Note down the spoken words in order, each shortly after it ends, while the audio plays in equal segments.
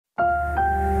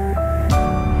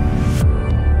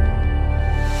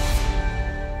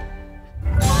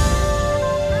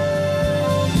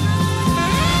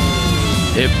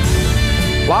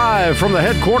Live from the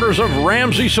headquarters of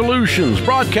Ramsey Solutions,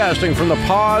 broadcasting from the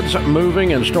Pods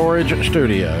Moving and Storage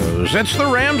Studios. It's the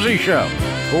Ramsey Show,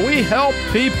 where we help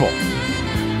people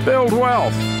build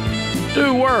wealth,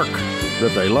 do work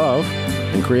that they love,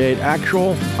 and create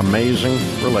actual amazing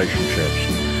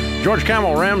relationships. George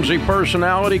Camel, Ramsey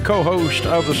personality, co-host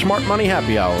of the Smart Money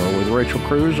Happy Hour with Rachel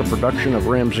Cruz, a production of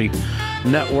Ramsey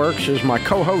Networks, is my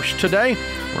co-host today.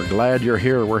 We're glad you're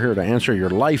here. We're here to answer your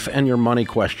life and your money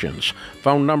questions.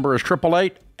 Phone number is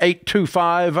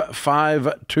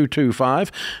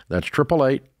 888-825-5225. That's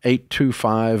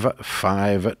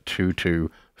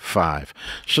 888-825-5225.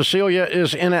 Cecilia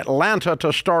is in Atlanta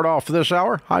to start off this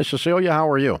hour. Hi, Cecilia. How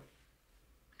are you?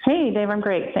 Hey, Dave. I'm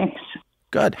great. Thanks.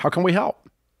 Good. How can we help?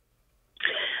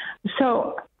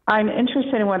 So I'm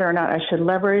interested in whether or not I should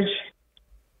leverage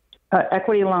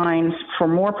equity lines for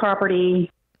more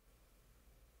property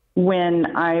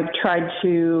when I've tried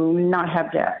to not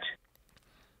have debt.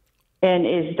 And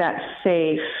is that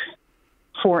safe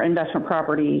for investment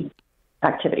property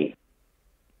activity?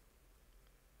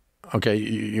 Okay,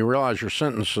 you realize your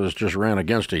sentences just ran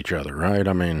against each other, right?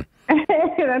 I mean...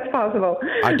 That's possible.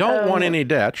 I don't want any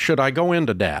debt. Should I go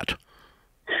into debt?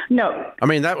 No. I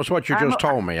mean, that was what you just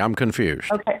told me. I'm confused.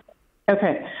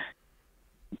 Okay.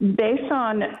 Based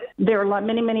on, there are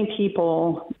many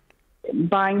people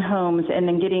buying homes and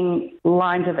then getting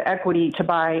lines of equity to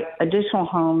buy additional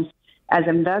homes as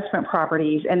investment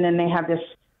properties, and then they have this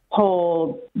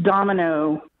whole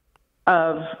domino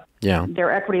of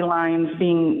their equity lines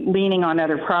leaning on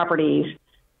other properties.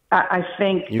 I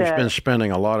think you've been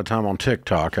spending a lot of time on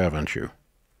TikTok, haven't you?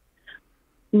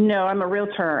 No, I'm a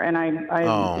realtor, and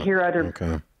I hear other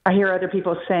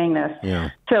people saying this.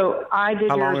 Yeah. So I did.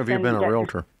 How long have you been a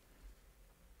realtor?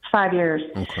 5 years.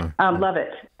 Okay. Love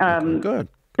it. Good.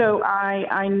 So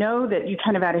I know that you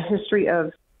kind of had a history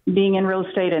of being in real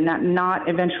estate and that not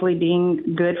eventually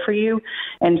being good for you.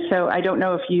 And so I don't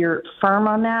know if you're firm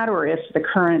on that or if the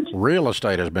current... Real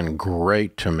estate has been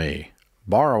great to me.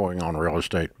 Borrowing on real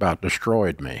estate about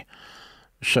destroyed me.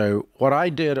 So what I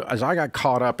did is I got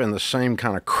caught up in the same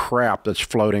kind of crap that's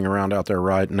floating around out there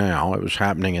right now. It was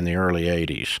happening in the early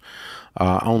 80s.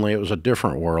 Only it was a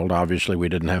different world. Obviously, we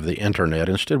didn't have the internet.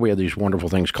 Instead, we had these wonderful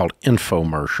things called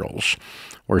infomercials,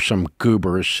 where some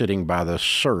goober is sitting by the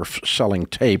surf selling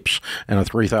tapes and a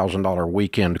 $3,000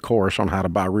 weekend course on how to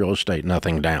buy real estate,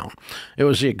 nothing down. It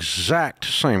was the exact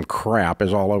same crap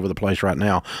as all over the place right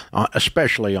now,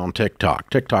 especially on TikTok.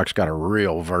 TikTok's got a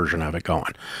real version of it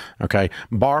going. Okay,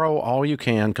 borrow all you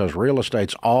can because real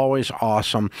estate's always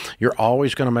awesome. You're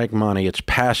always going to make money. It's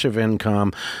passive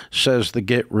income, says the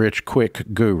get-rich-quick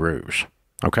gurus.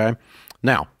 Okay,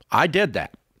 now I did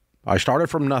that. I started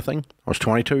from nothing. I was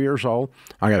 22 years old.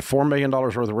 I got $4 million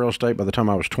worth of real estate by the time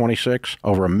I was 26,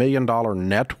 over $1 million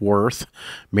net worth,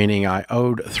 meaning I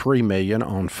owed $3 million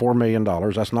on $4 million.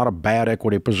 That's not a bad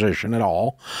equity position at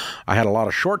all. I had a lot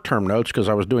of short-term notes because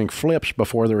I was doing flips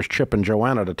before there was Chip and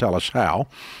Joanna to tell us how.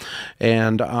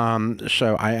 And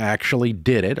so I actually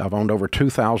did it. I've owned over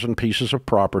 2,000 pieces of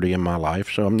property in my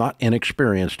life, so I'm not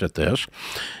inexperienced at this.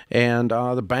 And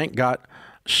the bank got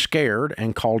scared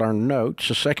and called our notes.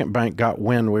 The second bank got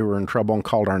wind we were in trouble and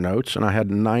called our notes, and I had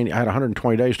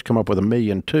 120 days to come up with $1.2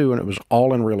 million, and it was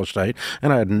all in real estate,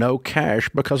 and I had no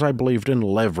cash because I believed in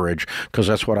leverage, because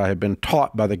that's what I had been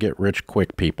taught by the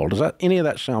get-rich-quick people. Does any of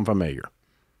that sound familiar?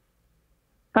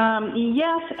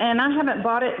 Yes, and I haven't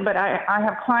bought it, but I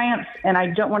have clients, and I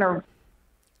don't want to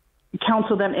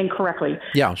counsel them incorrectly.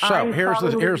 Yeah, so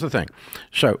here's the thing.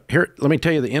 So here, let me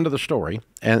tell you the end of the story,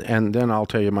 and then I'll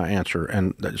tell you my answer,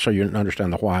 and so you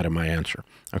understand the why to my answer.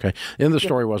 Okay, the end of the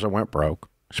story was I went broke.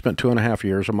 Spent 2.5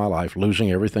 years of my life losing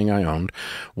everything I owned.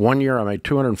 1 year I made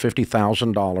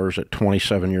 $250,000 at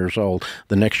 27 years old.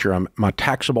 The next year my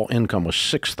taxable income was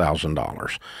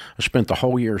 $6,000. I spent the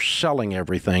whole year selling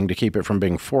everything to keep it from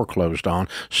being foreclosed on.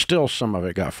 Still some of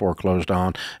it got foreclosed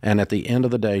on. And at the end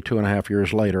of the day, 2.5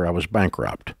 years later, I was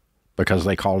bankrupt because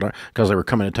they were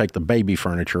coming to take the baby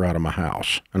furniture out of my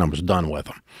house, and I was done with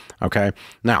them. Okay?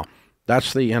 Now,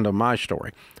 that's the end of my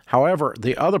story. However,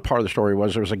 the other part of the story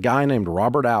was there was a guy named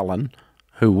Robert Allen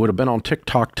who would have been on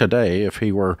TikTok today if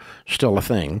he were still a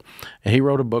thing. And he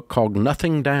wrote a book called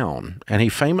Nothing Down, and he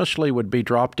famously would be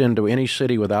dropped into any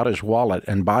city without his wallet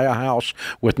and buy a house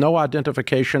with no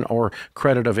identification or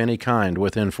credit of any kind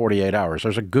within 48 hours.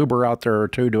 There's a goober out there or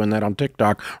two doing that on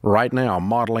TikTok right now,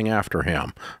 modeling after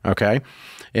him, okay?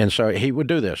 And so he would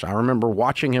do this. I remember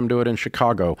watching him do it in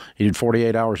Chicago. He did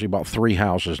 48 hours. He bought 3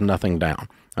 houses, nothing down,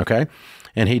 okay?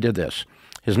 And he did this.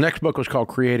 His next book was called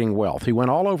Creating Wealth. He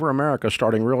went all over America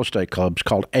starting real estate clubs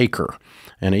called Acre.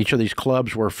 And each of these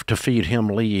clubs were to feed him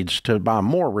leads to buy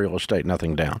more real estate,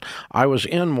 nothing down. I was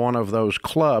in one of those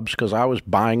clubs because I was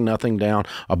buying nothing down.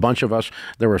 A bunch of us,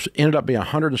 ended up being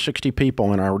 160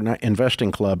 people in our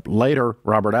investing club. Later,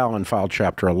 Robert Allen filed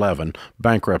Chapter 11,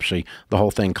 bankruptcy. The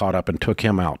whole thing caught up and took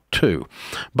him out too.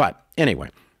 But anyway,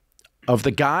 of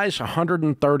the guys,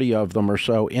 130 of them or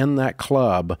so in that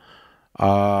club,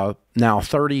 now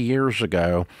 30 years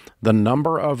ago, the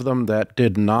number of them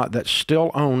that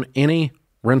still own any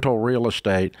rental real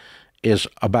estate is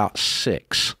about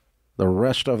 6. The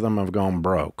rest of them have gone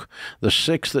broke. The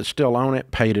 6 that still own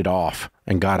it paid it off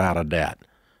and got out of debt.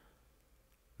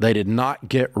 They did not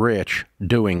get rich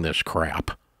doing this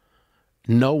crap.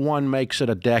 No one makes it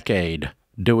a decade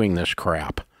doing this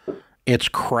crap. It's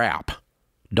crap.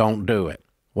 Don't do it.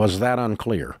 Was that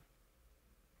unclear?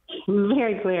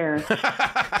 Very clear.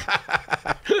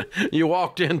 You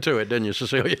walked into it, didn't you,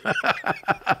 Cecilia?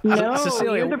 No,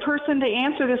 Cecilia, you're the person to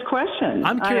answer this question.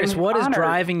 I'm curious, what is honored.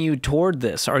 driving you toward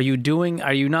this? Are you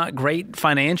not great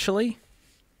financially?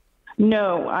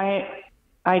 No,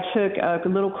 I took a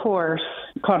little course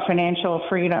called Financial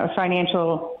Freedom,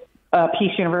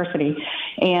 Peace University,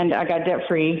 and I got debt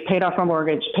free, paid off my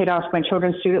mortgage, paid off my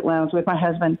children's student loans with my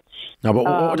husband. No,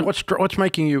 but what's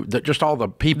making you just all the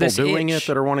people doing itch. it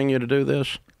that are wanting you to do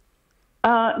this?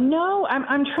 No,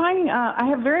 I'm trying. I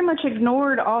have very much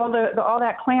ignored all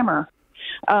that clamor.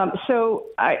 So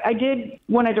I did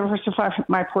want to diversify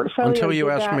my portfolio. Until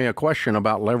you asked me a question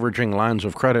about leveraging lines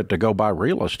of credit to go buy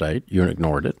real estate, you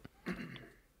ignored it.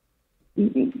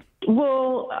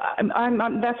 Well,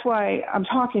 that's why I'm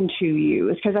talking to you.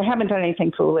 It's because I haven't done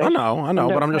anything foolish. I know,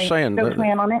 but I'm just saying. No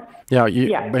plan on it. Yeah,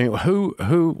 yeah. I mean,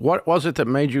 what was it that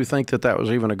made you think that was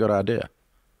even a good idea?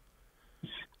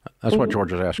 That's what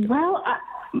George is asking. Well,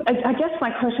 I guess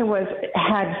my question was,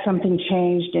 had something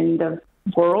changed in the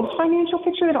world's financial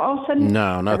picture that all of a sudden?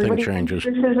 No, nothing changes.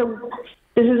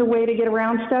 This is a way to get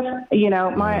around stuff. You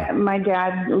know, my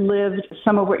dad lived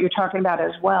some of what you're talking about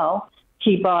as well.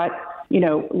 He bought,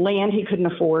 land he couldn't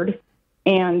afford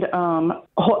and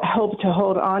hoped to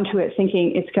hold on to it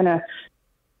thinking it's going to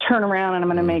turn around and I'm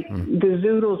going to make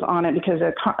gazoodles on it because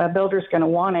a builder's going to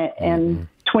want it. And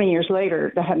 20 years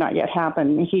later, that had not yet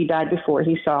happened. He died before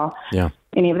he saw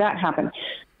any of that happen.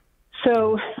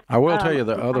 So I will tell you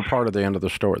the other part of the end of the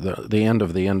story, the end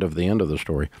of the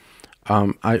story.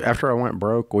 After I went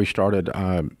broke, we started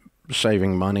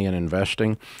saving money and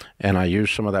investing, and I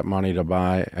used some of that money to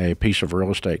buy a piece of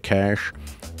real estate cash,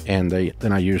 and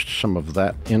then I used some of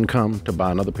that income to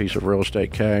buy another piece of real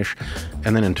estate cash.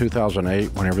 And then in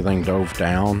 2008, when everything dove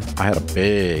down, I had a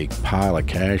big pile of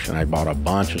cash, and I bought a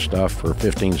bunch of stuff for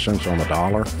 15 cents on the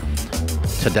dollar.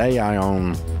 Today, I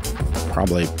own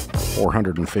probably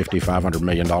 $450–500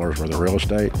 million worth of real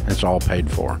estate. It's all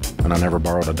paid for, and I never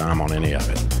borrowed a dime on any of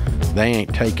it. They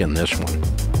ain't taking this one.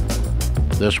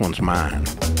 This one's mine.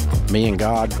 Me and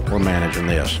God, we're managing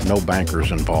this. No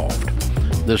bankers involved.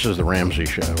 This is The Ramsey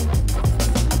Show.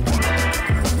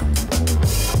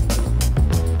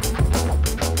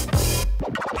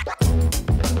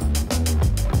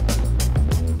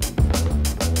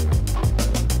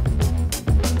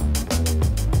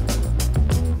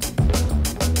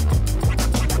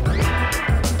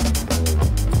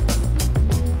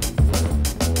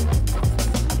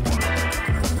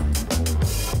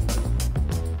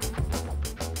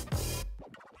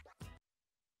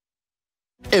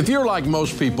 If you're like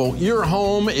most people, your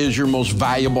home is your most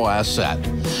valuable asset.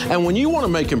 And when you want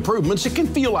to make improvements, it can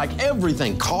feel like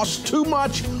everything costs too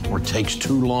much or takes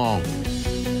too long.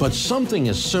 But something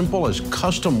as simple as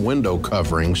custom window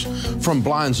coverings from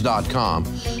Blinds.com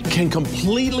can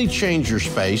completely change your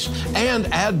space and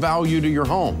add value to your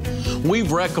home.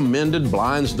 We've recommended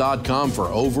Blinds.com for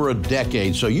over a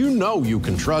decade, so you know you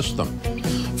can trust them.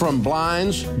 From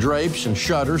blinds, drapes, and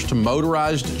shutters to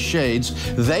motorized shades,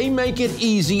 they make it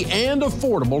easy and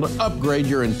affordable to upgrade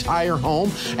your entire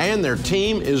home, and their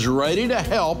team is ready to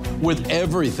help with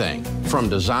everything from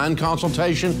design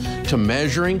consultation to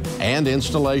measuring and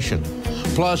installation.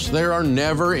 Plus, there are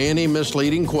never any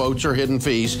misleading quotes or hidden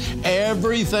fees.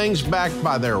 Everything's backed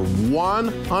by their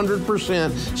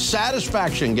 100%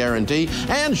 satisfaction guarantee,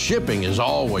 and shipping is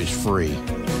always free.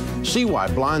 See why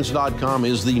Blinds.com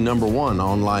is the #1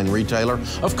 online retailer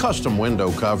of custom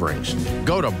window coverings.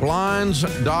 Go to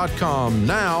Blinds.com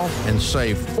now and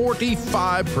save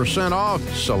 45% off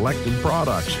selected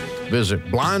products. Visit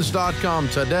Blinds.com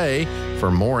today for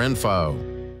more info.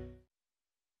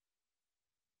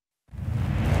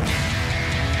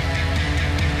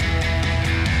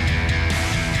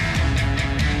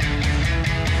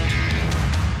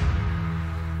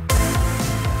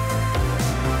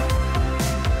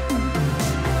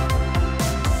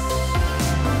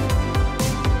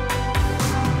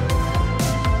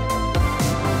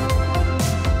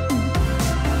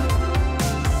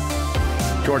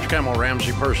 George Camel,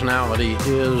 Ramsey Personality,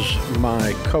 is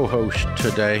my co-host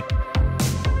today.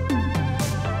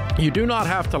 You do not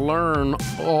have to learn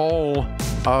all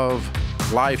of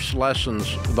life's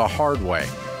lessons the hard way.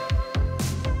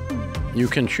 You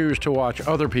can choose to watch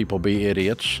other people be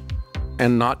idiots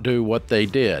and not do what they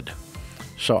did.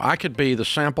 So I could be the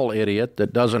sample idiot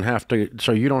that doesn't have to,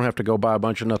 so you don't have to go buy a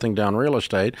bunch of nothing down real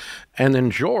estate. And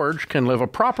then George can live a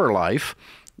proper life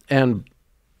and,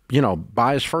 you know,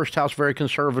 buy his first house very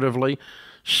conservatively,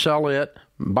 sell it,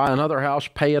 buy another house,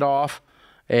 pay it off,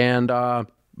 and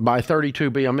by 32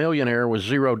 be a millionaire with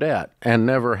zero debt and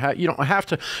never you don't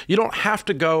have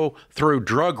to go through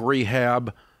drug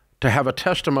rehab to have a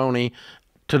testimony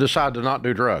to decide to not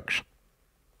do drugs.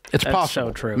 It's That's possible.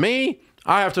 So true. Me,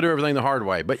 I have to do everything the hard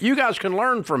way. But you guys can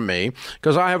learn from me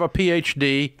because I have a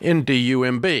PhD in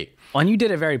DUMB. Well, and you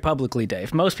did it very publicly,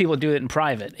 Dave. Most people do it in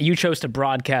private. You chose to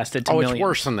broadcast it to millions. It's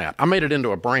worse than that. I made it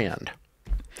into a brand.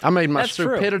 I made my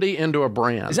stupidity into a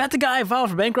brand. Is that the guy who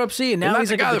filed for bankruptcy and now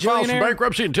he's like a bajillionaire? Is that the guy that files for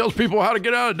bankruptcy and tells people how to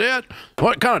get out of debt?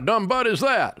 What kind of dumb butt is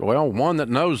that? Well, one that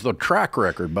knows the track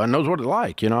record, but knows what it's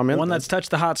like. You know what I mean? One that's touched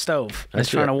the hot stove. That's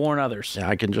trying to warn others. Yeah,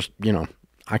 I can just, you don't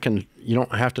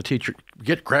have to teach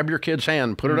grab your kid's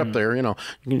hand, put it up there, you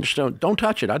can just don't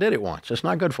touch it. I did it once. It's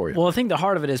not good for you. Well, I think the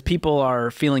heart of it is people are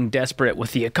feeling desperate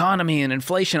with the economy and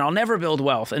inflation. I'll never build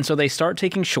wealth. And so they start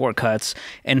taking shortcuts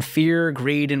and fear,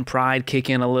 greed, and pride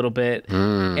kick in a little bit.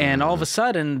 And all of a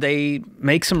sudden they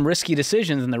make some risky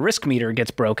decisions and the risk meter gets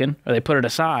broken or they put it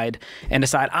aside and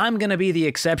decide I'm going to be the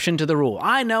exception to the rule.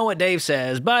 I know what Dave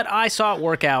says, but I saw it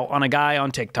work out on a guy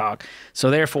on TikTok. So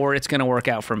therefore it's going to work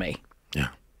out for me. Yeah.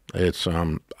 It's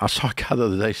I saw a guy the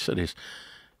other day said his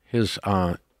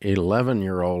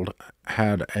 11-year-old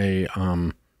had a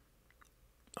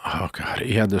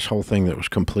he had this whole thing that was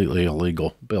completely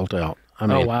illegal built out. I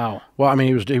mean, oh wow. Well, I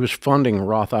mean he was funding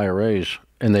Roth IRAs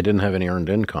and they didn't have any earned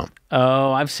income.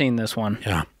 Oh, I've seen this one.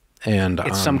 Yeah. And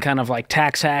it's some kind of like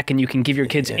tax hack, and you can give your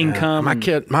kids income. My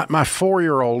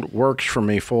 4-year-old works for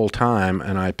me full time,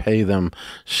 and I pay them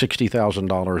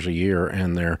 $60,000 a year,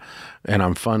 and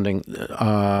I'm funding.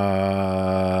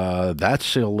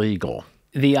 That's illegal.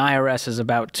 The IRS is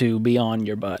about to be on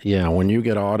your butt. Yeah, when you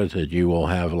get audited, you will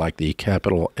have like the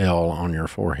capital L on your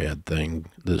forehead thing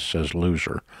that says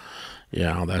loser.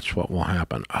 Yeah, that's what will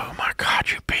happen. Oh my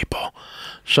God, you people!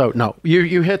 So no,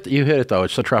 you hit it though.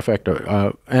 It's the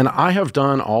trifecta, and I have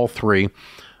done all three,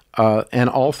 and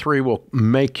all three will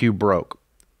make you broke: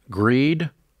 greed,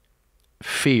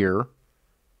 fear,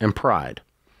 and pride.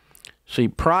 See,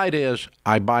 pride is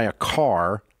I buy a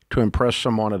car to impress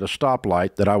someone at a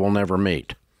stoplight that I will never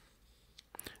meet.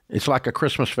 It's like a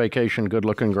Christmas vacation,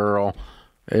 good-looking girl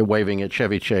waving at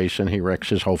Chevy Chase, and he wrecks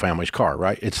his whole family's car,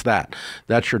 right? It's that.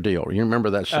 That's your deal. You remember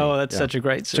that scene? Oh, that's such a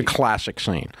great scene. It's a classic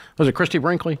scene. Was it Christy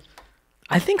Brinkley?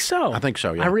 I think so. I think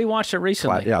so, yeah. I rewatched it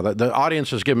recently. Yeah, the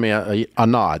audience has given me a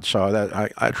nod, so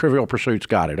Trivial Pursuit's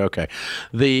got it. Okay.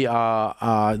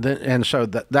 And so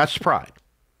that's pride.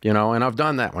 And I've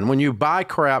done that one. When you buy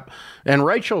crap, and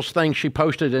Rachel's thing she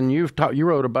posted, and you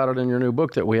wrote about it in your new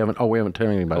book that we haven't told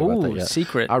anybody about that yet.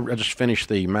 Secret. I just finished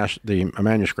the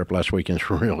manuscript last week, and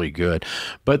it's really good.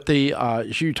 But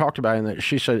she talked about it, and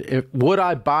she said, would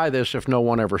I buy this if no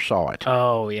one ever saw it?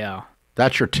 Oh, yeah.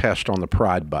 That's your test on the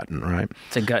pride button, right?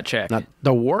 It's a gut check. Now,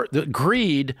 the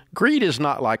greed is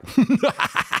not like...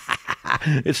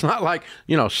 It's not like,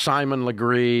 Simon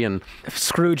Legree and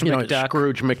Scrooge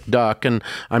McDuck and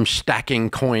I'm stacking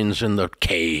coins in the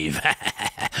cave.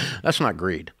 That's not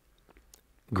greed.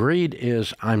 Greed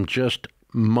is I'm just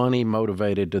money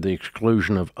motivated to the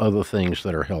exclusion of other things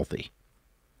that are healthy.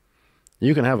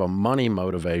 You can have a money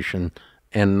motivation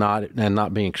and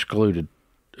not being excluded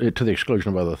to the exclusion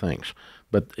of other things.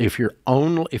 But if your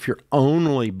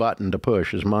only button to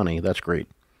push is money, that's greed.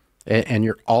 And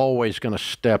you're always going to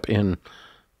step in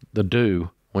the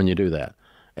do when you do that.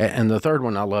 And the third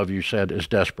one I love you said is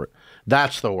desperate.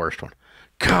 That's the worst one.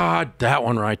 God, that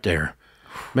one right there.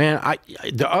 Man,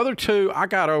 the other two, I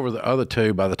got over the other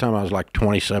two by the time I was like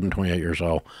 27, 28 years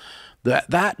old.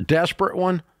 That desperate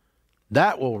one,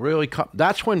 that will really come.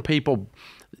 That's when people,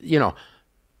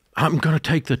 I'm going to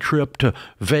take the trip to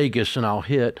Vegas and I'll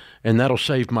hit, and that'll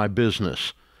save my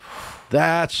business.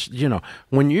 That's,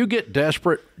 when you get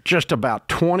desperate, just about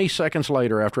 20 seconds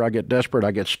later after I get desperate,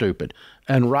 I get stupid.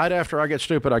 And right after I get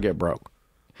stupid, I get broke.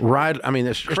 Right? I mean,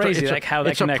 it's just crazy how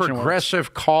that connection works. It's a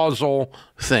progressive causal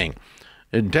thing.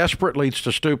 And desperate leads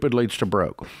to stupid, leads to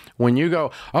broke. When you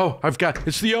go,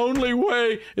 it's the only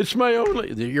way, it's my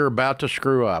only, you're about to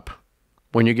screw up.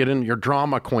 When you get in, your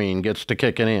drama queen gets to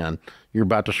kicking in, you're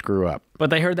about to screw up. But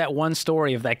they heard that one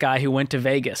story of that guy who went to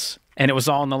Vegas and it was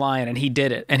all on the line, and he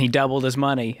did it, and he doubled his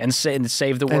money and saved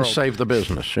the world. And saved the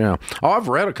business, yeah. Oh, I've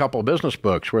read a couple of business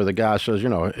books where the guy says,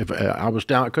 if I was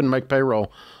down, I couldn't make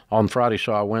payroll on Friday,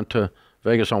 so I went to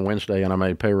Vegas on Wednesday and I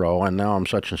made payroll, and now I'm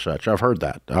such and such. I've heard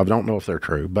that. I don't know if they're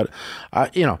true, but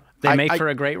they make for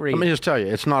a great read. Let me just tell you,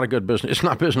 it's not a good business. It's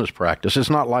not business practice.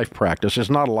 It's not life practice. It's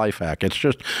not a life hack. It's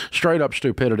just straight up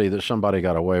stupidity that somebody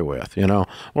got away with.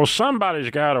 Well,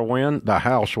 somebody's got to win. The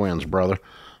house wins, brother.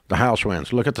 The house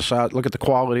wins. Look at the size. Look at the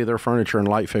quality of their furniture and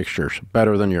light fixtures.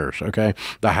 Better than yours. Okay,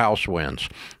 the house wins.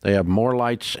 They have more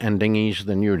lights and dinghies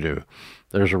than you do.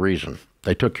 There's a reason.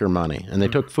 They took your money, and they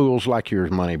took fools like your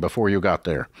money before you got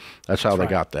there. That's how they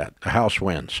got that. The house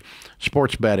wins.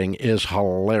 Sports betting is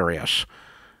hilarious.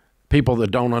 People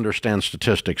that don't understand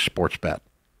statistics sports bet.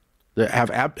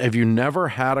 Have you never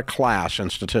had a class in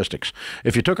statistics?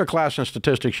 If you took a class in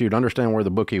statistics, you'd understand where the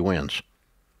bookie wins.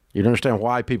 You'd understand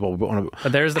why people want to.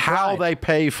 But there's the how pride. They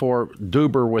pay for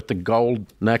Duber with the gold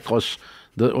necklace.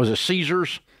 Was it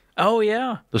Caesars? Oh,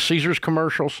 yeah. The Caesars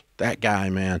commercials, that guy,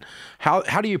 man.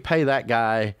 How do you pay that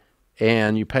guy,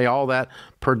 and you pay all that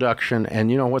production, and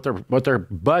you know what their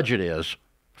budget is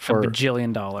for $1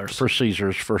 bajillion for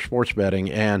Caesars for sports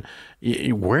betting, and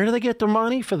where do they get the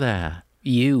money for that?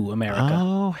 You, America.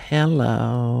 Oh,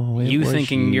 hello. You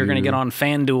thinking you're going to get on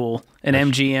FanDuel and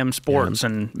MGM Sports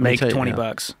and make $20.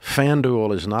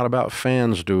 FanDuel is not about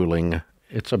fans dueling.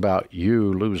 It's about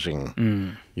you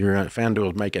losing.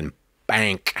 FanDuel's making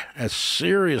bank, as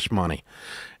serious money,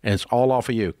 and it's all off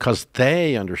of you because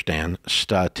they understand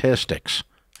statistics.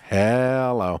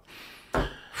 Hello.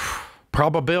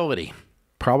 Probability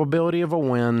of a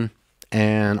win,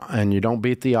 and you don't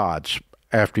beat the odds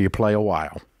after you play a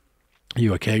while.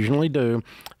 You occasionally do,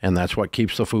 and that's what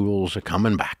keeps the fools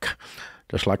coming back.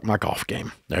 Just like my golf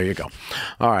game. There you go.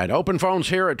 All right, open phones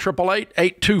here at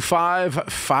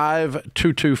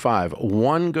 888-825-5225.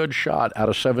 One good shot out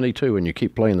of 72, and you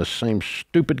keep playing the same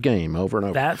stupid game over and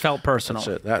over. That felt personal.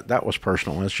 That's it. That was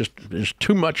personal. There's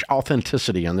too much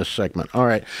authenticity in this segment. All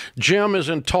right, Jim is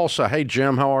in Tulsa. Hey,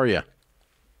 Jim, how are you?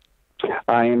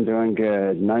 I am doing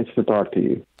good. Nice to talk to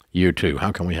you. You too.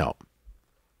 How can we help?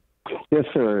 Yes,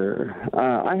 sir.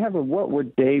 I have a what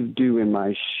would Dave do in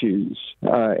my shoes?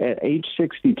 At age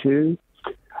 62,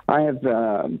 I have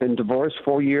been divorced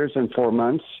 4 years and 4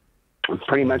 months.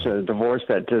 Pretty much a divorce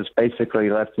that just basically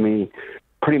left me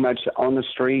pretty much on the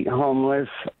street, homeless.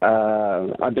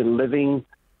 I've been living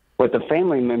with a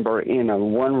family member in a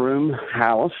one-room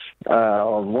house,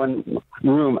 or one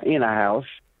room in a house.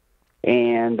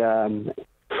 And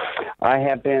I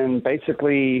have been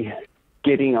basically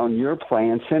getting on your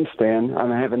plan since then. I'm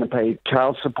having to pay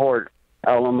child support,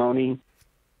 alimony,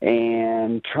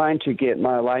 and trying to get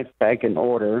my life back in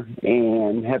order,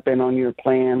 and have been on your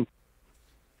plan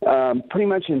pretty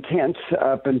much intense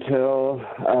up until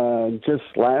just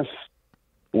last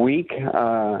week.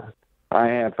 I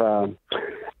have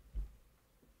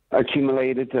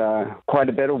accumulated quite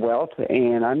a bit of wealth,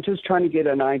 and I'm just trying to get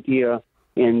an idea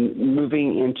in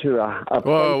moving into a place.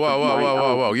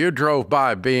 Whoa. You drove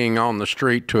by being on the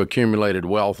street to accumulated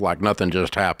wealth like nothing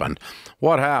just happened.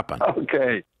 What happened?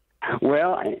 Okay.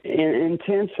 Well,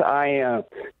 since I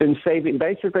been saving,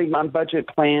 basically my budget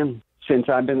plan since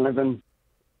I've been living,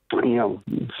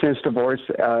 since divorce,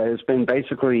 has been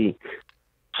basically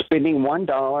spending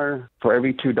 $1 for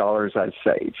every $2 I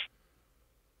save.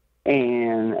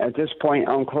 And at this point,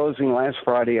 on closing last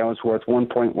Friday, I was worth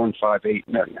 $1.158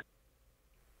 million.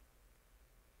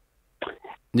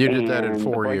 You did that in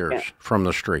 4 years from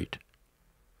the street.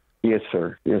 Yes,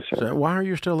 sir. Yes, sir. So why are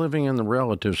you still living in the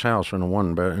relative's house in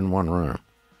one room?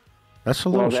 That's a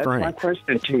little strange. That's my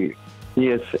question to you.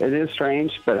 Yes, it is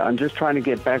strange, but I'm just trying to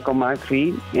get back on my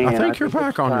feet. And I think you're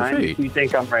back on your feet. You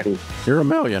think I'm ready? You're a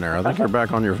millionaire. I think you're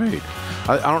back on your feet.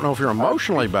 I don't know if you're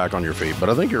emotionally back on your feet, but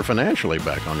I think you're financially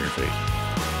back on your feet.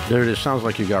 Dude, it sounds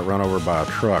like you got run over by a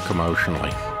truck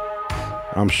emotionally.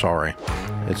 I'm sorry.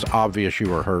 It's obvious you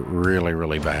were hurt really,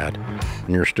 really bad, and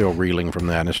you're still reeling from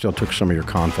that, and it still took some of your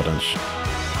confidence.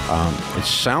 It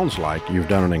sounds like you've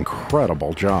done an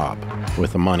incredible job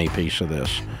with the money piece of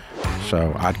this.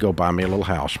 So I'd go buy me a little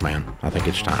house, man. I think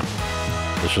it's time.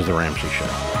 This is The Ramsey Show.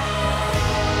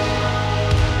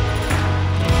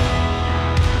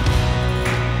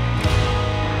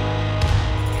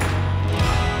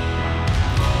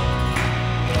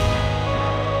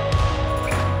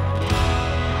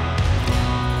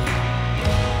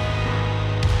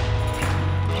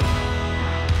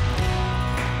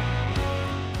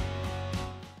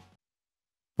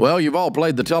 Well, you've all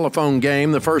played the telephone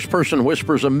game. The first person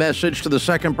whispers a message to the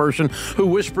second person, who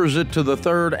whispers it to the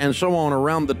third, and so on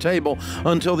around the table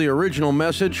until the original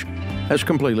message has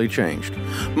completely changed.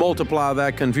 Multiply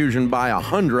that confusion by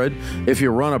 100 if you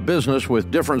run a business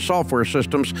with different software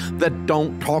systems that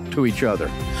don't talk to each other.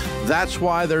 That's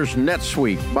why there's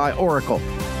NetSuite by Oracle.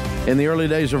 In the early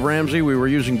days of Ramsey, we were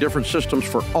using different systems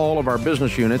for all of our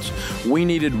business units. We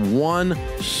needed one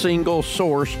single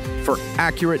source for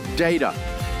accurate data.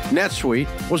 NetSuite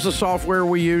was the software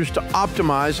we used to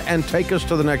optimize and take us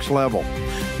to the next level.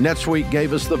 NetSuite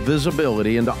gave us the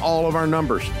visibility into all of our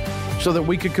numbers so that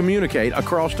we could communicate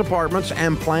across departments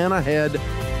and plan ahead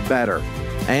better.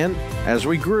 And as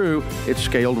we grew, it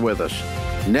scaled with us.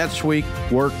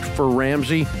 NetSuite worked for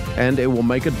Ramsey, and it will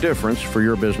make a difference for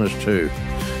your business too.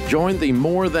 Join the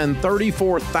more than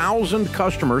 34,000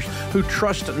 customers who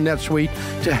trust NetSuite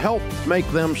to help make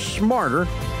them smarter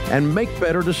and make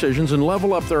better decisions and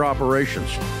level up their operations.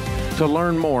 To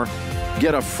learn more,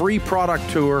 get a free product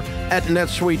tour at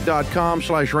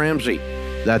netsuite.com/Ramsey.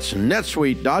 That's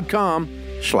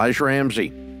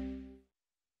netsuite.com/Ramsey.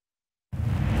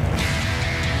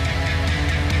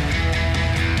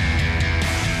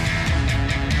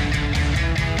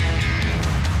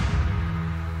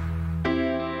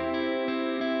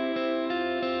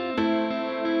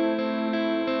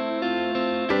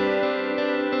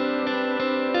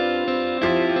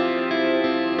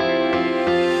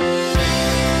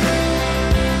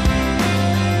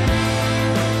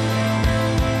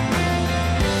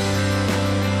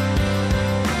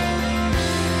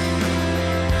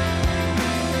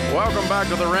 Welcome back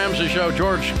to the Ramsey Show.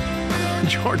 George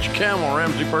Camel,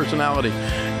 Ramsey personality,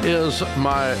 is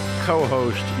my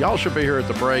co-host. Y'all should be here at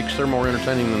the breaks. They're more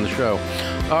entertaining than the show.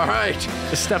 All right.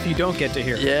 The stuff you don't get to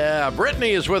hear. Yeah.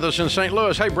 Brittany is with us in St.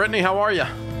 Louis. Hey, Brittany, how are you?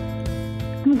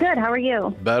 I'm good. How are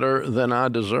you? Better than I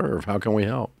deserve. How can we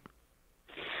help?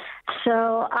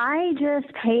 So I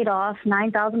just paid off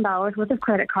 $9,000 worth of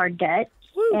credit card debt.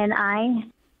 Woo. And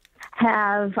I'm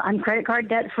credit card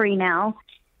debt free now.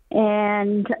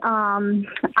 And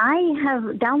I have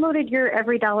downloaded your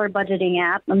Every Dollar budgeting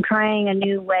app. I'm trying a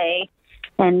new way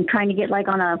and trying to get like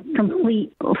on a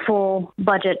complete full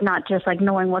budget, not just like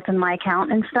knowing what's in my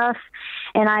account and stuff.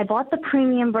 And I bought the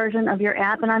premium version of your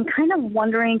app, and I'm kind of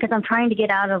wondering, because I'm trying to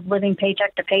get out of living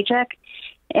paycheck to paycheck.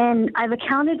 And I've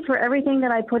accounted for everything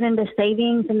that I put into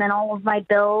savings and then all of my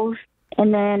bills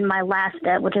and then my last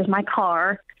debt, which is my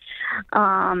car.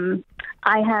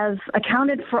 I have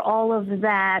accounted for all of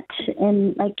that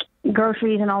and like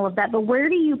groceries and all of that. But where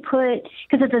do you put,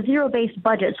 because it's a zero-based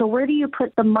budget, so where do you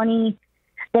put the money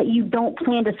that you don't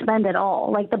plan to spend at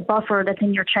all, like the buffer that's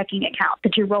in your checking account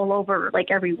that you roll over like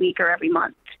every week or every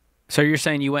month? So you're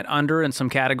saying you went under in some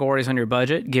categories on your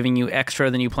budget, giving you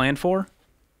extra than you planned for?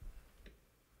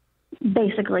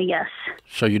 Basically, yes.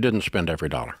 So you didn't spend every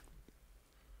dollar?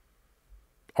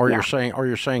 Or you're saying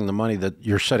the money that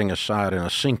you're setting aside in a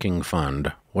sinking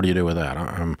fund, what do you do with that?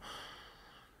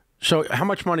 So how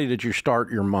much money did you start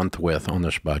your month with on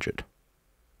this budget?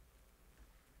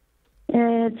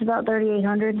 It's about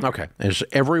 $3,800. Okay. Is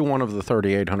every one of the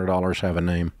 $3,800 have a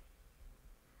name?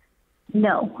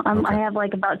 No. Okay. I have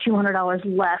like about $200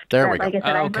 left. There we go. Like I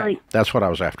said, okay. That's what I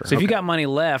was after. So if you got money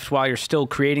left while you're still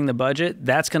creating the budget,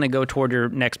 that's going to go toward your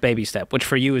next baby step, which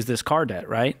for you is this car debt,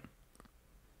 right?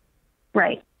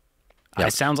 Right. Yep.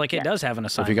 It sounds like it does have an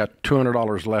assignment. If you got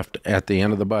 $200 left at the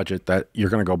end of the budget, that you're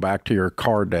going to go back to your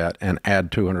car debt and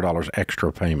add $200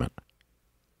 extra payment.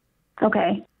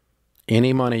 Okay.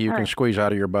 Any money you can squeeze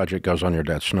out of your budget goes on your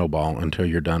debt snowball until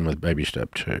you're done with baby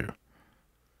step 2.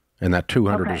 And that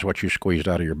 $200 is what you squeezed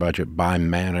out of your budget by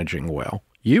managing well.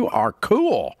 You are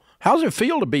cool. How's it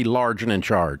feel to be large and in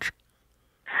charge?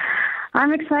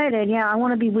 I'm excited. Yeah, I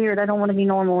want to be weird. I don't want to be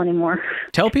normal anymore.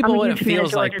 Tell people what it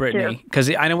feels like, Brittany,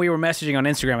 because I know we were messaging on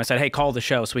Instagram. I said, hey, call the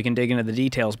show so we can dig into the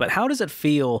details. But how does it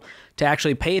feel to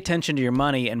actually pay attention to your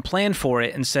money and plan for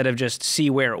it instead of just see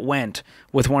where it went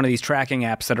with one of these tracking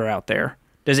apps that are out there?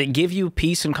 Does it give you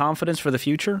peace and confidence for the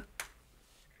future?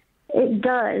 It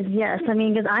does, yes. I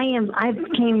mean, because I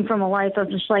came from a life of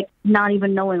just like not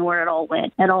even knowing where it all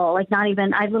went at all. Like I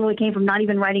literally came from not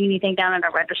even writing anything down in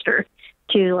a register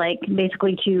to like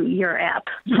basically to your app.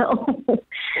 So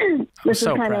this is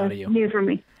kind of new for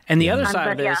me. And the other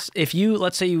side of this, if you,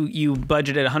 let's say you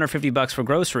budgeted $150 for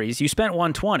groceries, you spent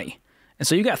 $120. And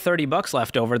so you got $30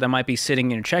 left over that might be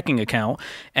sitting in your checking account,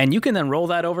 and you can then roll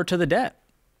that over to the debt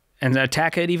and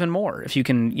attack it even more. If you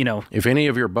can, If any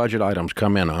of your budget items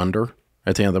come in under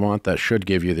at the end of the month, that should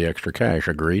give you the extra cash.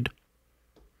 Agreed?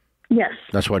 Yes.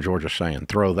 That's what George is saying.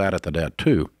 Throw that at the debt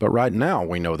too. But right now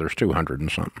we know there's 200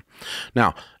 and something.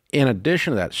 Now, in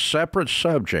addition to that, separate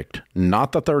subject,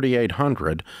 not the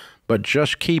 3,800, but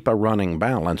just keep a running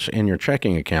balance in your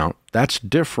checking account. That's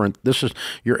different. This is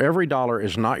your every dollar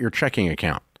is not your checking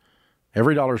account.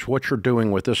 Every dollar is what you're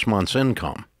doing with this month's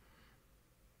income.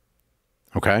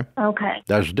 Okay. Okay.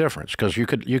 There's a difference because you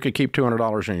could keep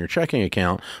 $200 in your checking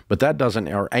account, but that doesn't,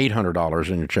 or $800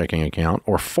 in your checking account,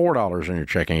 or $4 in your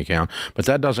checking account, but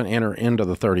that doesn't enter into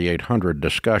the 3,800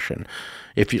 discussion.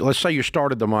 If you, let's say you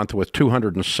started the month with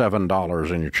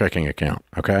 $207 in your checking account,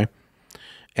 okay,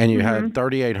 and you had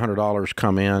 $3,800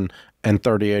 come in and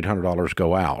 $3,800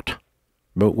 go out,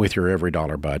 but with your every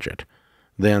dollar budget,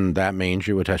 then that means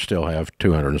you would still have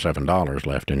 $207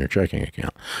 left in your checking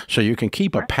account. So you can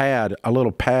keep a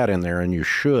little pad in there, and you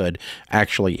should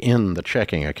actually in the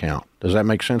checking account. Does that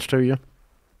make sense to you?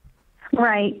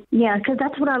 Right. Yeah, because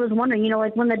that's what I was wondering.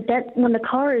 Like when the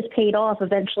car is paid off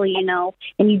eventually, and I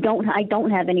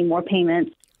don't have any more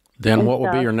payments. Then what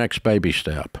will be your next baby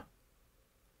step?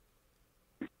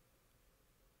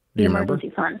 Do you remember?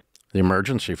 Emergency fund. The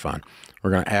emergency fund.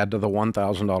 We're going to add to the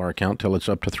 $1,000 account till it's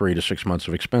up to 3 to 6 months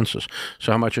of expenses.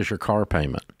 So how much is your car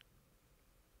payment?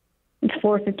 It's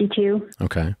 $452.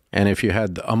 Okay. And if you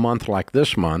had a month like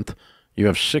this month, you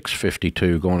have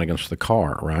 $652 going against the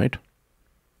car, right?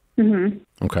 Mm-hmm.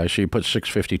 Okay. So you put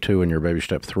 $652 in your baby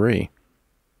step 3,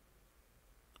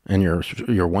 and your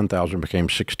 $1,000 became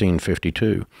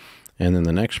 $1,652, and then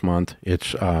the next month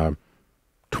it's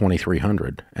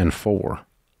 $2,304.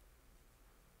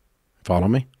 Follow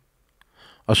me?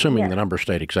 Assuming the numbers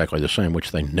stayed exactly the same, which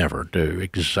they never do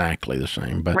exactly the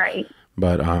same. But, right.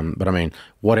 But I mean,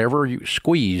 whatever you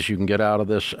squeeze you can get out of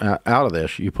this,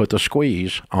 you put the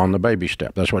squeeze on the baby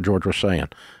step. That's what George was saying.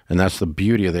 And that's the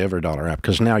beauty of the Every Dollar app,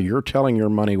 because now you're telling your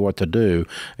money what to do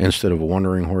instead of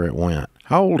wondering where it went.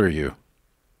 How old are you?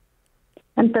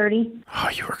 I'm 30. Oh,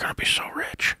 you are going to be so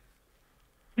rich.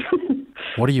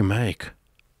 What do you make?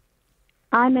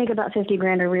 I make about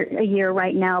 $50,000 a year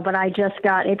right now, but I just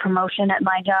got a promotion at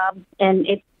my job, and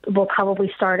it will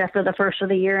probably start after the first of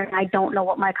the year, and I don't know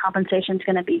what my compensation is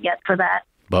going to be yet for that.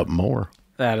 But more.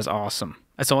 That is awesome.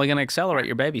 It's only going to accelerate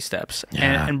your baby steps.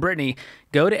 Yeah. And Brittany,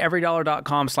 go to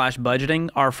everydollar.com/budgeting.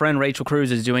 Our friend Rachel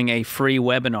Cruz is doing a free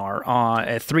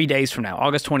webinar 3 days from now,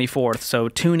 August 24th. So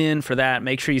tune in for that.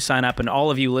 Make sure you sign up. And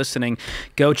all of you listening,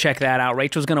 go check that out.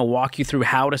 Rachel's going to walk you through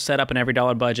how to set up an Every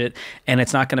Dollar budget. And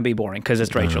it's not going to be boring because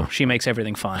it's Rachel. She makes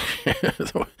everything fun.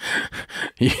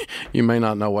 You may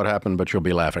not know what happened, but you'll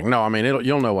be laughing. No, I mean,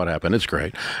 you'll know what happened. It's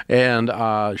great. And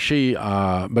but she's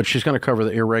going to cover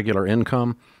the irregular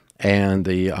income, and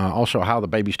the also how the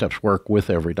baby steps work with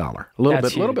Every Dollar. A little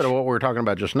bit of what we were talking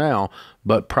about just now,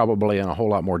 but probably in a whole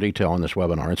lot more detail in this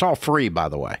webinar. It's all free, by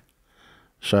the way.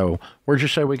 So where'd you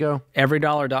say we go?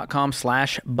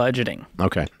 Everydollar.com/budgeting.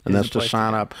 Okay, and that's to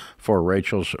sign up for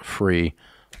Rachel's free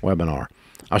webinar.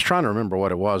 I was trying to remember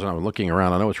what it was, and I was looking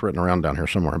around. I know it's written around down here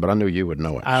somewhere, but I knew you would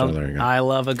know it. So there you go. I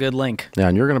love a good link. Yeah,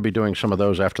 and you're going to be doing some of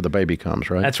those after the baby comes,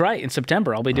 right? That's right. In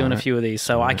September, I'll be doing a few of these.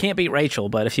 So I can't beat Rachel,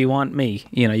 but if you want me,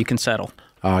 you can settle.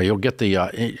 You'll get the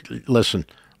listen,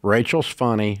 Rachel's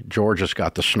funny. George has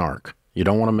got the snark. You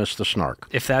don't want to miss the snark.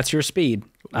 If that's your speed,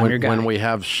 I'm your guy. When we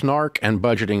have snark and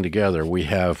budgeting together, we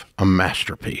have a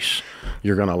masterpiece.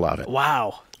 You're going to love it.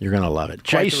 Wow. You're going to love it.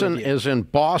 Jason is in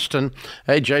Boston.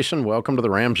 Hey, Jason, welcome to the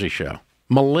Ramsey Show.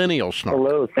 Millennial snark.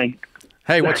 Hello.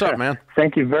 Hey, what's up, man?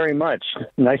 Thank you very much.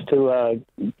 Thanks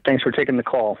for taking the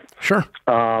call. Sure.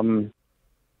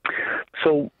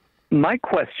 So my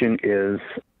question is,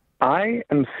 I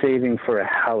am saving for a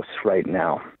house right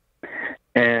now,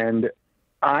 and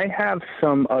I have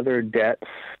some other debts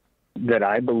that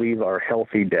I believe are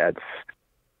healthy debts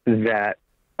that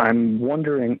I'm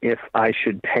wondering if I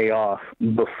should pay off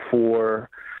before,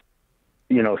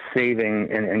 saving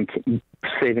and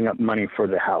saving up money for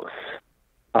the house.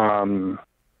 To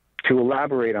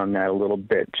elaborate on that a little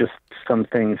bit, just some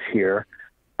things here.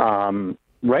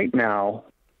 Right now,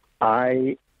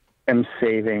 I am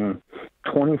saving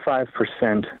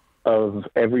 25% of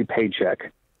every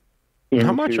paycheck.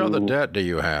 How much other debt do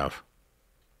you have?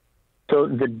 So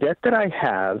the debt that I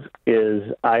have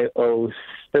is I owe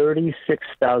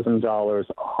 $36,000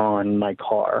 on my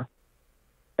car,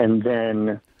 and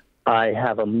then I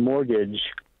have a mortgage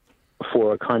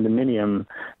for a condominium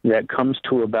that comes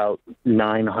to about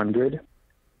 $900.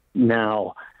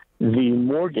 Now, the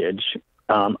mortgage,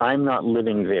 I'm not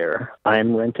living there.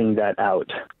 I'm renting that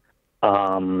out.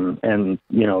 And,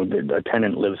 the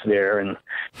tenant lives there, and,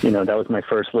 that was my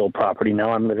first little property.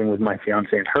 Now I'm living with my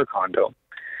fiance in her condo.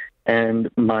 And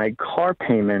my car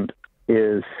payment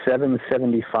is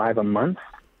 $775 a month.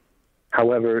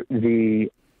 However,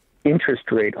 the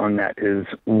interest rate on that is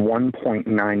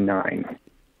 1.99.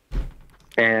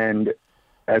 And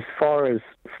as far as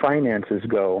finances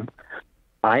go,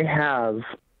 I have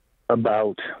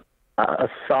about a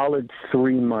solid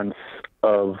 3 months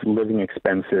of living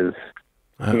expenses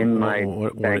in my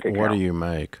bank account. What do you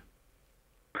make?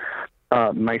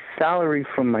 My salary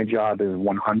from my job is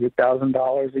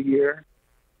 $100,000 a year,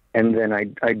 and then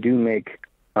I do make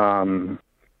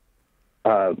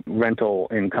rental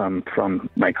income from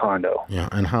my condo. Yeah,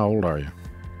 and how old are you?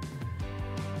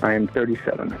 I am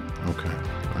 37. Okay.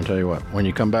 I'll tell you what, when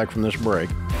you come back from this break,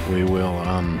 we will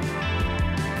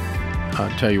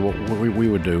tell you what we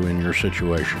would do in your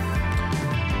situation,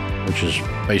 which is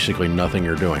basically nothing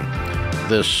you're doing.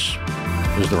 This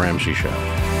is The Ramsey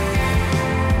Show.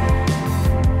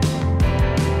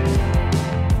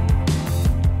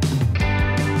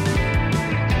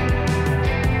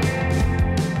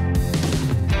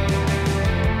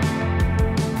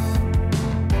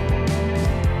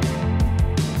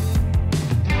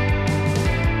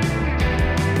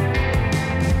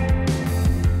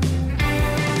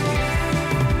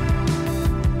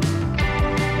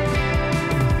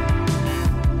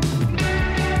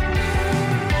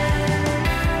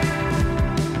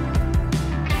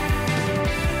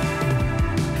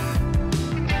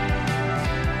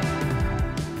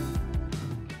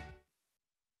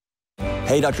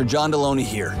 Hey, Dr. John Deloney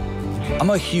here. I'm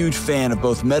a huge fan of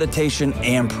both meditation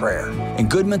and prayer. And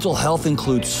good mental health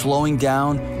includes slowing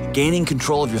down, gaining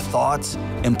control of your thoughts,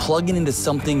 and plugging into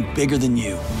something bigger than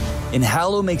you. And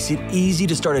Hallow makes it easy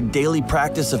to start a daily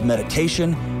practice of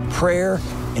meditation, prayer,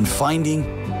 and finding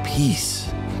peace.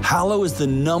 Hallow is the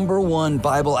 #1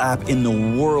 Bible app in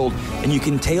the world, and you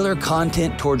can tailor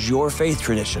content towards your faith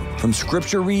tradition. From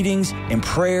scripture readings and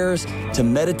prayers to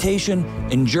meditation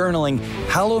and journaling,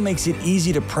 Hallow makes it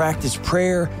easy to practice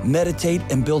prayer, meditate,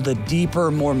 and build a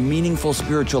deeper, more meaningful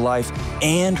spiritual life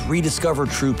and rediscover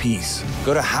true peace.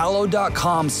 Go to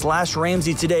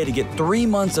hallow.com/Ramsey today to get 3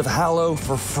 months of Hallow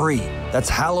for free. That's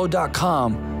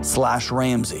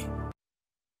hallow.com/Ramsey.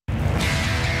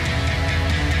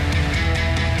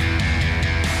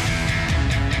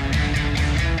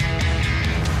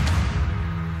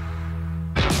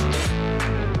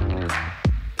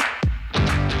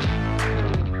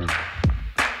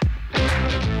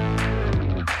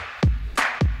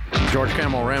 George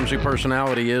Camel, Ramsey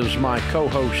Personality, is my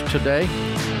co-host today.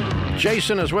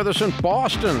 Jason is with us in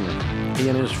Boston. He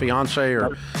and his fiance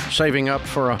are saving up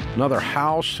for another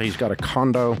house. He's got a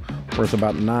condo worth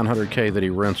about $900K that he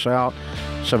rents out.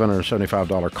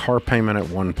 $775 car payment at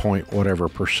 1 point whatever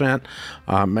percent.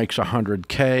 Makes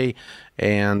 $100K,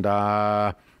 and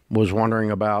was wondering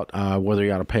about whether you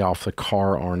got to pay off the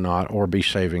car or not, or be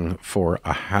saving for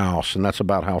a house. And that's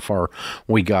about how far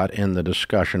we got in the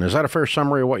discussion. Is that a fair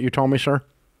summary of what you told me, sir?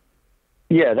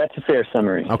 Yeah, that's a fair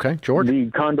summary. Okay, George? The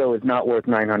condo is not worth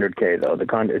 $900K, though. The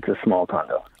condo, it's a small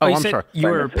condo. Oh, I'm sorry. You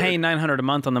were paying $900 a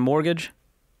month on the mortgage?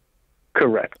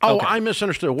 Correct. Oh, Okay. I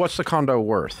misunderstood. What's the condo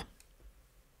worth?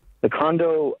 The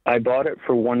condo, I bought it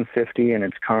for $150, and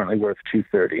it's currently worth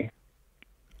 $230.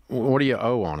 What do you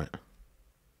owe on it?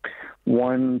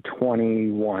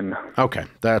 $121. Okay,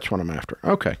 that's what I'm after.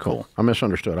 Okay, cool. I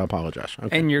misunderstood. I apologize.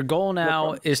 Okay. And your goal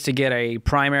now is to get a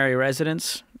primary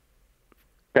residence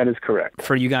That is correct.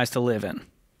 for you guys to live in.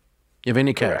 You have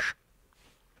any cash?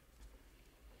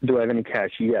 Do I have any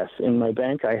cash? Yes. In my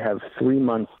bank, I have 3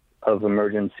 months of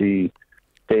emergency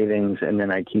savings, and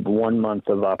then I keep 1 month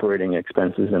of operating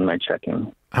expenses in my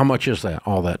checking. How much is that,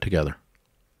 all that together?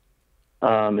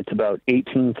 It's about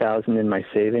 $18,000 in my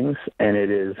savings, and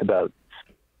it is about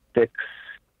 $6,000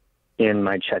 in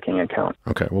my checking account.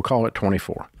 Okay, we'll call it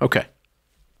 24. Okay.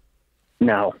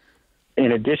 Now,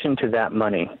 in addition to that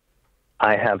money,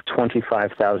 I have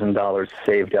 $25,000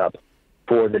 saved up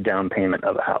for the down payment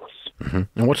of a house. Mm-hmm.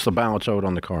 And what's the balance owed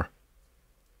on the car?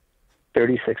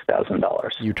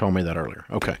 $36,000. You told me that earlier.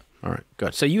 Okay. All right,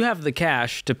 good. So you have the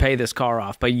cash to pay this car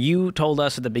off, but you told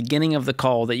us at the beginning of the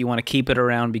call that you want to keep it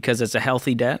around because it's a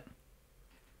healthy debt?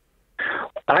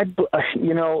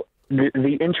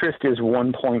 The interest is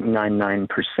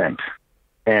 1.99%,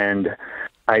 and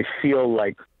I feel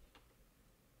like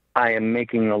I am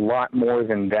making a lot more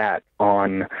than that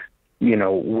on,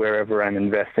 wherever I'm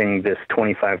investing this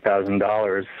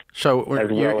 $25,000. So as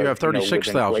you well have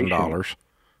 $36,000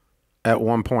 at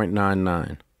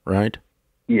 1.99, right?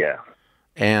 Yeah.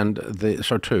 And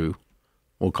so 2,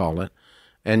 we'll call it.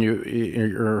 And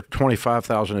your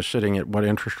 $25,000 is sitting at what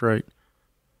interest rate?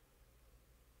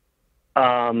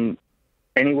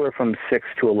 Anywhere from 6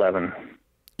 to 11.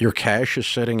 Your cash is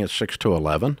sitting at 6 to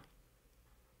 11?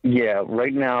 Yeah,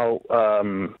 right now,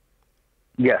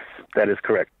 Yes, that is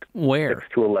correct. Where? 6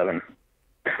 to 11.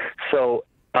 So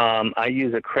I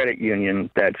use a credit union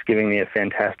that's giving me a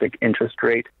fantastic interest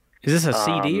rate. Is this a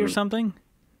CD or something?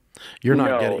 You're not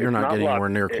No, getting you're it's not not getting anywhere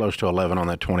locked. near close to 11 on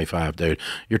that 25, dude.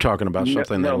 You're talking about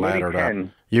something that maybe laddered up.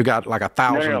 10. You got like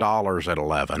 $1,000 at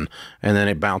 11, and then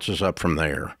it bounces up from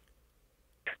there.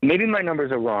 Maybe my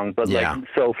numbers are wrong, but Yeah. like,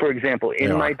 so for example, in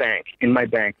They my are.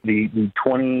 bank, the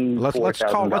Let's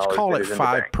call it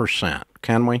 5%.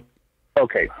 Can we?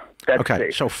 Okay, that's Okay,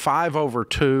 safe. so 5 over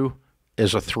 2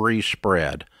 is a 3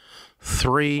 spread.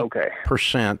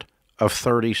 3% of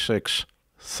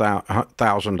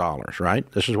 $36,000,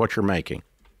 right? This is what you're making.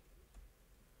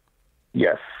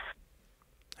 Yes.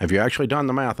 Have you actually done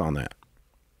the math on that?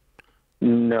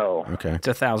 No. Okay, It's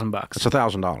 $1,000. it's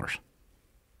 $1,000.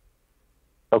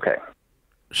 Okay.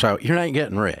 So you're not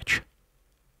getting rich.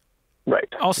 Right.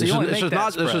 Also, you only make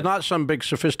that This is spread. not some big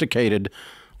sophisticated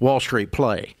Wall Street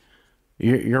play.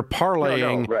 You're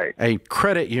parlaying right. a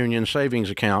credit union savings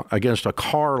account against a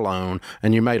car loan,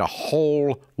 and you made a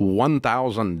whole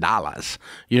 $1,000.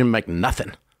 You didn't make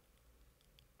nothing.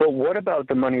 But what about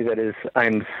the money that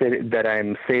I'm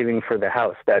saving for the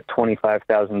house, that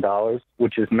 $25,000,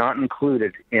 which is not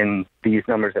included in these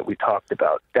numbers that we talked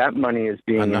about? That money is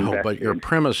being I know, invested. but your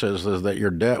premise is that your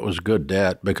debt was good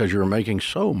debt because you were making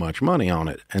so much money on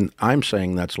it, and I'm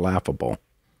saying that's laughable.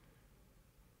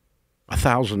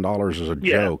 $1,000 is a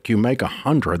joke. You make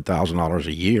 $100,000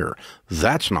 a year.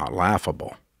 That's not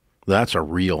laughable. That's a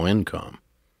real income.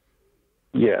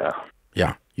 Yeah.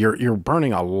 Yeah, you're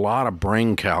burning a lot of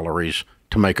brain calories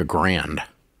to make $1,000.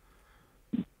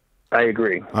 I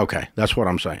agree. Okay, that's what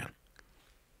I'm saying.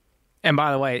 And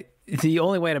by the way, the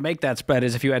only way to make that spread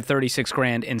is if you had 36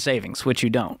 grand in savings, which you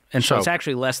don't. And so it's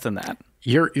actually less than that.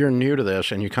 You're new to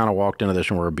this, and you kind of walked into this,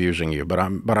 and we're abusing you. But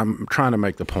I'm trying to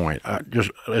make the point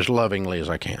just as lovingly as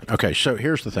I can. Okay, so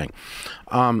here's the thing.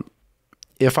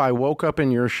 If I woke up in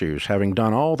your shoes, having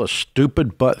done all the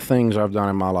stupid butt things I've done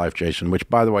in my life, Jason, which,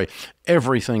 by the way,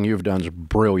 everything you've done is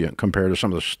brilliant compared to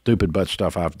some of the stupid butt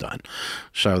stuff I've done.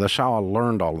 So that's how I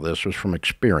learned all of this, was from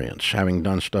experience, having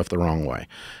done stuff the wrong way.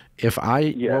 If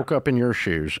I woke up in your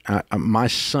shoes, my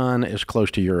son is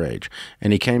close to your age,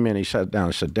 and he came in, he sat down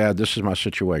and said, Dad, this is my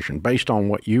situation. Based on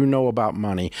what you know about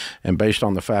money and based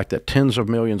on the fact that tens of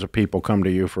millions of people come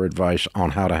to you for advice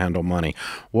on how to handle money,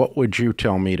 what would you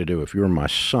tell me to do? If you were my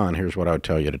son, here's what I would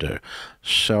tell you to do.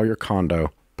 Sell your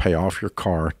condo, pay off your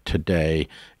car today,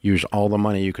 use all the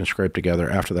money you can scrape together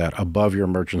after that above your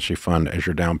emergency fund as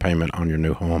your down payment on your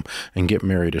new home, and get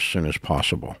married as soon as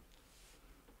possible.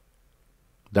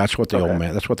 That's what the old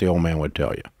man. That's what the old man would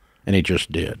tell you, and he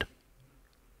just did.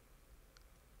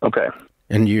 Okay.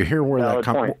 And you hear where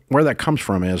that comes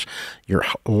from is your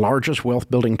largest wealth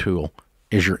building tool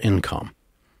is your income.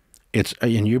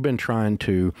 And you've been trying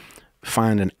to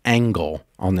find an angle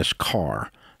on this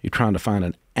car. You're trying to find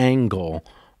an angle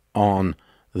on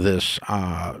this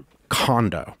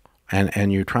condo.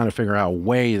 And you're trying to figure out a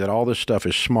way that all this stuff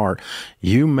is smart.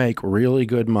 You make really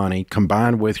good money.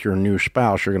 Combined with your new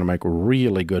spouse, you're going to make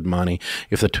really good money.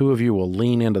 If the two of you will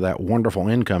lean into that wonderful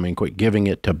income and quit giving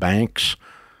it to banks,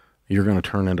 you're going to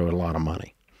turn into a lot of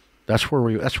money. That's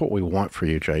what we want for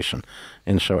you, Jason.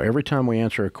 And so every time we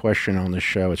answer a question on this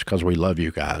show, it's because we love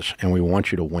you guys and we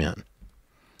want you to win.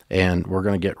 And we're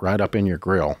going to get right up in your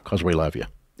grill because we love you.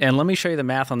 And let me show you the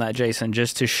math on that, Jason,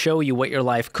 just to show you what your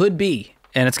life could be.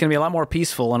 And it's going to be a lot more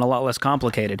peaceful and a lot less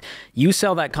complicated. You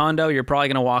sell that condo, you're probably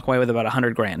going to walk away with about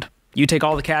 100 grand. You take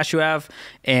all the cash you have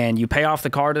and you pay off the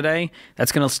car today,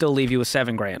 that's going to still leave you with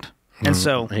 7 grand. And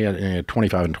so he had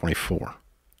 25 and 24.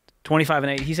 25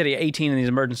 and 8. He said he had 18 in his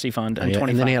emergency fund and 25.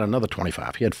 And then he had another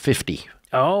 25. He had 50.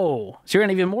 Oh, so you're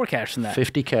going to even more cash than that.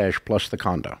 50 cash plus the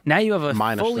condo. Now you have a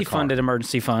minus fully the car. funded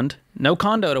emergency fund, no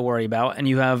condo to worry about, and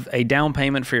you have a down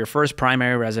payment for your first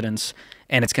primary residence,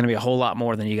 and it's going to be a whole lot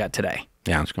more than you got today.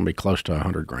 Yeah, it's going to be close to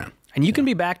 100 grand. And you can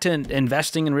be back to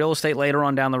investing in real estate later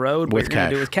on down the road. With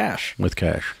cash. Do with cash. With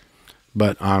cash.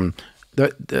 But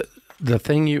the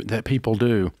thing that people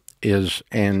do is,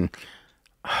 and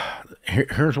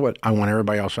here's what I want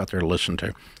everybody else out there to listen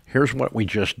to. Here's what we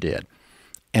just did.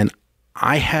 And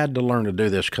I had to learn to do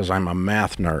this because I'm a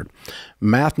math nerd.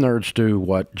 Math nerds do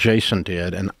what Jason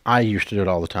did, and I used to do it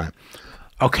all the time.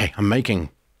 Okay, I'm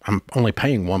only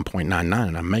paying 1.99,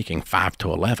 and I'm making 5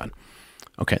 to 11.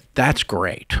 Okay, that's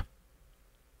great.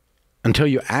 Until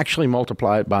you actually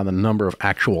multiply it by the number of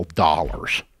actual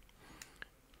dollars.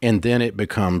 And then it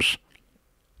becomes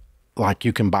like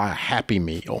you can buy a Happy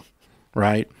Meal,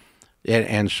 right?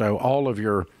 And so all of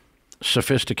your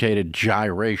sophisticated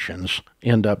gyrations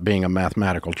end up being a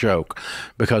mathematical joke.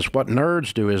 Because what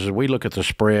nerds do is we look at the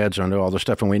spreads and do all this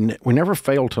stuff, and we never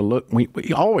fail to look, we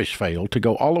always fail to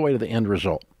go all the way to the end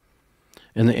result.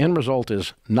 And the end result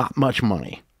is not much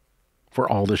money for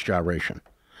all this gyration.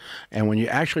 And when you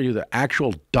actually do the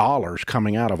actual dollars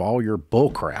coming out of all your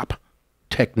bullcrap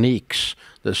techniques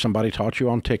that somebody taught you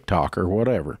on TikTok or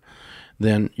whatever,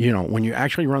 then, you know, when you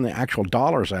actually run the actual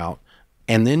dollars out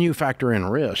and then you factor in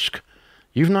risk,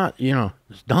 you've not, you know,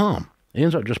 it's dumb. It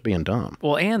ends up just being dumb.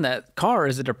 Well, and that car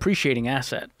is a depreciating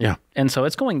asset. Yeah. And so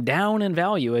it's going down in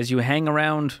value as you hang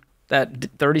around that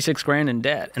 36 grand in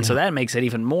debt. And so that makes it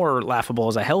even more laughable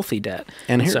as a healthy debt.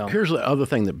 And here's the other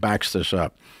thing that backs this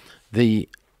up.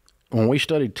 When we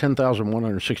studied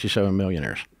 10,167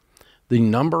 millionaires, the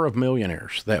number of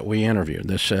millionaires that we interviewed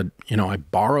that said, you know, I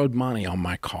borrowed money on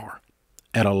my car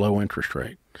at a low interest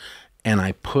rate, and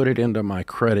I put it into my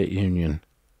credit union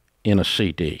in a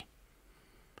CD.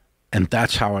 And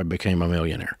that's how I became a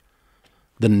millionaire.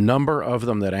 The number of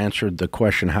them that answered the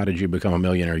question, how did you become a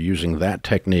millionaire, using that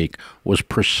technique was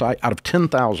precise. Out of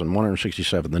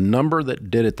 10,167, the number that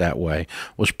did it that way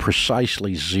was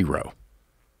precisely 0.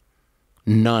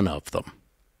 None of them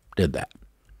did that.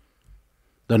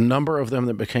 The number of them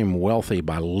that became wealthy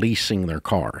by leasing their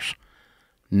cars,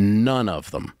 none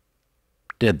of them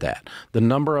did that. The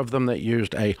number of them that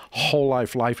used a whole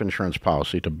life insurance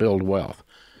policy to build wealth,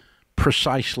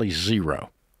 precisely 0.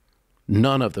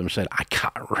 None of them said, I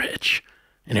got rich,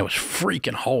 and it was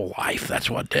freaking whole life.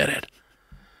 That's what did it.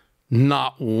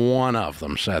 Not one of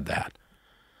them said that.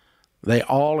 They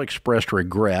all expressed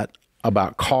regret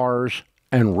about cars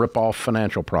and rip-off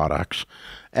financial products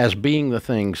as being the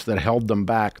things that held them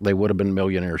back. They would have been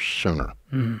millionaires sooner.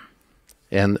 Mm-hmm.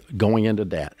 And going into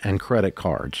debt and credit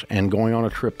cards and going on a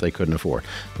trip they couldn't afford.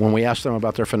 When we asked them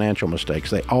about their financial mistakes,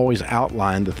 they always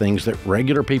outlined the things that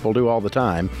regular people do all the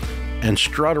time and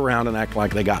strut around and act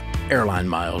like they got airline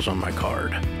miles on my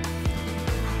card.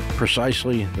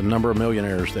 Precisely the number of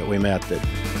millionaires that we met that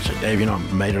said, Dave, you know,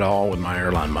 I made it all with my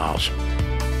airline miles.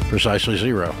 Precisely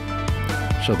 0.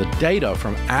 So the data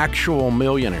from actual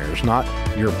millionaires, not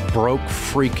your broke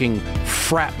freaking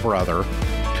frat brother,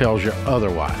 tells you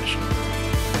otherwise.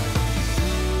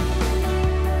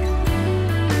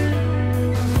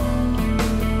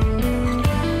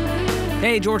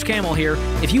 Hey, George Camel here.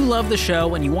 If you love the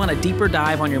show and you want a deeper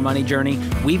dive on your money journey,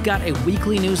 we've got a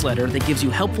weekly newsletter that gives you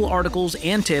helpful articles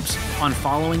and tips on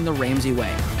following the Ramsey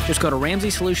way. Just go to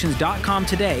RamseySolutions.com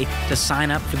today to sign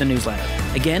up for the newsletter.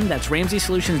 Again, that's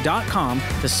RamseySolutions.com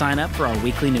to sign up for our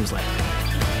weekly newsletter.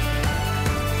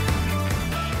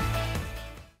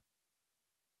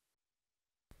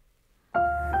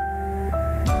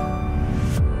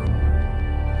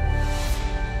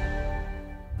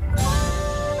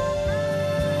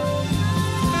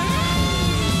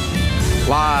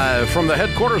 Live from the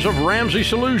headquarters of Ramsey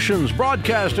Solutions,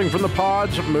 broadcasting from the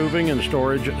Pods Moving and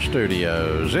Storage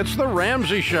Studios. It's the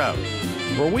Ramsey Show,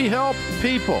 where we help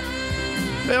people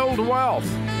build wealth,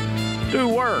 do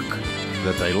work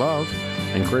that they love,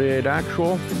 and create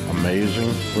actual amazing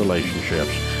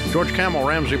relationships. George Camel,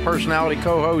 Ramsey personality,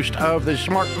 co-host of the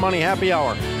Smart Money Happy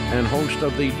Hour, and host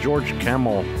of the George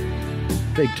Camel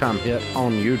big-time hit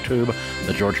on YouTube,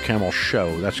 The George Camel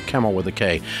Show. That's Camel with a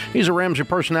K. He's a Ramsey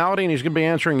personality, and he's going to be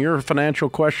answering your financial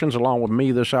questions along with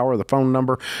me this hour. The phone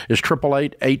number is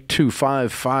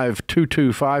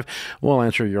 888-825-5225. We'll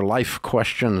answer your life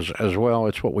questions as well.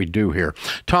 It's what we do here.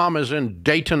 Tom is in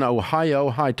Dayton, Ohio.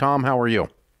 Hi, Tom. How are you?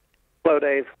 Hello,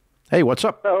 Dave. Hey, what's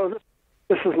up? So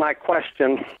this is my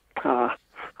question.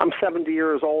 I'm 70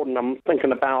 years old, and I'm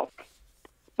thinking about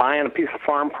buying a piece of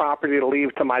farm property to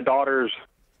leave to my daughter's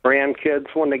grandkids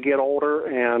when they get older,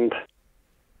 and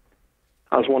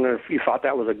I was wondering if you thought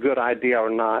that was a good idea or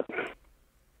not.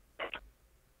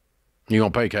 You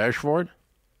gonna pay cash for it?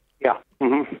 Yeah.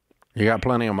 Mm-hmm. You got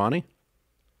plenty of money?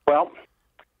 Well,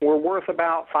 we're worth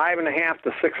about $5.5 to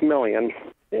 $6 million,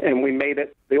 and we made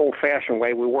it the old-fashioned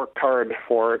way. We worked hard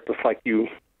for it, just like you.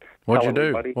 What'd you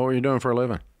do? What were you doing for a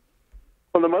living?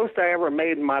 Well, the most I ever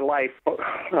made in my life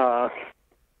was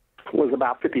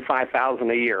about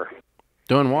 $55,000 a year.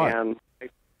 Doing what? And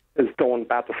is doing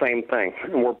about the same thing.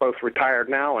 And we're both retired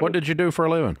now. And what did you do for a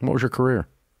living? What was your career?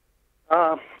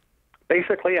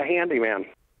 Basically a handyman.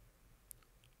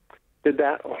 Did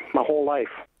that my whole life.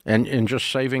 And just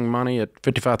saving money at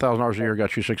 $55,000 a year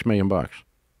got you $6 million.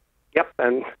 Yep,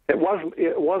 and it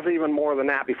was even more than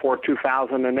that before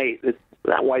 2008.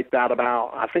 That wiped out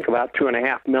about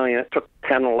 $2.5 million. It took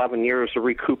 10, 11 years to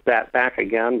recoup that back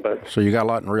again. But so you got a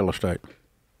lot in real estate.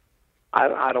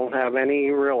 I don't have any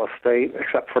real estate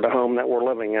except for the home that we're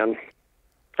living in.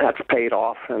 that's paid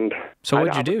off. And so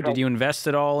what'd you do? Did you invest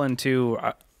it all into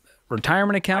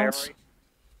retirement accounts?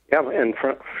 Yeah, and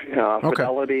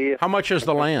Fidelity. How much is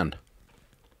the land?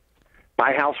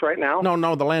 My house right now?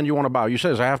 No, the land you want to buy. You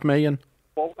said it's $500,000?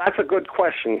 Well, that's a good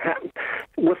question.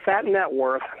 With that net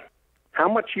worth, how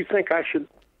much you think I should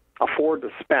afford to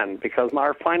spend? Because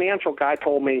our financial guy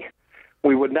told me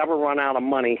we would never run out of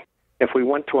money if we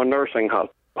went to a nursing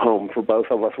home for both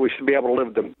of us. We should be able to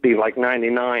live to be like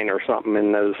 99 or something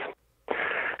in those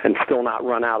and still not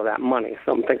run out of that money.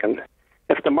 So I'm thinking,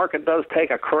 if the market does take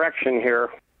a correction here,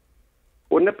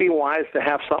 wouldn't it be wise to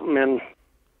have something in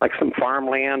like some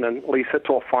farmland and lease it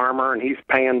to a farmer, and he's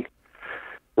paying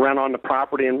rent on the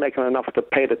property and making enough to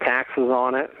pay the taxes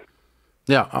on it?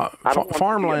 Yeah,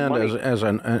 farmland as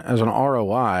an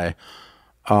ROI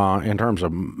in terms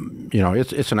of,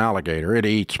 it's an alligator. It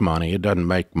eats money. It doesn't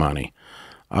make money.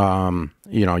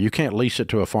 You can't lease it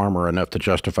to a farmer enough to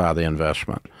justify the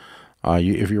investment.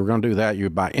 If you were going to do that,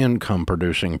 you buy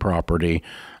income-producing property,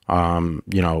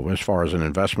 as far as an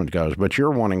investment goes. But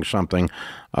you're wanting something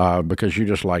because you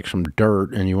just like some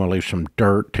dirt, and you want to leave some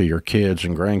dirt to your kids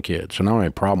and grandkids. So I don't have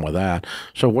any problem with that.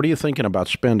 So what are you thinking about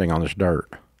spending on this dirt?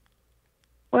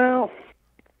 Well,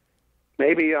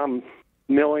 maybe $1.2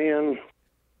 million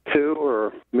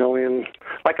or $1 million,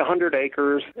 like 100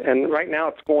 acres. And right now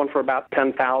it's going for about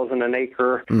 $10,000 an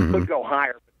acre. Mm-hmm. Could go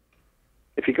higher.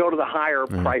 If you go to the higher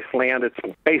price land, it's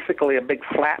basically a big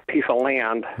flat piece of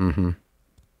land,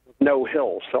 no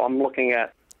hills. So I'm looking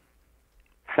at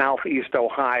southeast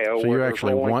Ohio. So you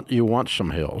actually want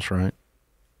some hills, right?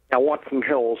 I want some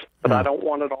hills, but I don't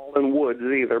want it all in woods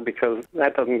either, because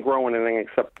that doesn't grow anything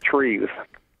except trees.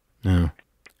 Yeah.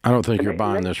 I don't think you're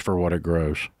buying this for what it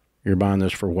grows. You're buying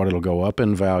this for what it'll go up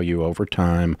in value over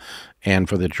time and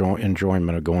for the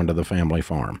enjoyment of going to the family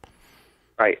farm.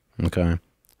 Right. Okay.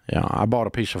 Yeah, I bought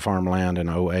a piece of farmland in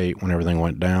 2008 when everything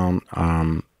went down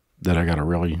that I got a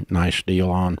really nice deal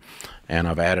on, and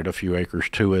I've added a few acres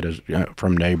to it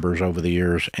from neighbors over the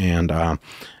years, and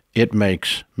it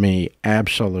makes me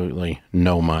absolutely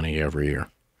no money every year.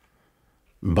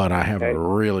 But I have a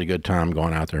really good time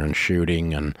going out there and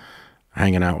shooting and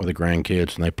hanging out with the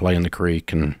grandkids, and they play in the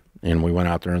creek, and we went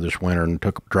out there this winter and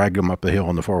dragged them up the hill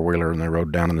in the four-wheeler, and they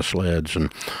rode down in the sleds,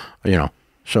 and,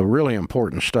 so really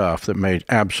important stuff that made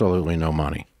absolutely no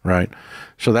money, right?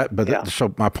 So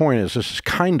so my point is, this is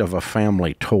kind of a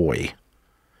family toy,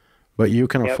 but you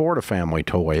can afford a family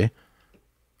toy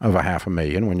of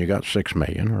 $500,000 when you got $6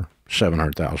 million, or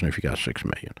 $700,000 if you got $6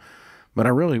 million. But I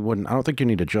really wouldn't. I don't think you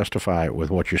need to justify it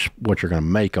with what you're going to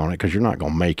make on it, because you're not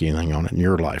going to make anything on it in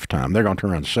your lifetime. They're going to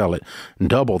turn around and sell it and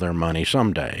double their money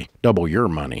someday, double your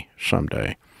money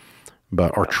someday,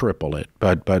 or triple it.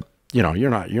 But you're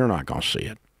not going to see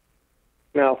it.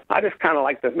 No, I just kind of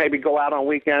like to maybe go out on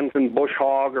weekends and bush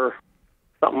hog or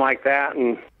something like that.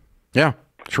 And yeah,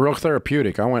 it's real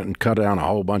therapeutic. I went and cut down a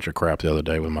whole bunch of crap the other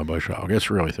day with my bush hog. It's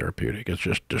really therapeutic. It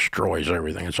just destroys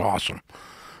everything. It's awesome.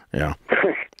 Yeah.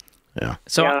 Yeah.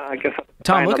 So, I guess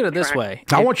Tom, look at it this way.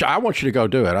 I want you to go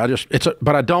do it.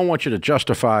 But I don't want you to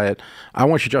justify it. I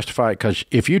want you to justify it because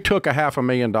if you took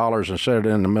 $500,000 and set it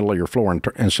in the middle of your floor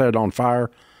and set it on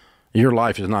fire, your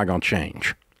life is not going to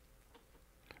change.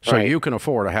 So you can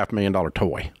afford a $500,000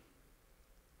 toy.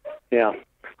 Yeah.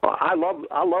 Well, I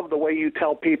love the way you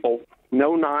tell people,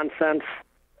 no nonsense,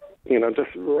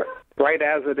 just right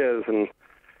as it is. And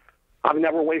I've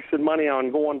never wasted money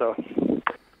on going to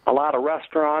a lot of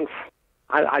restaurants.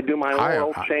 I do my own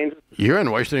oil changes. You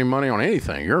ain't wasting any money on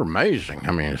anything. You're amazing.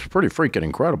 I mean, it's pretty freaking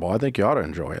incredible. I think you ought to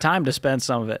enjoy it. Time to spend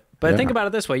some of it. But think about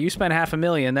it this way. You spend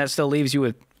 $500,000, that still leaves you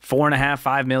with $4.5,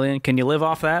 $5 million. Can you live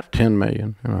off that? $10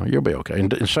 million. You'll be okay.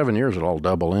 In 7 years, it'll all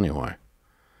double anyway.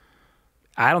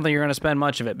 I don't think you're going to spend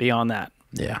much of it beyond that.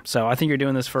 Yeah. So I think you're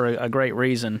doing this for a great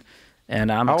reason,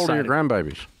 and I'm excited. How old are your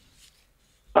grandbabies?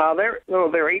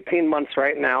 They're 18 months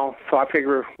right now, so I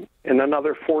figure in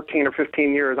another 14 or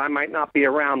 15 years, I might not be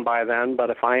around by then,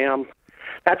 but if I am,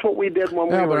 that's what we did when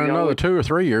we were young. Yeah, but in another 2 or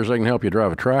 3 years, they can help you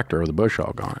drive a tractor with a bush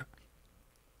hog on it.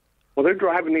 Well, they're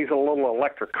driving these little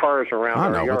electric cars around.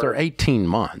 I know, but they're 18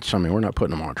 months. I mean, we're not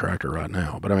putting them on a tractor right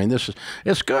now. But, I mean,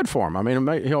 it's good for them. I mean,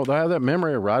 they have that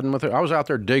memory of riding with it. I was out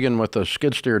there digging with the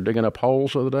skid steer, digging up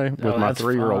holes the other day with my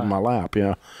 3-year-old in my lap,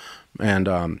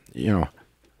 And,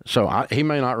 so he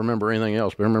may not remember anything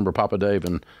else, but I remember Papa Dave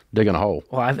and digging a hole.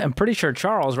 Well, I'm pretty sure he's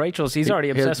already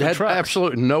obsessed with trucks.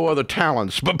 Absolutely no other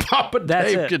talents, but Papa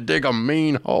Dave could dig a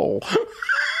mean hole.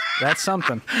 That's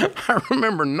something. I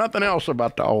remember nothing else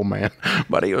about the old man,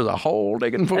 but he was a hole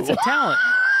digging fool. That's a talent.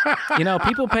 You know,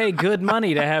 people pay good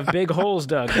money to have big holes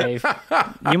dug, Dave.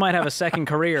 You might have a second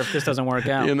career if this doesn't work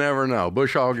out. You never know.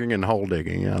 Bush hogging and hole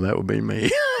digging. Yeah, that would be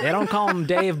me. They don't call him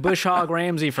Dave Bush Hog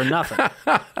Ramsey for nothing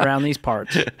around these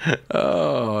parts.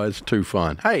 Oh, it's too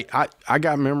fun. Hey, I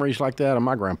got memories like that of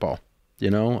my grandpa, you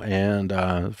know, and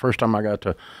the first time I got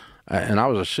to, and I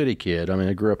was a city kid. I mean,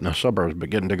 I grew up in the suburbs, but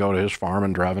getting to go to his farm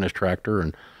and driving his tractor,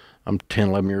 and I'm 10,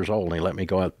 11 years old, and he let me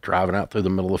go out driving out through the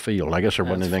middle of the field. I guess there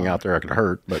wasn't anything out there I could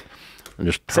hurt, but I'm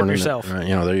just turning yourself.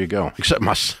 You know, there you go. Except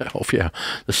myself, yeah.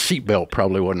 The seatbelt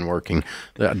probably wasn't working.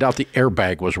 I doubt the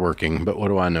airbag was working, but what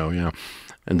do I know, you know.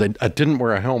 And I didn't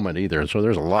wear a helmet either, so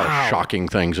there's a lot of shocking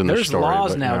things in this story. There's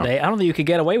laws but, nowadays. You know, I don't think you could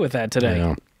get away with that today.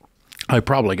 Yeah. I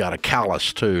probably got a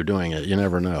callus, too, doing it. You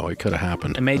never know. It could have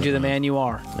happened. It made you the man you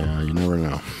are. Yeah, you never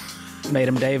know. Made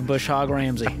him Dave Bush Hog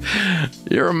Ramsey.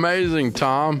 You're amazing,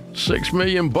 Tom. $6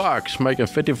 million, making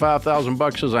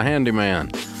 $55,000 as a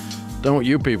handyman. Don't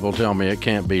you people tell me it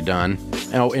can't be done.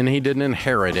 Oh, and he didn't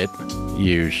inherit it,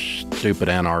 you stupid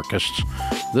anarchists.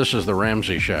 This is the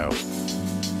Ramsey Show.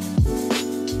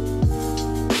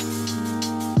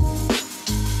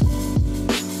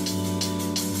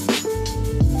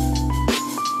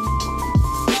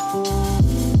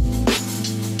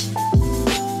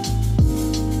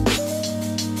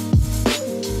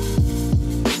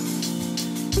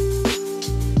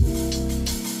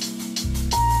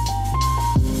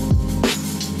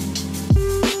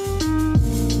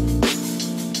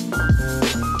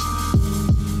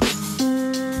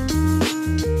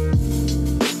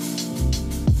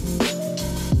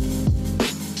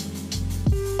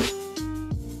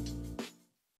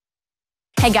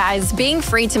 Hey guys, being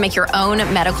free to make your own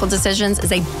medical decisions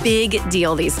is a big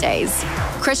deal these days.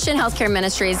 Christian Healthcare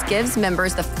Ministries gives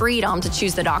members the freedom to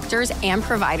choose the doctors and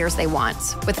providers they want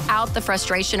without the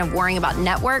frustration of worrying about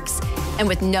networks and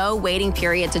with no waiting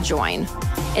period to join.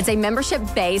 It's a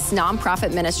membership-based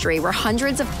nonprofit ministry where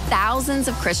hundreds of thousands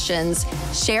of Christians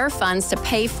share funds to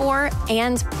pay for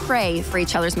and pray for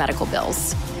each other's medical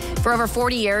bills. For over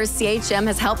 40 years, CHM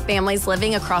has helped families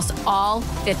living across all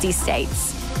 50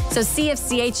 states. So see if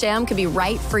CHM could be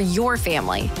right for your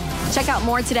family. Check out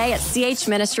more today at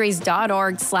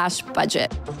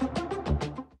chministries.org/budget.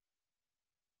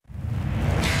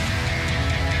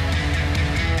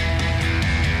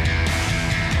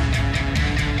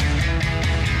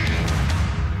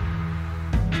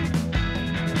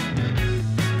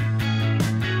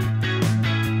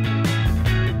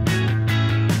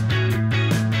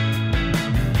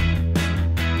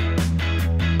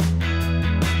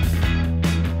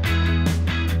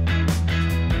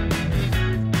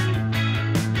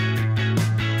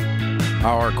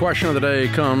 Our question of the day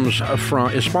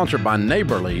is sponsored by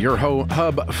Neighborly, your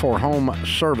hub for home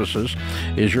services.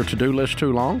 Is your to-do list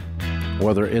too long?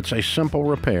 Whether it's a simple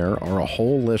repair or a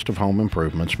whole list of home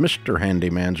improvements, Mr.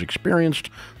 Handyman's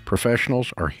experienced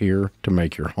professionals are here to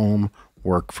make your home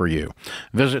work for you.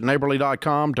 Visit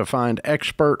neighborly.com to find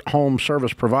expert home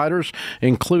service providers,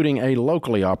 including a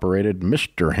locally operated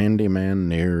Mr. Handyman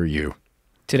near you.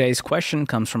 Today's question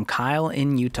comes from Kyle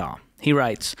in Utah. He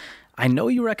writes, I know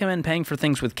you recommend paying for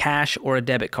things with cash or a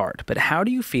debit card, but how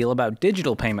do you feel about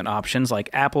digital payment options like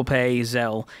Apple Pay,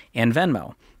 Zelle, and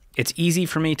Venmo? It's easy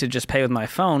for me to just pay with my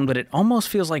phone, but it almost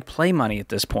feels like play money at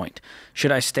this point.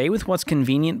 Should I stay with what's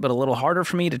convenient but a little harder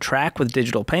for me to track with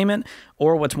digital payment,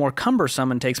 or what's more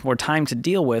cumbersome and takes more time to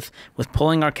deal with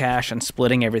pulling our cash and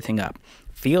splitting everything up?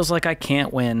 Feels like I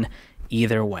can't win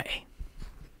either way.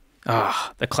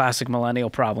 The classic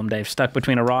millennial problem, Dave. Stuck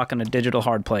between a rock and a digital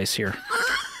hard place here.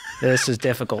 This is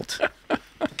difficult.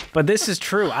 But this is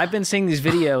true. I've been seeing these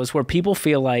videos where people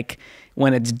feel like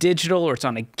when it's digital or it's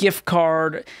on a gift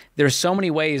card, there's so many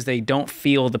ways they don't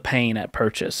feel the pain at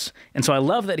purchase. And so I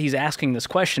love that he's asking this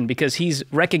question because he's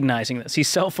recognizing this. He's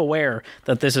self-aware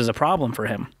that this is a problem for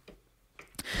him.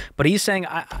 But he's saying,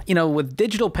 with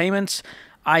digital payments,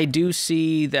 I do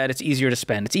see that it's easier to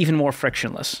spend. It's even more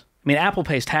frictionless. I mean, Apple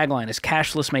Pay's tagline is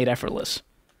cashless made effortless.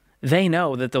 They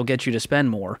know that they'll get you to spend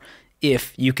more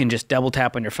if you can just double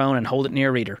tap on your phone and hold it near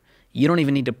your reader. You don't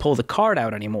even need to pull the card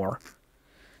out anymore.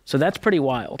 So that's pretty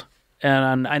wild.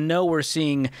 And I know we're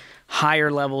seeing higher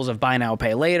levels of buy now,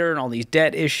 pay later and all these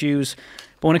debt issues.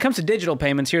 But when it comes to digital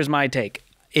payments, here's my take.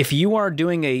 If you are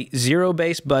doing a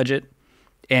zero-based budget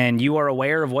and you are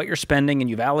aware of what you're spending and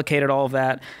you've allocated all of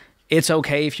that, it's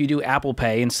okay if you do Apple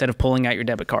Pay instead of pulling out your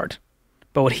debit card.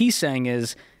 But what he's saying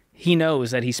is he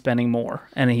knows that he's spending more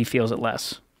and he feels it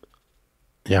less.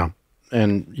 Yeah.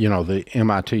 And, the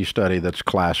MIT study that's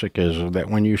classic is that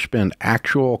when you spend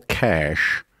actual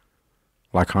cash,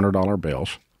 like $100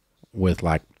 bills, with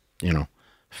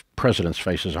presidents'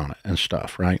 faces on it and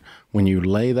stuff, right? When you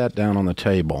lay that down on the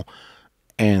table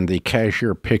and the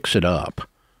cashier picks it up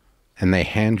and they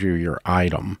hand you your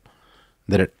item,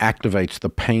 that it activates the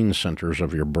pain centers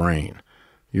of your brain.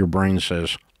 Your brain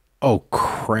says, oh,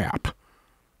 crap,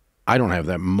 I don't have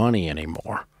that money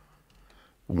anymore.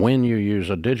 When you use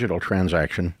a digital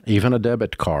transaction, even a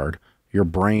debit card, your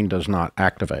brain does not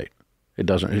activate. It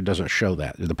doesn't show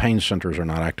that. The pain centers are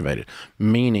not activated,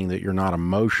 meaning that you're not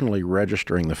emotionally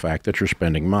registering the fact that you're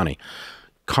spending money.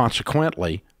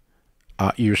 Consequently,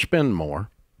 you spend more,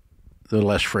 the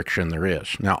less friction there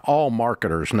is. Now, all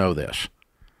marketers know this.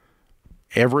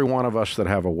 Every one of us that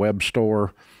have a web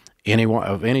store, anyone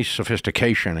of any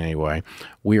sophistication anyway,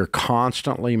 we are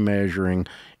constantly measuring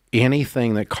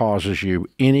anything that causes you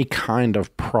any kind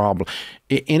of problem.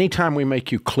 Anytime we make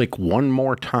you click one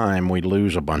more time, we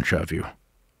lose a bunch of you.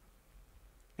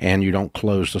 And you don't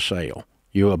close the sale.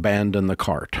 You abandon the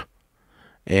cart.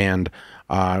 And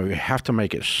we have to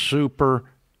make it super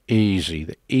easy.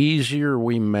 The easier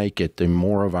we make it, the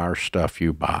more of our stuff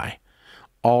you buy.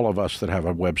 All of us that have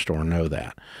a web store know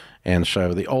that. And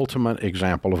so the ultimate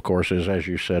example, of course, is, as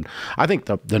you said, I think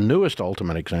the newest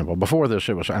ultimate example, before this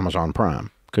it was Amazon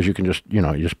Prime. Because you can just, you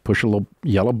just push a little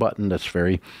yellow button that's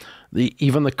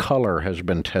even the color has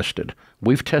been tested.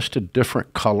 We've tested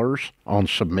different colors on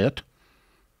submit,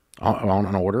 on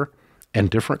an order, and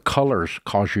different colors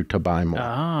cause you to buy more.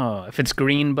 Oh, if it's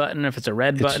green button, if it's a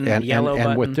red button, yellow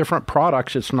button. And with different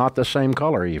products, it's not the same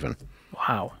color even.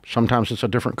 Wow. Sometimes it's a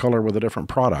different color with a different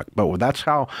product. But that's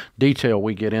how detailed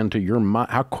we get into your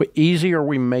mind. How easy are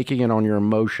we making it on your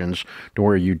emotions to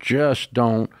where you just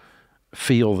don't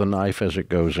feel the knife as it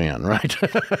goes in, right?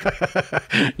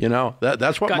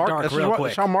 That's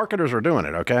how marketers are doing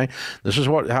it. Okay, this is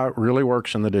how it really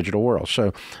works in the digital world.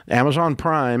 So, Amazon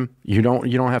Prime, you don't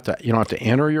have to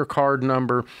enter your card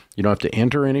number. You don't have to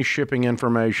enter any shipping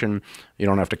information. You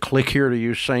don't have to click here to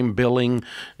use same billing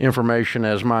information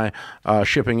as my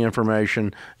shipping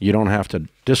information. You don't have to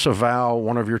disavow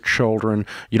one of your children.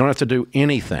 You don't have to do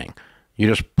anything. You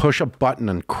just push a button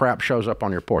and crap shows up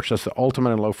on your porch. That's the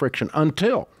ultimate in low friction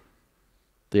until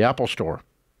the Apple Store.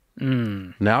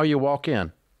 Now you walk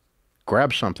in,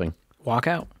 grab something. Walk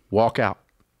out. Walk out.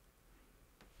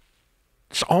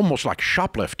 It's almost like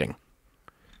shoplifting.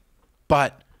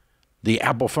 But the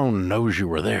Apple phone knows you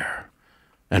were there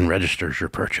and registers your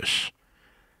purchase.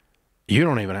 You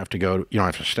don't even have to you don't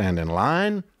have to stand in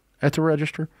line at the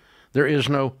register. There is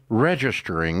no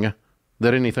registering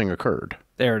that anything occurred.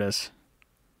 There it is.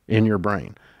 In your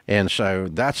brain. And so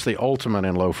that's the ultimate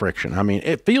in low friction. I mean,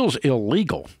 it feels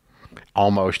illegal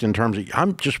almost in terms of,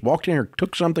 I'm just walked in here,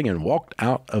 took something and walked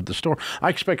out of the store. I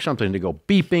expect something to go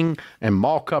beeping and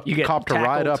Mall Cop to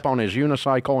ride up on his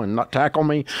unicycle and not tackle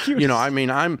me.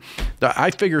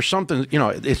 I figure something,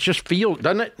 it just feels,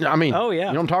 doesn't it? I mean, oh, yeah.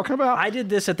 You know what I'm talking about? I did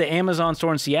this at the Amazon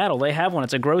store in Seattle. They have one.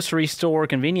 It's a grocery store,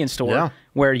 convenience store,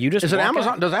 where you just Is it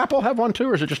Amazon? Does Apple have one too,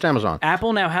 or is it just Amazon?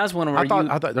 Apple now has one. Where I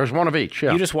thought there's one of each,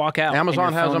 yeah. You just walk out.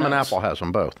 Amazon has them and Apple has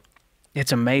them both.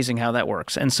 It's amazing how that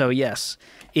works. And so, yes,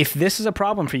 if this is a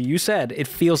problem for you, you said it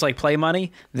feels like play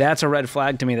money, that's a red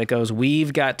flag to me that goes,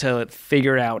 we've got to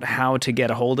figure out how to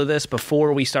get a hold of this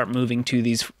before we start moving to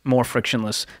these more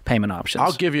frictionless payment options.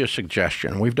 I'll give you a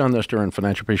suggestion. We've done this during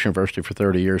Financial Peace University for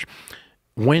 30 years.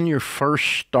 When you first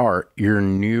start your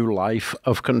new life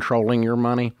of controlling your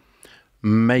money,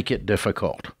 make it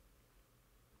difficult.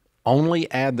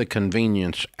 Only add the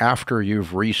convenience after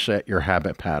you've reset your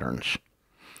habit patterns.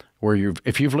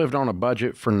 If you've lived on a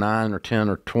budget for 9 or 10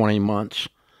 or 20 months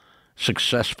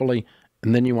successfully,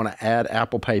 and then you want to add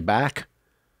Apple Pay back.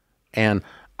 And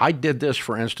I did this,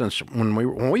 for instance,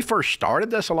 when we first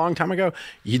started this a long time ago,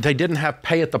 they didn't have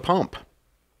pay at the pump.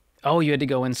 Oh, you had to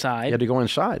go inside. You had to go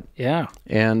inside. Yeah.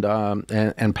 And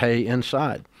pay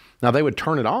inside. Now they would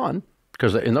turn it on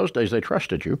because in those days they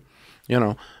trusted you,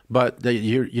 But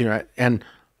and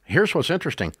here's what's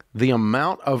interesting. The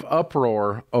amount of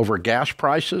uproar over gas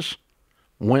prices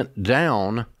went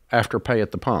down after pay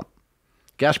at the pump.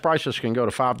 Gas prices can go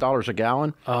to $5 a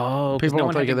gallon. Oh, people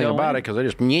don't think anything about it because they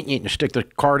just stick the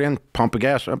card in, pump the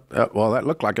gas up. Well, that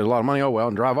looked like a lot of money. Oh, well,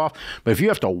 and drive off. But if you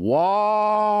have to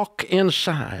walk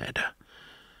inside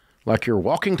like you're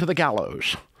walking to the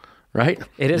gallows, right?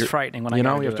 It is frightening when you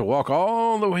have to walk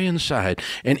all the way inside.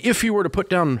 And if you were to put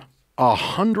down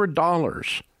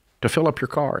 $100 to fill up your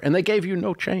car, and they gave you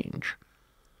no change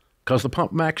because the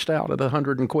pump maxed out at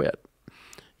 100 and quit,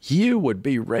 you would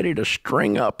be ready to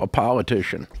string up a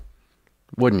politician,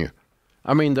 wouldn't you?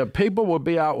 I mean, the people would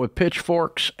be out with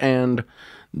pitchforks and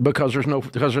because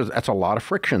that's a lot of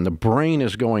friction. The brain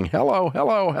is going, hello,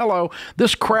 hello, hello.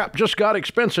 This crap just got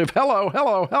expensive. Hello,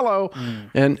 hello, hello.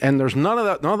 And there's none of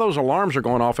that. None of those alarms are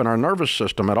going off in our nervous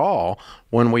system at all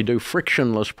when we do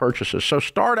frictionless purchases. So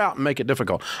start out and make it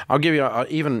difficult. I'll give you an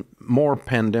even more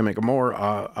primitive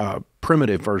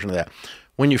version of that.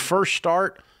 When you first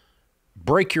start,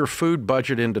 break your food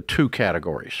budget into two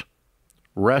categories: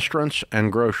 restaurants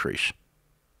and groceries.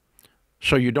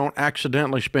 So you don't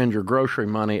accidentally spend your grocery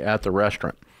money at the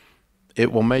restaurant.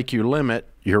 It will make you limit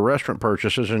your restaurant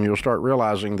purchases, and you'll start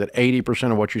realizing that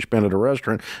 80% of what you spend at a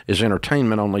restaurant is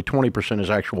entertainment, only 20%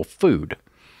 is actual food.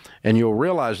 And you'll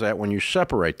realize that when you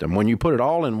separate them. When you put it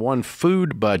all in one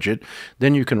food budget,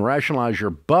 then you can rationalize your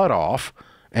butt off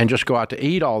and just go out to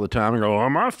eat all the time and go, oh,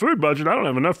 my food budget, I don't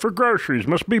have enough for groceries.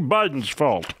 Must be Biden's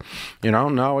fault.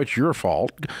 No, it's your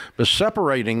fault. But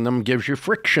separating them gives you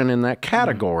friction in that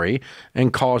category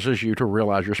and causes you to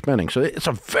realize you're spending. So it's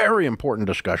a very important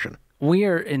discussion. We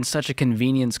are in such a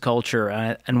convenience culture,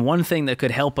 and one thing that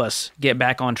could help us get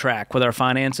back on track with our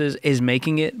finances is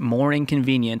making it more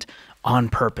inconvenient on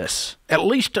purpose. At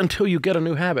least until you get a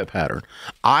new habit pattern.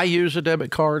 I use a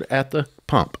debit card at the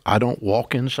pump. I don't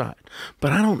walk inside.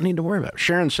 But I don't need to worry about it.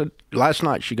 Sharon said last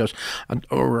night, she goes,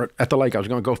 over at the lake, I was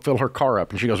going to go fill her car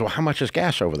up. And she goes, well, how much is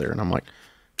gas over there? And I'm like,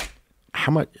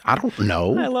 how much? I don't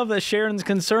know. I love that Sharon's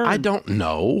concerned. I don't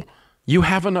know. You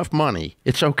have enough money.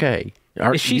 It's okay.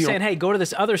 Is she saying, hey, go to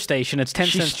this other station, it's 10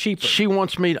 cents cheaper? She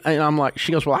wants me, and I'm like,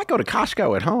 she goes, well, I go to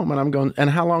Costco at home, and I'm going, and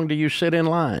how long do you sit in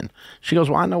line? She goes,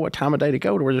 well, I know what time of day to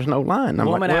go to where there's no line. And I'm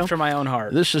Woman like, well, after my own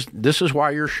heart. This is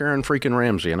why you're Sharon freaking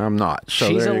Ramsey, and I'm not. So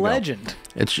she's there a you legend.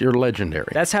 Go. You're legendary.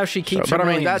 That's how she keeps her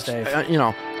millions, Dave.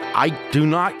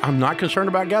 I'm not concerned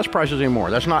about gas prices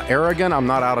anymore. That's not arrogant. I'm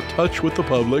not out of touch with the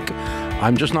public.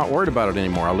 I'm just not worried about it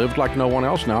anymore. I live like no one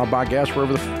else now. I buy gas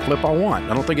wherever the flip I want.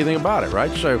 I don't think anything about it,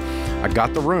 right? So I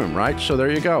got the room, right? So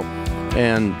there you go.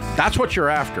 And that's what you're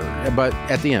after, but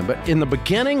at the end. But in the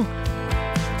beginning,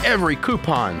 every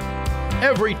coupon,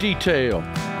 every detail,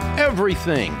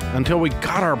 everything, until we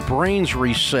got our brains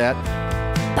reset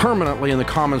permanently in the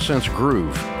common sense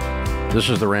groove. This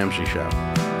is The Ramsey Show.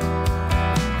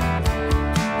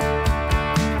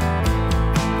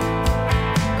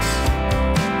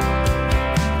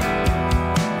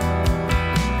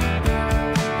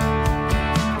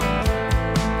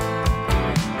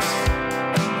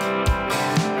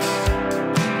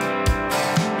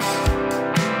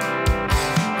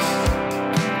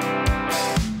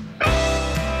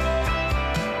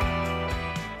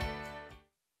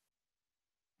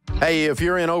 Hey, if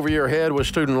you're in over your head with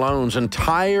student loans and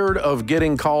tired of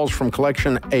getting calls from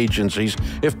collection agencies,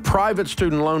 if private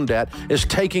student loan debt is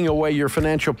taking away your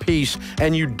financial peace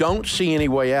and you don't see any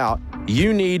way out,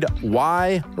 you need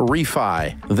Y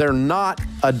Refi. They're not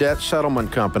a debt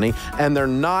settlement company, and they're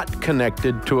not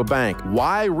connected to a bank.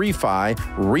 Y Refi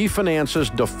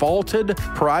refinances defaulted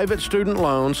private student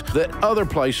loans that other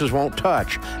places won't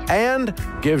touch and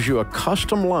gives you a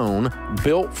custom loan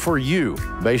built for you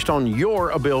based on your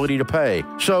ability to pay.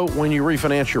 So when you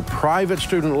refinance your private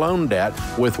student loan debt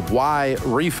with Y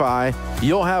Refi,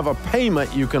 you'll have a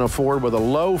payment you can afford with a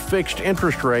low fixed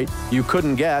interest rate you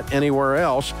couldn't get anywhere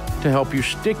else to help you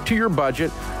stick to your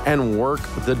budget and work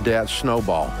the debt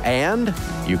snowball. And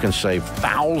you can save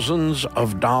thousands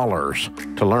of dollars.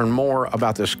 To learn more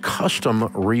about this custom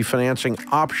refinancing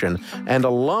option and a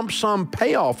lump sum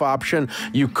payoff option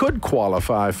you could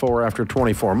qualify for after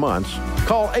 24 months,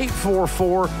 call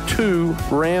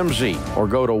 844-2-RAMSEY or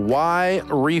go to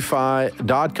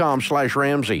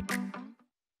yrefi.com/Ramsey.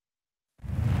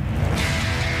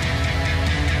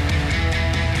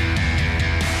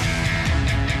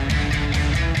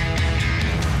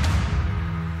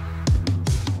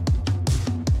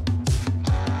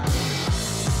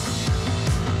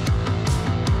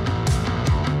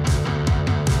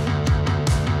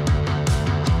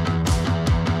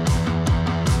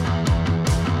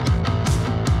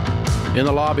 In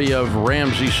the lobby of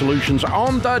Ramsey Solutions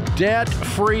on the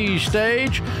debt-free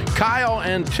stage, Kyle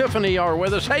and Tiffany are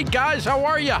with us. Hey, guys, how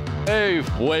are you? Hey,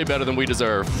 way better than we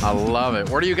deserve. I love it.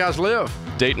 Where do you guys live?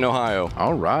 Dayton, Ohio.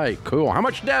 All right, cool. How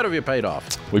much debt have you paid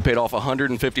off? We paid off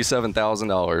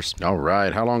 $157,000. All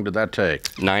right. How long did that take?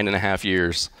 9.5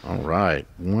 years. All right.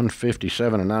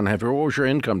 157 and 9.5 years. What was your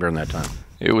income during that time?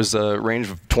 It was a range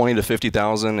of 20 to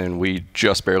 50,000, and we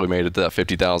just barely made it to that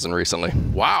 50,000 recently.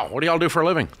 Wow. What do y'all do for a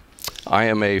living? I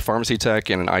am a pharmacy tech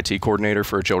and an IT coordinator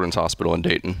for a children's hospital in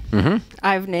Dayton.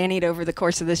 I've nannied over the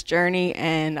course of this journey,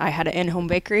 and I had an in-home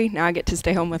bakery. Now I get to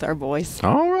stay home with our boys.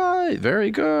 All right,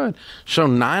 very good. So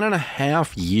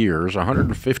 9.5 years,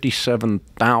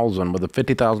 $157,000 with a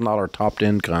 $50,000 topped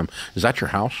income. Is that your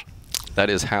house? That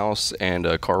is house and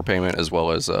a car payment as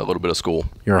well as a little bit of school.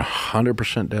 You're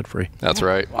 100% debt free. That's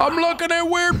right. I'm looking at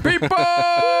weird people.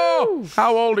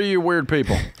 How old are you, weird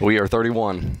people? We are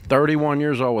 31. 31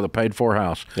 years old with a paid-for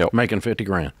house. Yep. Making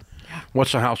 $50,000.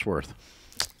 What's the house worth?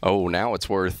 Oh, now it's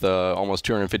worth almost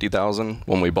 $250,000.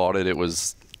 When we bought it, it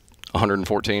was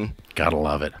 $114,000. Gotta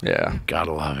love it. Yeah.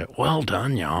 Gotta love it. Well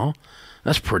done, y'all.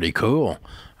 That's pretty cool.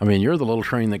 I mean, you're the little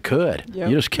train that could. Yep.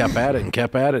 You just kept at it and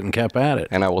kept at it and kept at it.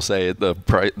 And I will say it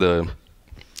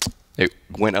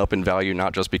went up in value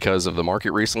not just because of the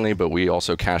market recently, but we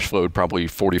also cash flowed probably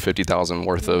 $40,000-$50,000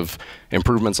 worth of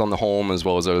improvements on the home as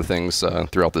well as other things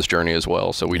throughout this journey as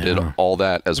well. So we did all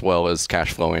that as well as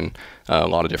cash flowing a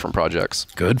lot of different projects.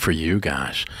 Good for you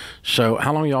guys. So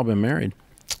how long y'all been married?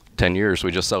 10 years.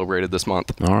 We just celebrated this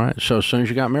month. All right. So as soon as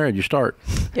you got married, you start.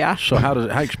 Yeah. So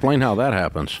explain how that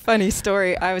happens? Funny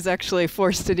story. I was actually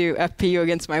forced to do FPU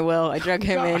against my will. I drug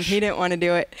him in. He didn't want to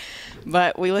do it.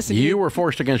 But we listened to you. Were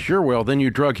forced against your will, then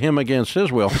you drug him against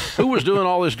his will. Who was doing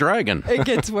all this dragging? It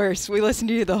gets worse. We listened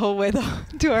to you the whole way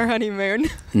to our honeymoon.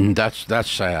 That's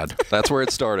sad. That's where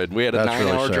it started. We had a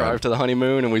 9-hour drive to the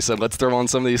honeymoon, and we said, let's throw on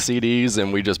some of these CDs,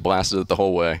 and we just blasted it the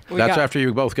whole way. That's after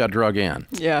you both got drug in.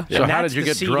 Yeah. So how did you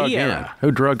get drugged in?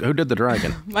 Who did the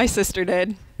dragging? My sister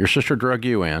did. Your sister drug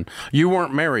you in. You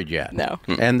weren't married yet. No.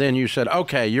 And then you said,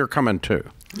 okay, you're coming too.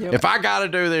 Yep. If I got to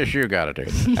do this, you got to do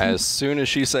it. As soon as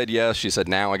she said yes, she said,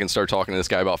 now I can start talking to this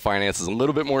guy about finances a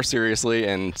little bit more seriously.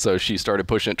 And so she started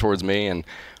pushing it towards me. And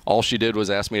all she did was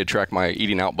ask me to track my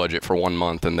eating out budget for 1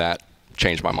 month. And that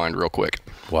changed my mind real quick.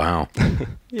 Wow.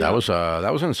 That was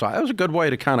inside. That was a good way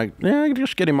to kind of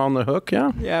just get him on the hook.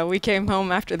 Yeah. Yeah. We came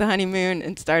home after the honeymoon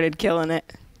and started killing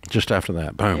it. Just after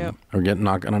that, boom. Yep. We're going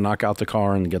to knock out the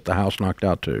car and get the house knocked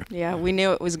out too. Yeah, we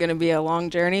knew it was going to be a long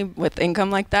journey with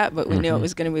income like that, but we knew it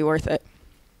was going to be worth it.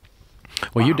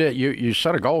 Well, you did. You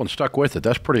set a goal and stuck with it.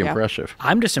 That's pretty impressive.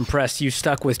 I'm just impressed you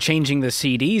stuck with changing the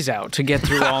CDs out to get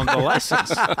through all the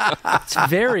lessons. It's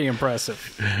very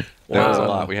impressive. That was a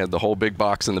lot. We had the whole big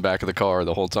box in the back of the car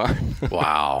the whole time.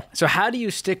 Wow. So how do you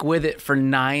stick with it for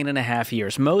 9.5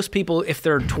 years? Most people, if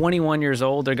they're 21 years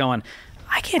old, they're going,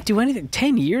 I can't do anything.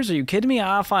 10 years? Are you kidding me?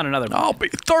 I'll find another. I'll be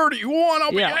 31.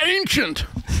 I'll be ancient.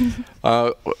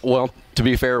 Well, to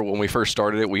be fair, when we first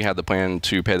started it, we had the plan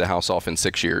to pay the house off in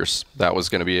 6 years. That was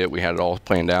going to be it. We had it all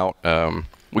planned out.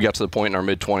 We got to the point in our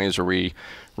mid-20s where we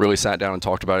really sat down and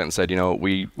talked about it and said,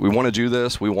 we want to do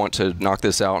this. We want to knock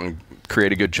this out and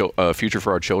create a good future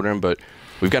for our children, but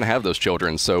we've got to have those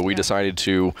children. So we decided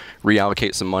to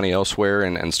reallocate some money elsewhere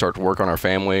and start to work on our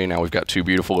family. Now we've got 2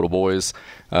 beautiful little boys.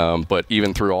 But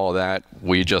even through all of that,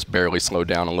 we just barely slowed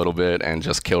down a little bit and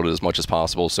just killed it as much as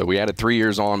possible. So we added 3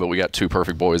 years on, but we got 2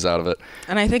 perfect boys out of it.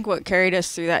 And I think what carried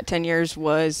us through that 10 years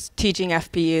was teaching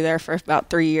FPU there for about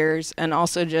 3 years. And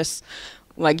also just,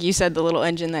 like you said, the little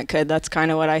engine that could. That's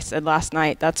kind of what I said last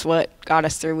night. That's what got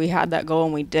us through. We had that goal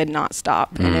and we did not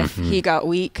stop. And if he got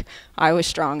weak, I was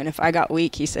strong. And if I got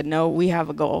weak, he said, no, we have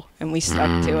a goal. And we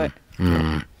stuck to it.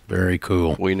 Very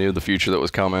cool. We knew the future that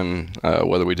was coming,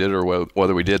 whether we did or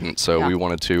whether we didn't. So we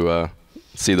wanted to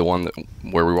see the one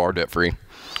where we are debt-free.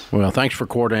 Well, thanks for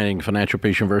coordinating Financial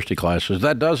Peace University classes.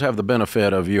 That does have the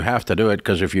benefit of you have to do it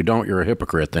because if you don't, you're a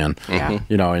hypocrite then.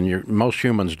 And most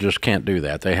humans just can't do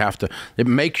that. They have to. It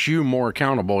makes you more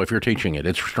accountable if you're teaching it.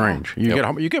 It's strange.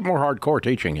 You get more hardcore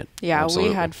teaching it. Yeah,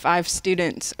 Absolutely. We had 5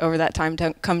 students over that time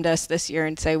to come to us this year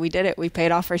and say, we did it. We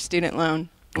paid off our student loan.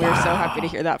 We were so happy to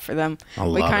hear that for them.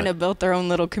 We kind of built their own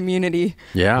little community.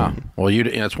 Yeah. Well,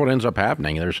 that's what ends up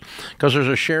happening. Because there's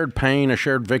a shared pain, a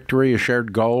shared victory, a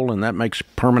shared goal, and that makes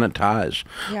permanent ties.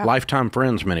 Yeah. Lifetime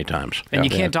friends many times. And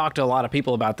you can't talk to a lot of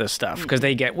people about this stuff because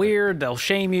they get weird. They'll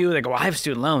shame you. They go, well, I have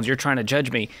student loans. You're trying to judge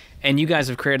me. And you guys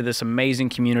have created this amazing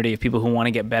community of people who want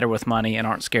to get better with money and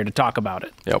aren't scared to talk about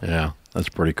it. Yep. Yeah. That's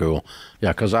pretty cool. Yeah,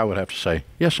 because I would have to say,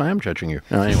 yes, I am judging you.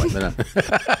 Anyway,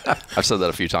 I've said that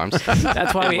a few times.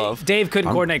 That's why Dave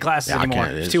couldn't coordinate classes anymore.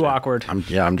 It's too awkward. I'm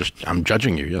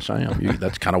judging you. Yes, I am.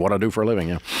 That's kind of what I do for a living.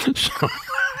 Yeah. So.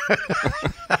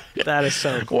 That is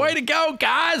so cool. Way to go,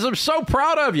 guys. I'm so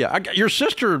proud of you. Your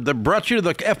sister that brought you to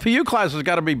the FPU classes has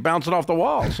got to be bouncing off the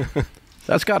walls.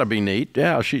 That's got to be neat.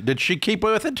 Yeah. Did she keep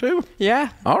with it too?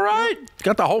 Yeah. All right.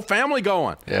 Got the whole family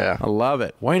going. Yeah. I love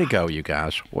it. Way to go, you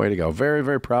guys. Way to go. Very,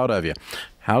 very proud of you.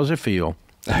 How does it feel?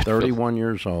 31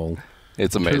 years old.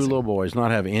 It's amazing. 2 little boys,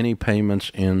 not have any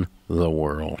payments in the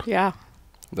world. Yeah.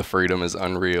 The freedom is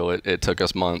unreal. It took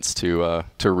us months to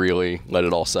really let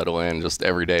it all settle in, just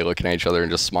every day looking at each other and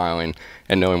just smiling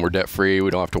and knowing we're debt-free.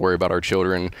 We don't have to worry about our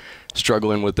children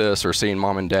struggling with this or seeing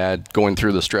mom and dad going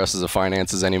through the stresses of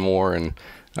finances anymore. And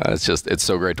it's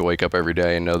so great to wake up every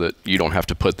day and know that you don't have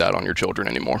to put that on your children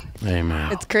anymore.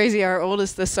 Amen. It's crazy. Our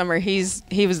oldest this summer, he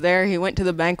was there. He went to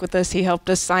the bank with us. He helped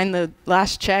us sign the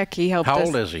last check. He helped us. How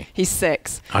old is he? He's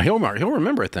 6. He'll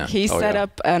remember it then. He set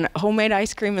up a homemade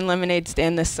ice cream and lemonade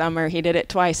stand this summer. He did it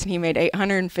twice, and he made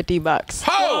 $850.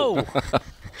 Whoa!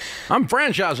 I'm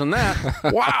franchising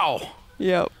that. Wow.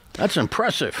 Yep. That's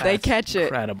impressive. They catch it.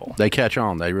 Incredible. They catch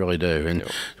on. They really do. And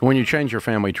when you change your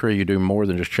family tree, you do more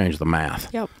than just change the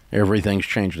math. Yep. Everything's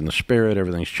changed in the spirit.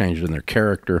 Everything's changed in their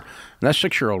character. And that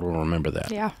 6-year-old will remember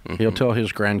that. Yeah. He'll tell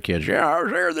his grandkids, yeah, I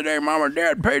was there the day Mom and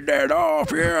Dad paid Dad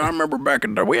off. Yeah, I remember back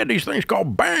in the we had these things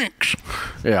called banks.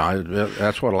 Yeah,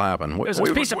 that's what'll happen. There's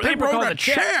a piece of paper called a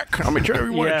check. Let me tell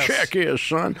you what Yes. a check is,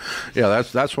 son. Yeah,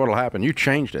 that's what'll happen. You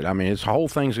changed it. I mean, the whole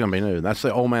thing's going to be new. That's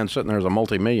the old man sitting there as a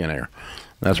multimillionaire.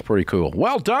 That's pretty cool.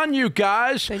 Well done, you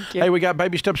guys. Thank you. Hey, we got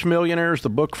Baby Steps Millionaires, the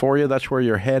book for you. That's where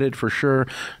you're headed for sure.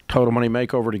 Total Money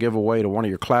Makeover to give away to one of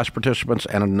your class participants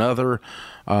and another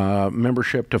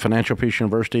membership to Financial Peace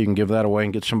University. You can give that away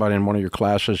and get somebody in one of your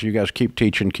classes. You guys keep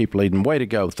teaching, keep leading. Way to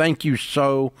go. Thank you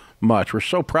so much. We're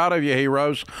so proud of you,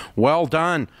 heroes. Well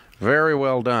done. Very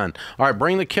well done. All right,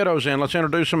 bring the kiddos in. Let's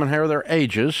introduce them and hear their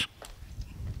ages.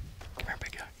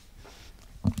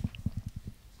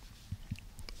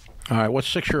 All right,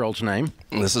 what's 6-year-old's name?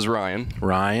 This is Ryan.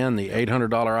 Ryan, the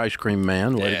 $800 ice cream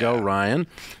man. Way to go, Ryan.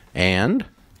 And?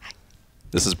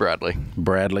 This is Bradley.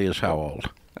 Bradley is how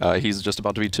old? He's just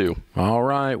about to be 2. All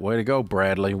right, way to go,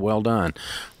 Bradley. Well done.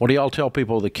 What do y'all tell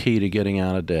people the key to getting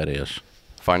out of debt is?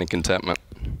 Finding contentment.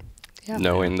 Yeah.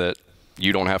 Knowing that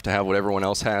you don't have to have what everyone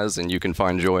else has and you can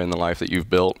find joy in the life that you've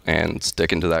built and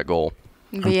sticking to that goal.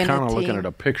 I'm kind of looking at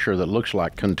a picture that looks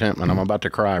like contentment. I'm about to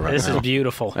cry right now. This is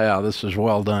beautiful. Yeah, this is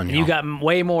well done. You got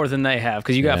way more than they have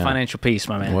because you got financial peace,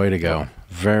 my man. Way to go.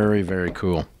 Very, very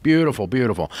cool. Beautiful,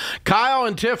 beautiful. Kyle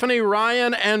and Tiffany,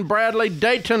 Ryan and Bradley,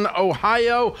 Dayton,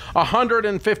 Ohio,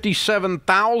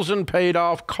 $157,000 paid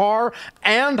off car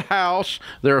and house.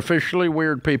 They're officially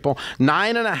weird people.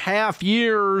 9.5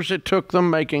 years it took them,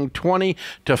 making $20,000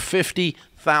 to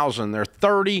 $50,000. They're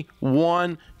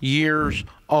 31 years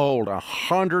old,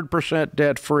 100%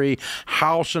 debt-free,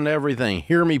 house and everything.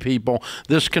 Hear me, people.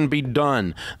 This can be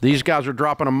done. These guys are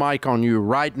dropping a mic on you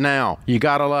right now. You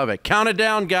got to love it. Count it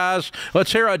down, guys.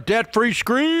 Let's hear a debt-free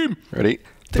scream. Ready?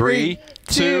 3,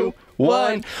 2,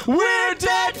 1. We're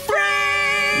debt-free!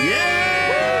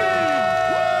 Yeah!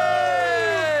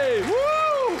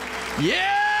 Woo!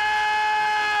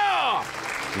 Yeah!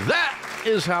 That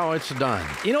is how it's done.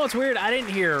 You know what's weird? I didn't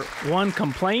hear one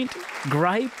complaint,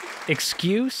 gripe,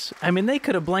 excuse. I mean, they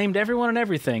could have blamed everyone and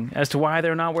everything as to why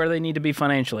they're not where they need to be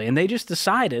financially. And they just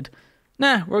decided,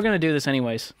 nah, we're going to do this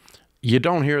anyways. You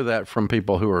don't hear that from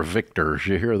people who are victors.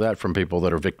 You hear that from people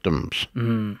that are victims.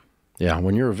 Mm-hmm. Yeah,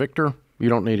 when you're a victor, you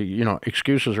don't need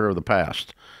excuses are of the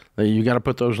past. You got to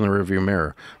put those in the rearview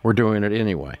mirror. We're doing it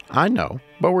anyway. I know,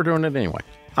 but we're doing it anyway.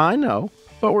 I know,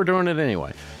 but we're doing it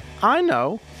anyway. I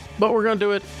know, but we're going to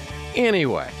do it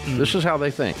anyway. This is how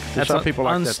they think. That's how people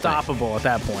like unstoppable that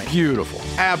at that point. Beautiful.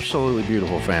 Absolutely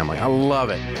beautiful family. I love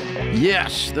it.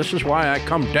 Yes, this is why I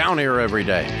come down here every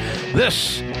day.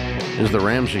 This is The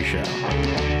Ramsey Show.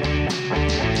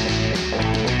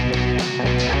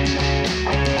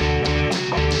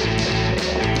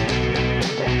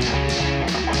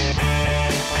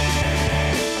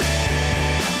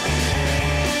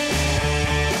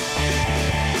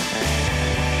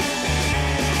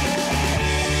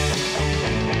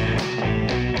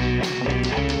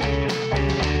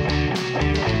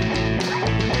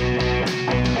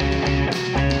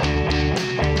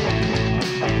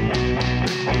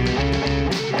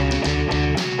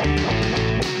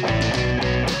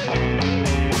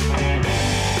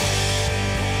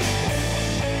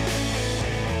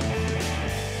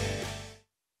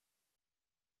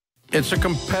 It's a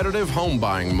competitive home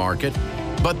buying market,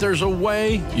 but there's a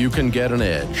way you can get an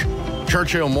edge.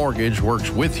 Churchill Mortgage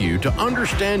works with you to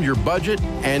understand your budget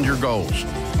and your goals.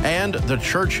 And the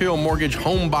Churchill Mortgage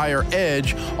Home Buyer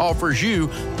Edge offers you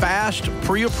fast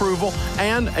pre-approval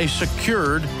and a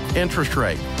secured interest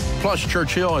rate. Plus,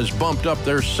 Churchill has bumped up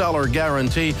their seller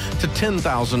guarantee to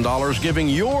 $10,000, giving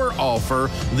your offer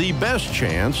the best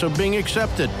chance of being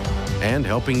accepted and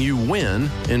helping you win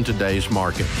in today's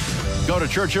market. Go to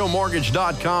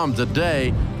ChurchillMortgage.com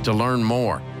today to learn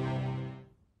more.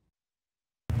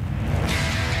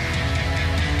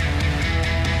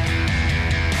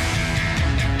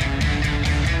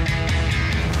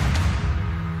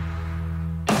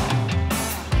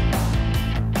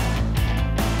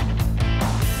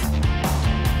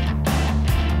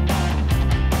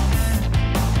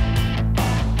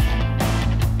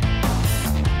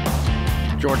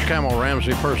 George Camel,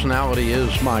 Ramsey Personality,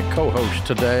 is my co-host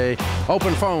today.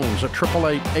 Open phones at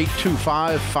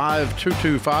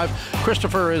 888-825-5225.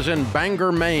 Christopher is in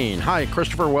Bangor, Maine. Hi,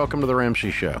 Christopher. Welcome to the Ramsey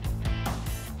Show.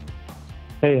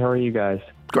 Hey, how are you guys?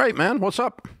 Great, man. What's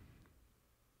up?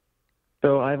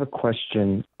 So I have a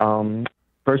question.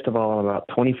 First of all, I'm about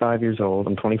 25 years old.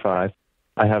 I'm 25.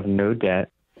 I have no debt,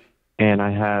 and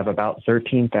I have about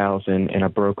 $13,000 in a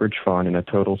brokerage fund in a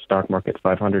total stock market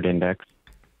 500 index.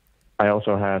 I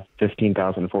also have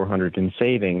 $15,400 in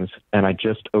savings, and I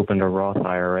just opened a Roth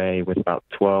IRA with about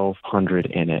 $1,200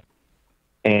 in it.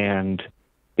 And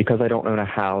because I don't own a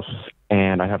house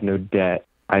and I have no debt,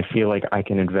 I feel like I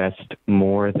can invest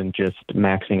more than just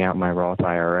maxing out my Roth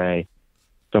IRA.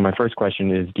 So my first question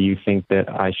is, do you think that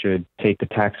I should take the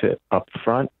tax up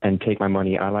front and take my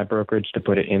money out of my brokerage to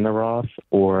put it in the Roth,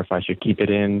 or if I should keep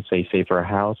it in, say, save for a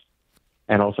house,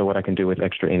 and also what I can do with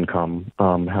extra income,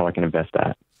 how I can invest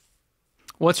that?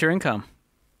 What's your income?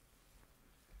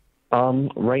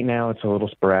 Right now it's a little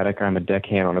sporadic. I'm a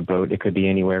deckhand on a boat. It could be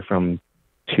anywhere from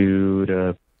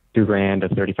 $2,000 to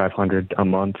 $3,500 a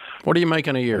month. What are you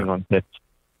making a year? On tips.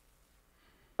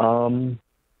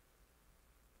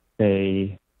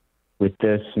 Say with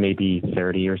this maybe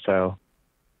 30 or so.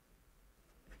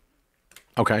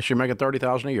 Okay, so you're making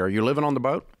 $30,000 a year. Are you living on the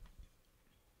boat?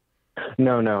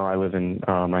 No, I live in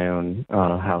my own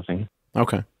housing.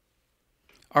 Okay.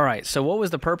 All right. So what was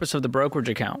the purpose of the brokerage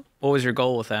account? What was your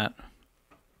goal with that?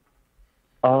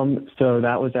 So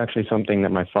that was actually something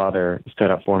that my father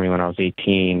set up for me when I was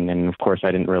 18, and of course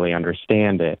I didn't really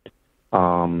understand it.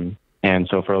 And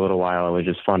so for a little while I was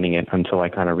just funding it until I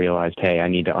kind of realized, hey, I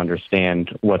need to understand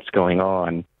what's going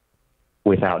on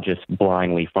without just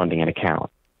blindly funding an account.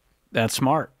 That's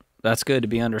smart. That's good to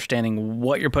be understanding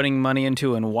what you're putting money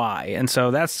into and why. And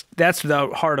so that's the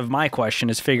heart of my question,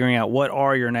 is figuring out what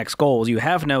are your next goals. You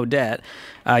have no debt.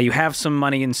 You have some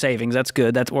money in savings. That's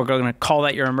good. We're going to call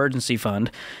that your emergency fund.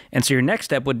 And so your next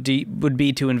step would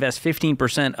be to invest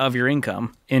 15% of your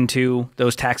income into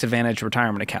those tax-advantaged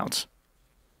retirement accounts.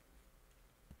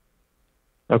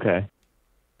 Okay.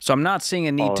 So I'm not seeing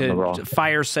a need to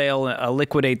fire sale,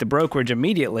 liquidate the brokerage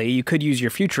immediately. You could use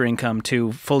your future income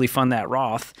to fully fund that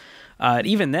Roth.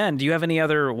 Even then, do you have any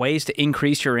other ways to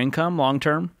increase your income long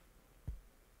term?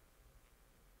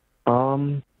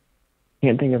 Can't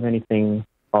think of anything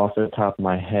off the top of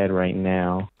my head right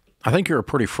now. I think you're a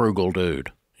pretty frugal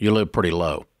dude. You live pretty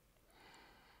low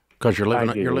because you're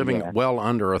living well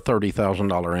under a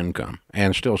 $30,000 income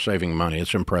and still saving money.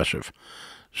 It's impressive.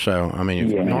 So, I mean,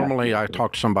 normally I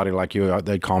talk to somebody like you,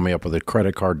 they'd call me up with a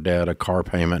credit card debt, a car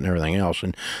payment, and everything else,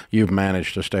 and you've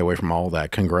managed to stay away from all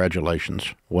that.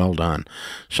 Congratulations. Well done.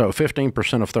 So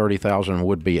 15% of $30,000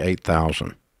 would be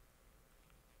 $8,000.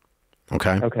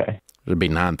 Okay? Okay. It'd be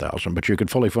 $9,000, but you could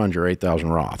fully fund your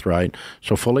 $8,000 Roth, right?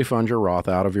 So fully fund your Roth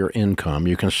out of your income.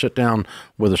 You can sit down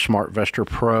with a SmartVestor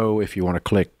Pro if you want to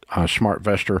click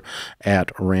SmartVestor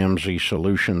at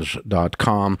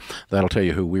RamseySolutions.com. That'll tell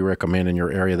you who we recommend in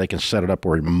your area. They can set it up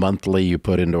where monthly you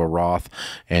put into a Roth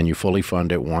and you fully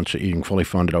fund it once. You can fully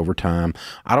fund it over time.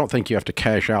 I don't think you have to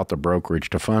cash out the brokerage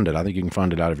to fund it. I think you can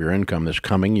fund it out of your income this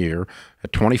coming year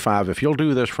at 25. If you'll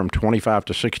do this from 25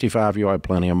 to 65, you'll have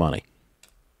plenty of money.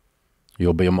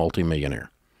 You'll be a multimillionaire.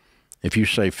 If you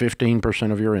save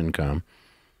 15% of your income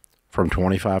from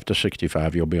 25 to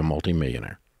 65, you'll be a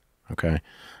multimillionaire. Okay?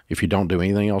 If you don't do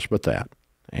anything else but that,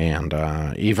 and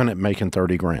even at making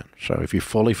 30 grand. So if you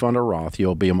fully fund a Roth,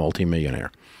 you'll be a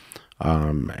multimillionaire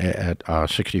at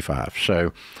 65.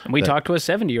 So we talked to a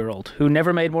 70-year-old who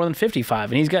never made more than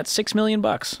 55, and he's got $6 million.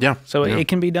 Yeah. So it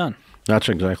can be done. That's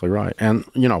exactly right. And,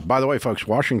 you know, by the way, folks,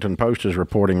 Washington Post is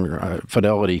reporting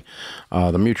Fidelity,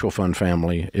 the mutual fund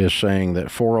family, is saying that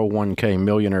 401k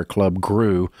Millionaire Club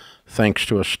grew thanks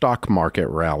to a stock market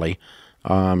rally.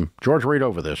 George, read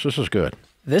over this. This is good.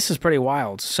 This is pretty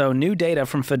wild. So new data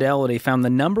from Fidelity found the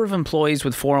number of employees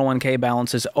with 401k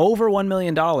balances over $1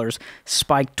 million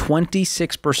spiked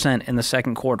 26% in the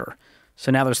second quarter.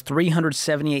 So now there's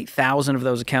 378,000 of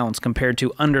those accounts compared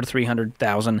to under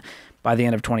 300,000 by the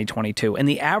end of 2022. And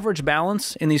the average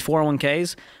balance in these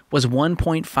 401ks was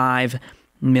 $1.5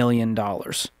 million.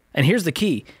 And here's the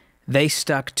key. They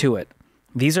stuck to it.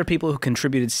 These are people who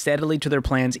contributed steadily to their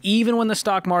plans even when the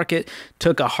stock market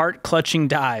took a heart-clutching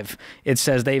dive. It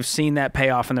says they've seen that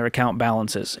payoff in their account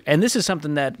balances. And this is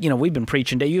something that, you know, we've been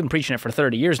preaching. Dave, you've been preaching it for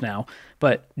 30 years now.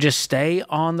 But just stay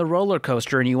on the roller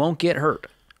coaster and you won't get hurt.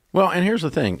 Well, and here's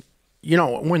the thing. You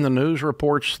know, when the news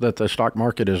reports that the stock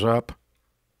market is up,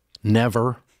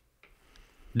 never.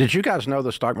 Did you guys know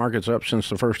the stock market's up since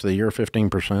the first of the year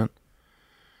 15%?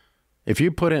 If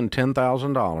you put in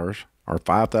 $10,000 or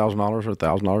 $5,000 or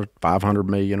 $1,000, $500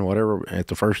 million, whatever, at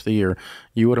the first of the year,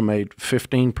 you would have made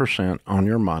 15% on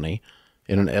your money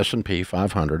in an S&P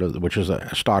 500, which is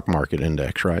a stock market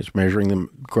index, right? It's measuring the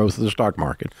growth of the stock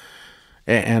market,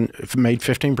 and made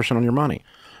 15% on your money.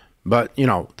 But, you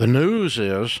know, the news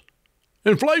is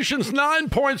inflation's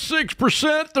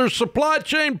 9.6%, there's supply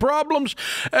chain problems,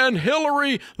 and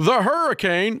Hillary, the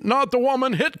hurricane, not the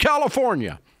woman, hit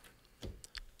California.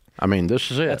 I mean, this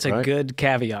is it. That's a right? good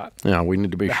caveat. Yeah, we need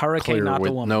to be the hurricane, clear not with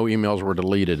the woman. no emails were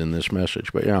deleted in this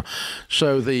message. But yeah,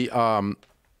 so the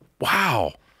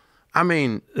wow, I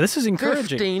mean, this is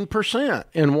encouraging. 15%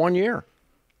 in 1 year.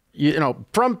 You know,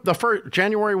 from the first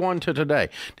January 1 to today.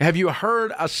 Have you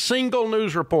heard a single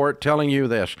news report telling you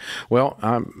this? Well,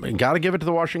 got to give it to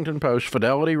the Washington Post.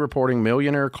 Fidelity reporting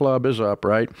Millionaire Club is up,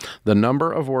 right? The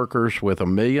number of workers with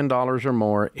 $1 million or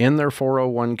more in their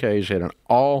 401ks hit an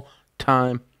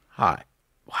all-time high.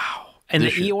 Wow. And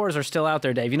the Eeyores are still out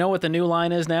there, Dave. You know what the new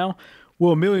line is now?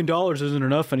 Well, $1 million isn't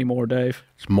enough anymore, Dave.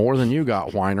 It's more than you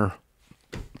got, whiner.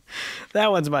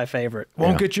 That one's my favorite.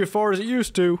 Won't get you as far as it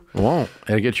used to. Won't.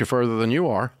 It'll get you further than you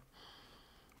are.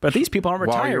 But these people aren't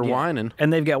retired while you're yet, whining.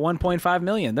 and they've got 1.5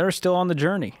 million. They're still on the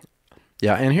journey.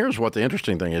 Yeah, and here's what the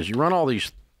interesting thing is. You run all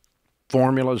these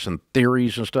formulas and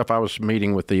theories and stuff. I was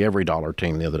meeting with the Every Dollar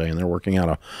team the other day, and they're working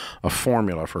out a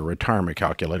formula for a retirement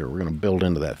calculator we're going to build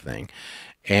into that thing.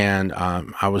 And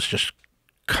I was just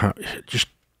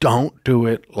don't do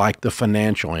it like the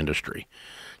financial industry.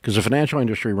 Because the financial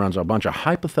industry runs a bunch of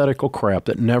hypothetical crap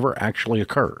that never actually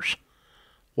occurs.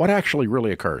 What actually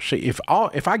really occurs? See, if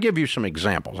I give you some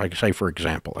examples, I can say, for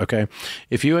example, okay,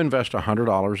 if you invest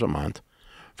 $100 a month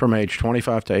from age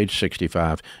 25 to age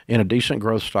 65 in a decent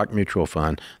growth stock mutual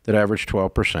fund that averaged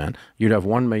 12%, you'd have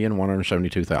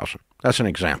 $1,172,000. That's an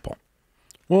example.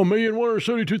 Well,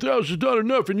 $1,172,000 is not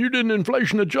enough, and you didn't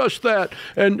inflation adjust that.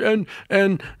 And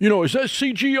you know, is that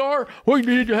CGR? What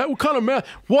kind of math?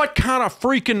 What kind of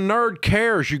freaking nerd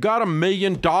cares? You got $1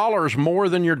 million more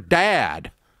than your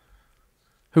dad,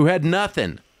 who had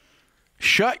nothing.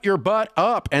 Shut your butt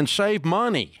up and save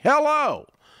money. Hello.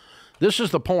 This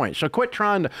is the point. So quit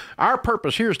trying to. Our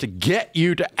purpose here is to get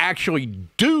you to actually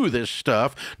do this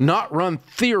stuff, not run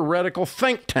theoretical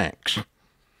think tanks.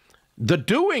 The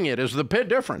doing it is the big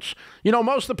difference. You know,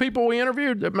 most of the people we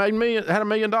interviewed that had $1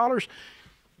 million,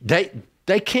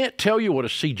 they can't tell you what a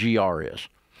CGR is.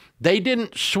 They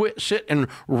didn't sit and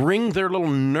wring their little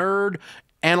nerd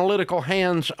analytical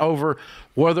hands over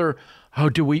whether,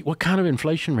 what kind of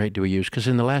inflation rate do we use? Because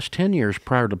in the last 10 years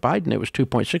prior to Biden, it was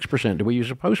 2.6%. Do we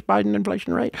use a post-Biden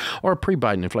inflation rate or a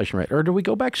pre-Biden inflation rate? Or do we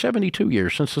go back 72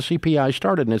 years since the CPI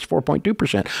started and it's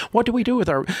 4.2%? What do we do with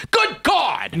our... Good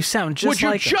God! You sound just Would you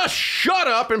like just shut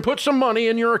up and put some money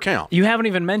in your account? You haven't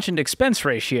even mentioned expense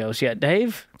ratios yet,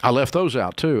 Dave. I left those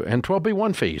out, too. And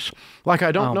 12B1 fees. Like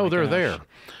I don't know they're there.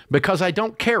 Because I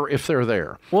don't care if they're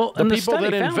there. Well, the people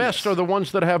that invest are the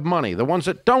ones that have money. The ones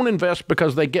that don't invest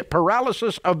because they get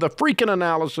paralysis of the freaking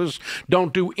analysis,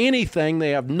 don't do anything. They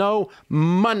have no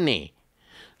money.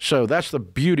 So that's the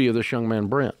beauty of this young man,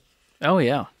 Brent. Oh,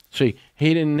 yeah. See,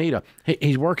 he didn't need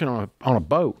he's working on a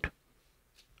boat.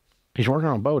 He's working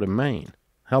on a boat in Maine.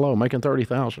 Hello, making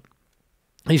 $30,000.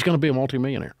 He's going to be a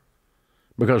multimillionaire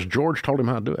because George told him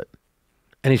how to do it.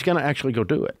 And he's going to actually go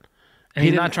do it. And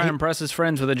he's not trying to impress his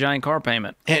friends with a giant car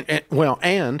payment.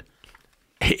 And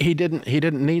he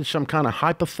didn't need some kind of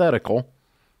hypothetical,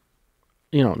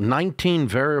 19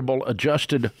 variable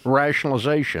adjusted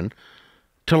rationalization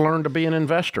to learn to be an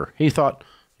investor. He thought,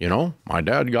 my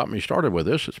dad got me started with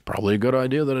this. It's probably a good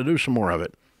idea that I do some more of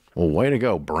it. Well, way to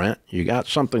go, Brent. You got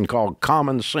something called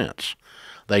common sense.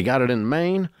 They got it in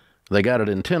Maine, they got it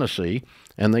in Tennessee,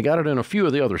 and they got it in a few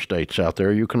of the other states out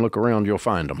there. You can look around, you'll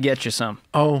find them. Get you some.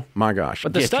 Oh, my gosh.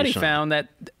 But the study found that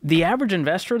the average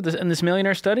investor in this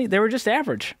millionaire study, they were just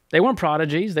average. They weren't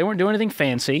prodigies. They weren't doing anything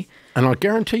fancy. And I'll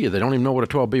guarantee you they don't even know what a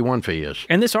 12B1 fee is.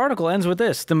 And this article ends with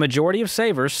this. The majority of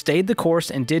savers stayed the course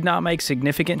and did not make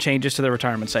significant changes to their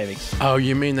retirement savings. Oh,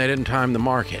 you mean they didn't time the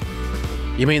market?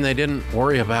 You mean they didn't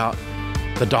worry about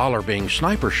the dollar being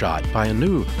sniper shot by a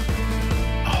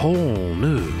whole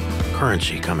new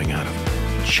currency coming out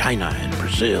of China and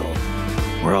Brazil?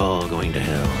 We're all going to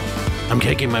hell. I'm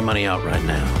taking my money out right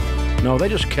now. No, they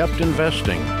just kept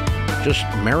investing, just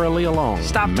merrily along.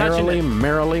 Stop touching it.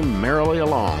 Merrily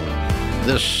along.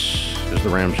 This is the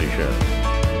Ramsey Show.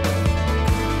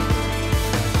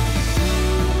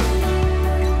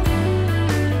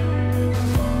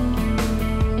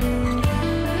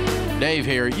 Dave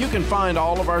here. You can find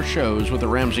all of our shows with the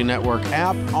Ramsey Network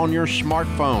app on your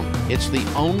smartphone. It's the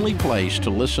only place to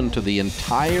listen to the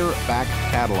entire back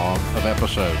catalog of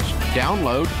episodes.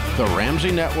 Download the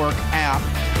Ramsey Network app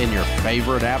in your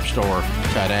favorite app store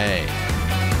today.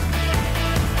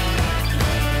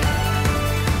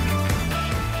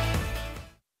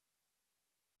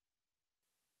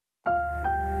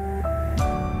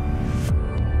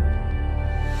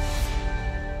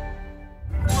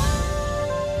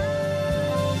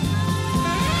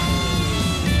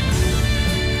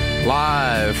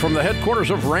 Live from the headquarters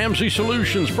of Ramsey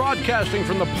Solutions, broadcasting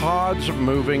from the Pods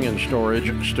Moving and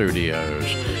Storage Studios.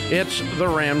 It's the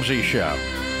Ramsey Show,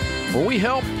 where we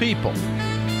help people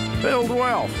build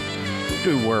wealth,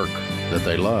 do work that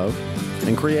they love,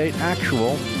 and create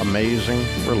actual amazing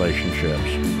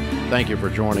relationships. Thank you for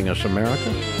joining us,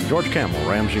 America. George Campbell,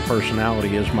 Ramsey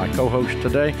Personality, is my co-host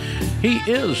today. He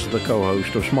is the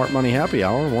co-host of Smart Money Happy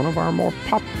Hour, one of our more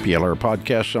popular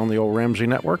podcasts on the old Ramsey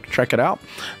Network. Check it out.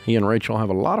 He and Rachel have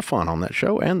a lot of fun on that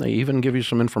show, and they even give you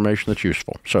some information that's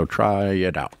useful. So try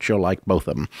it out. You'll like both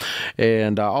of them.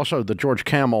 And also the George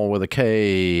Campbell with a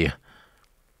K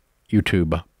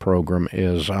YouTube program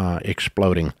is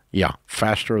exploding. Yeah,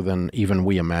 faster than even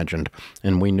we imagined,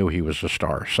 and we knew he was a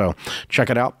star. So check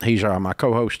it out. He's my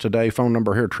co-host today. Phone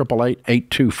number here,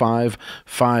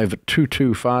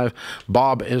 888-825-5225.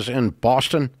 Bob is in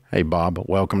Boston. Hey, Bob,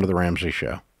 welcome to the Ramsey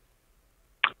Show.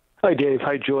 Hi, Dave.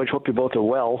 Hi, George. Hope you both are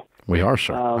well. We are,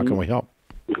 sir. How can we help?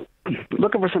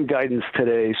 Looking for some guidance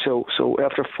today. So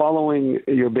after following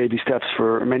your baby steps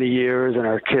for many years, and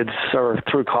our kids are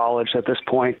through college at this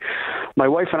point, my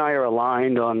wife and I are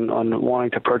aligned on wanting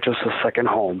to purchase a second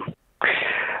home.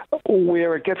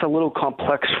 Where it gets a little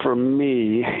complex for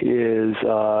me is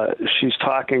she's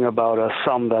talking about a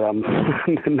sum that I'm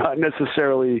not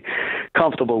necessarily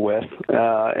comfortable with,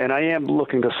 and I am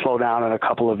looking to slow down in a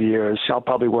couple of years. I'll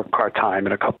probably work part-time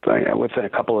within a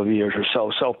couple of years or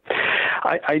so. So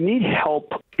I need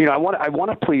help. You know, I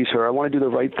want to please her. I want to do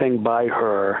the right thing by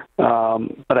her,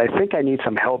 but I think I need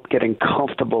some help getting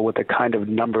comfortable with the kind of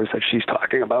numbers that she's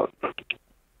talking about.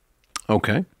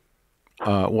 Okay.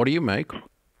 What do you make?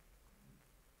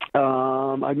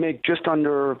 I make just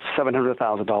under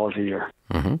 $700,000 a year.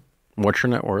 Mm-hmm. What's your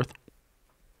net worth?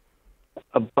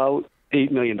 About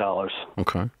 $8 million.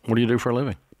 Okay. What do you do for a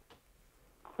living?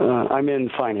 I'm in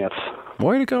finance.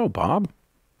 Way to go, Bob.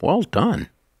 Well done.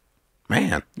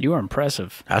 Man. You are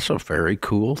impressive. That's a very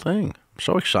cool thing. I'm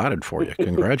so excited for you.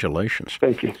 Congratulations.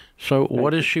 Thank you. So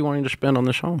what is she wanting to spend on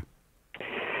this home?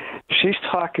 She's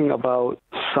talking about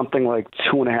something like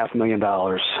 $2.5 million,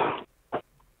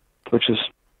 which is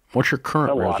what's your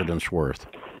current residence worth?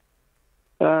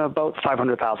 About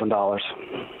 $500,000.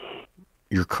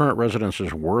 Your current residence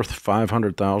is worth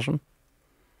 $500,000?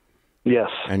 Yes.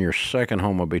 And your second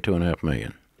home will be $2.5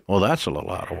 million. Well, that's a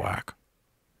little out of whack.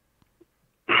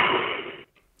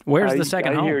 Where's the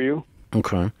second home? I hear you.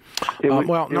 Okay.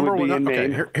 Well, number one.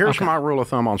 Okay. Here's my rule of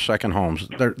thumb on second homes.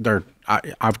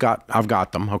 I've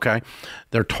got them. Okay.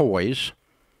 They're toys.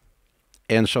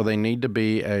 And so they need to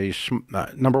be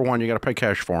number one, you got to pay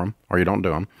cash for them or you don't do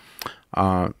them.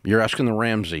 You're asking the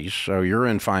Ramseys, so you're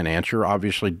in finance. You're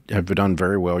obviously have done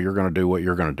very well. You're going to do what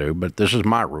you're going to do, but this is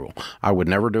my rule. I would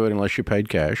never do it unless you paid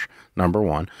cash, number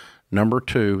one. Number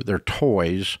two, they're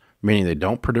toys, meaning they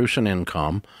don't produce an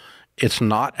income. It's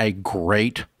not a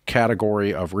great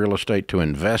category of real estate to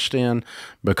invest in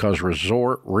because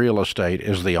resort real estate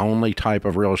is the only type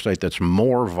of real estate that's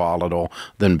more volatile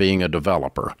than being a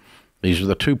developer. These are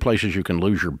the two places you can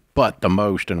lose your butt the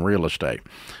most in real estate.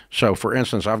 So, for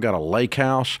instance, I've got a lake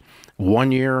house.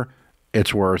 1 year,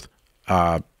 it's worth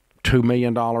 $2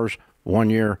 million. 1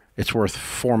 year, it's worth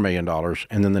 $4 million.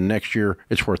 And then the next year,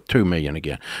 it's worth $2 million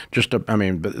again.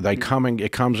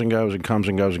 It comes and goes and comes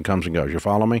and goes and comes and goes. You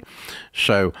follow me?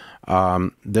 So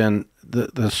then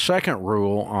the second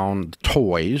rule on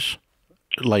toys,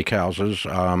 lake houses,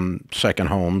 second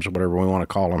homes, whatever we want to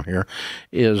call them here,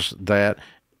 is that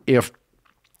if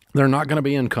they're not going to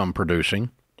be income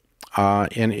producing,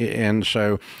 and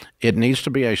so it needs to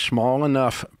be a small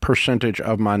enough percentage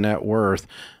of my net worth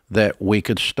that we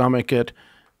could stomach it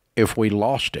if we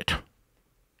lost it.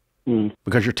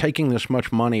 Because you're taking this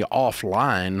much money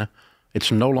offline,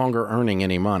 it's no longer earning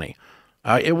any money.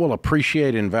 It will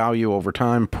appreciate in value over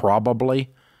time, probably,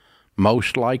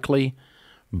 most likely,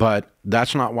 but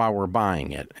that's not why we're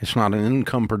buying it. It's not an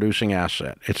income-producing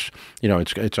asset. It's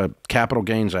a capital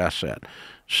gains asset.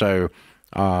 So,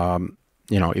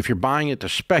 if you're buying it to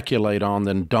speculate on,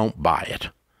 then don't buy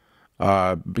it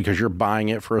because you're buying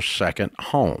it for a second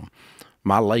home.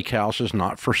 My lake house is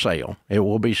not for sale. It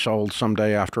will be sold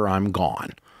someday after I'm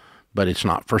gone. but it's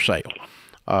not for sale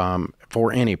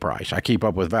for any price. I keep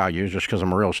up with values just because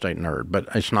I'm a real estate nerd, but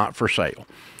it's not for sale.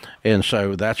 And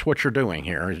so that's what you're doing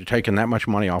here. You're taking that much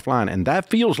money offline, and that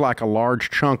feels like a large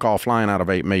chunk offline out of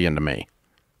 $8 million to me.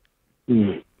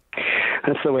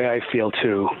 That's the way I feel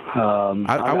too.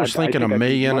 I was thinking $1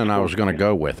 million, and I was going to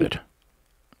go with it.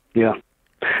 Yeah.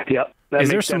 Yep. Is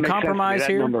there some compromise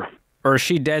here? Or is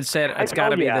she dead set, it's got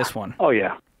to be this one? Oh,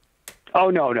 yeah. Oh,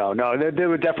 no. There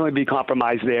would definitely be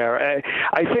compromise there.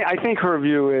 I think her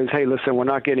view is, hey, listen, we're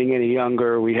not getting any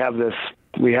younger. We have this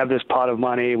pot of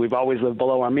money. We've always lived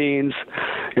below our means.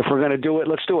 If we're going to do it,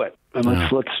 let's do it. And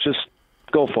let's just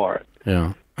go for it.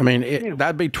 Yeah. I mean,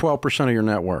 that'd be 12% of your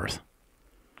net worth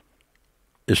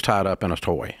is tied up in a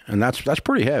toy. And that's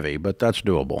pretty heavy, but that's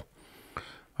doable.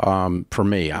 For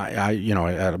me, I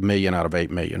at $1 million out of $8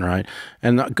 million, right?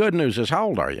 And the good news is, how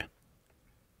old are you?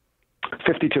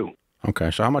 52.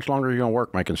 Okay, so how much longer are you going to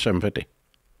work making $750?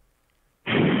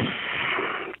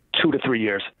 2 to 3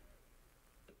 years.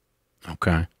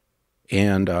 Okay,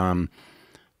 and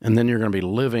then you're going to be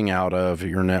living out of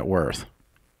your net worth.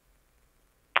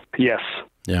 Yes.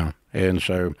 Yeah, and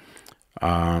so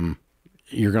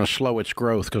you're going to slow its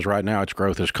growth because right now its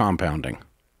growth is compounding.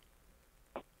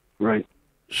 Right.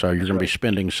 So you're going to be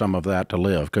spending some of that to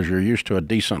live because you're used to a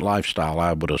decent lifestyle,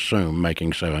 I would assume,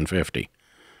 making $750.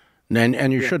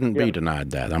 And you shouldn't be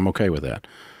denied that. I'm okay with that.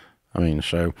 I mean,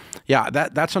 so, yeah,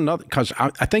 that's another, because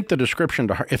I think the description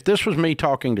to her, if this was me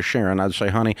talking to Sharon, I'd say,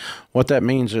 honey, what that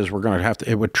means is we're going to have to,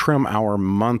 it would trim our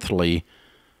monthly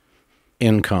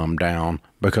income down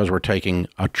because we're taking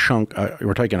a chunk,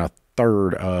 we're taking a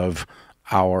third of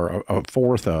our net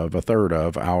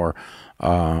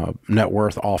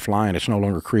worth offline. It's no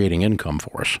longer creating income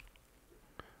for us.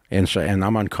 And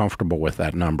I'm uncomfortable with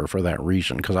that number for that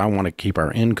reason, because I want to keep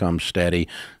our income steady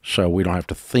so we don't have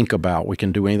to think about, we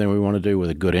can do anything we want to do with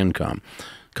a good income.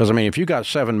 Because, I mean, if you got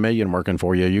 $7 million working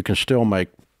for you, you can still make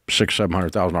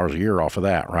 $600,000-$700,000 a year off of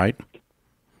that, right?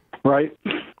 Right.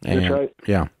 That's right.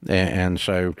 Yeah. And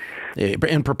so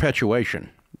in perpetuation,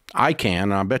 I can,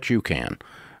 and I bet you can.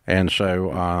 And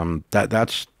so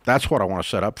that's what I want to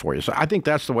set up for you. So I think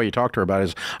that's the way you talk to her about it,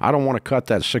 is I don't want to cut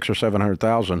that $600,000 or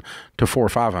 $700,000 to $400,000 or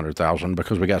 $500,000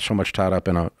 because we got so much tied up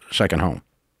in a second home.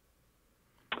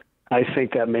 I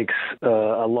think that makes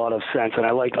a lot of sense, and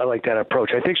I like that approach.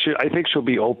 I think she'll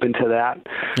be open to that.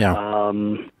 Yeah.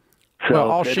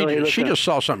 Well, she just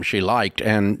saw something she liked,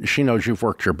 and she knows you've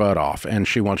worked your butt off, and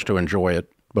she wants to enjoy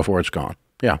it before it's gone.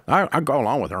 Yeah, I go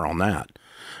along with her on that.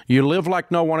 You live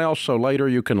like no one else, so later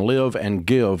you can live and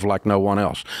give like no one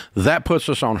else. That puts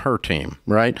us on her team,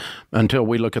 right? Until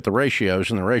we look at the ratios,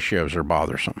 and the ratios are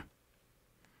bothersome.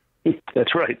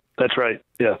 That's right.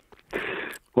 Yeah.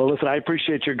 Well, listen, I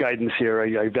appreciate your guidance here.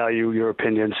 I value your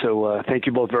opinion, so thank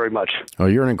you both very much. Oh,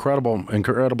 you're an incredible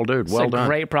dude. Well done. It's a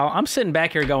great problem. I'm sitting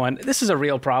back here going, this is a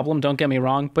real problem, don't get me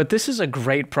wrong, but this is a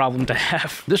great problem to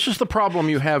have. This is the problem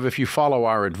you have if you follow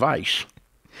our advice.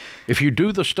 If you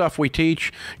do the stuff we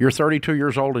teach, you're 32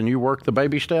 years old and you work the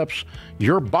baby steps,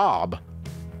 you're Bob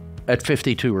at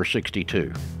 52 or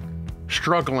 62.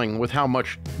 Struggling with how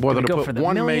much, whether to put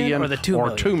 $1 million or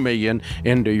 $2 million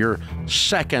into your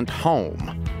second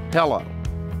home. Hello.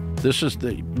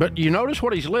 But you notice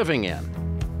what he's living in.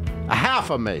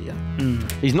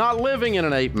 $500,000. He's not living in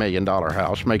an $8 million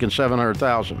house making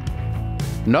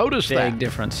 $700,000. Notice that. Big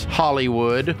difference.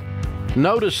 Hollywood.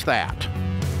 Notice that.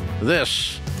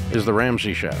 This is The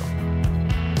Ramsey Show.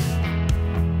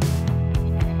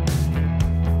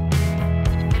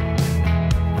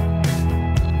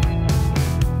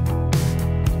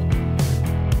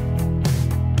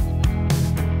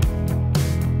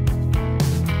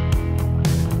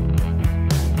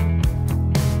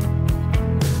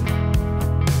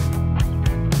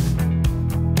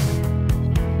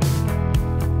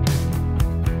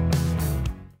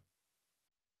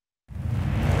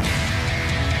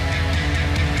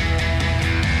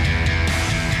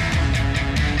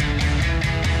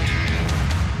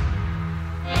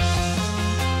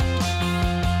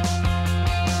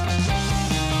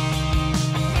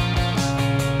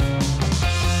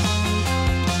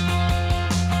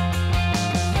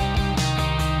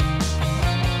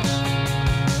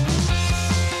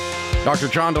 Dr.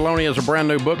 John Deloney has a brand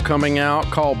new book coming out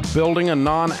called Building a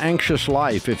Non-Anxious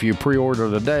Life. If you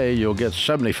pre-order today, you'll get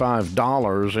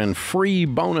 $75 in free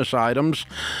bonus items.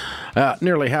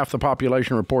 Nearly half the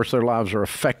population reports their lives are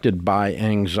affected by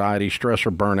anxiety, stress,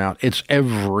 or burnout. It's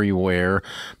everywhere.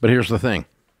 But here's the thing.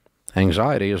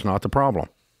 Anxiety is not the problem.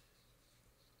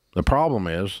 The problem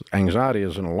is anxiety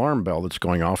is an alarm bell that's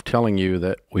going off telling you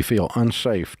that we feel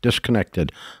unsafe,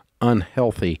 disconnected,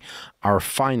 unhealthy, our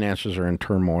finances are in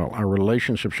turmoil, our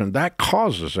relationships, and that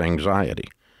causes anxiety.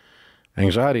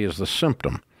 Anxiety is the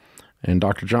symptom. And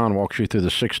Dr. John walks you through the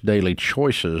 6 daily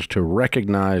choices to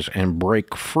recognize and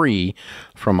break free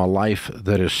from a life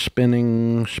that is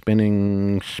spinning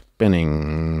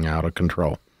out of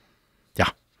control. Yeah.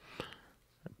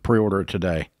 Pre-order it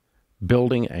today.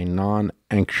 Building a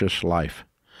non-anxious life.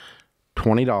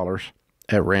 $20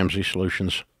 at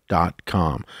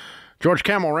RamseySolutions.com. George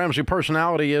Camel, Ramsey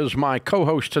Personality, is my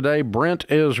co-host today. Brent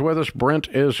is with us. Brent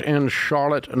is in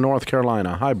Charlotte, North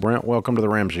Carolina. Hi, Brent. Welcome to the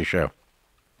Ramsey Show.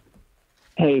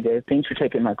 Hey, Dave. Thanks for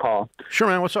taking my call. Sure,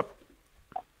 man. What's up?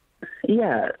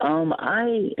 Yeah,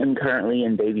 I am currently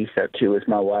in baby step 2 with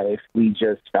my wife. We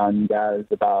just found you guys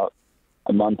about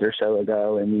a month or so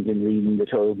ago, and we've been reading the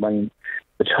Total Money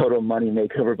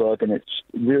Makeover book, and it's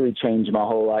really changed my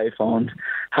whole life on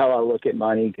how I look at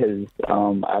money, because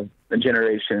I'm a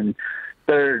generation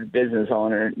 3rd business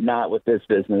owner, not with this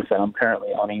business that I'm currently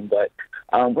owning, but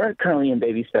we're currently in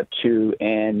baby step 2,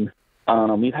 and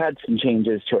we've had some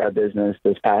changes to our business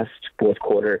this past fourth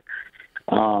quarter.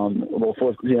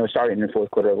 Starting in the fourth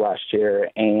quarter of last year,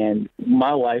 and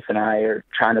my wife and I are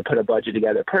trying to put a budget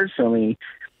together personally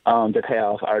to pay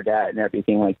off our debt and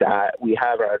everything like that. We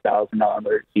have our $1,000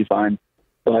 emergency fund,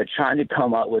 but trying to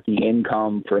come up with the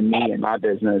income for me and my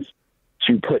business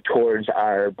to put towards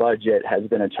our budget has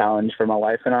been a challenge for my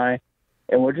wife and I.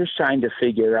 And we're just trying to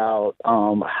figure out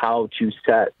how to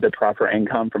set the proper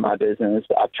income for my business.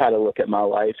 I've tried to look at my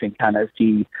life and kind of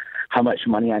see how much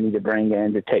money I need to bring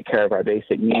in to take care of our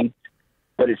basic needs.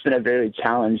 But it's been a very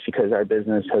challenge because our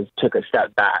business has took a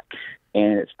step back,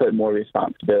 and it's put more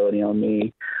responsibility on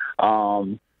me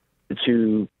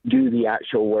to do the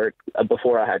actual work.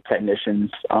 Before I had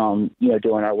technicians,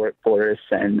 doing our work for us,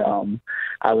 and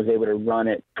I was able to run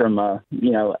it from an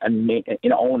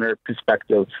owner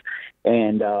perspective.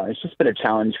 And it's just been a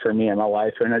challenge for me and my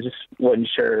wife, and I just wasn't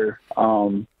sure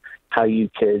how you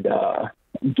could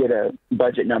get a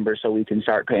budget number so we can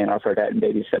start paying off our debt in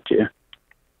baby step 2.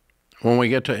 When we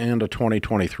get to end of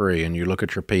 2023 and you look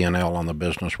at your P&L on the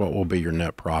business, what will be your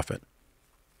net profit?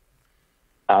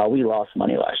 We lost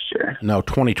money last year. No,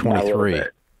 2023.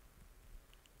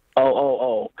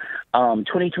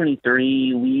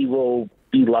 2023, we will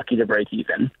be lucky to break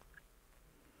even.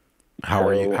 How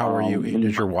are you?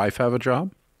 Does your wife have a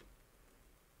job?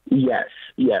 Yes.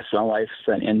 My wife's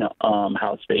an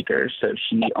in-house baker, so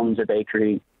she owns a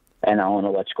bakery, and I own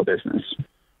an electrical business.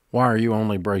 Why are you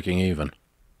only breaking even?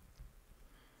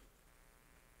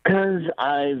 Because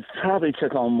I probably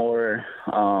took on more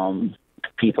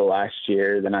people last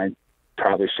year than I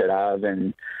probably should have,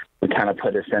 and it kind of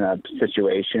put us in a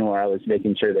situation where I was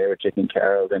making sure they were taken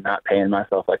care of and not paying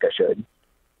myself like I should.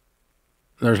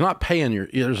 There's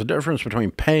a difference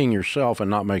between paying yourself and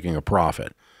not making a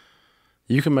profit.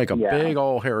 You can make a big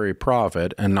old hairy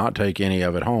profit and not take any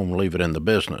of it home, leave it in the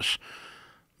business.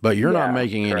 But you're not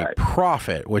making any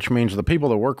profit, which means the people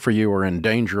that work for you are in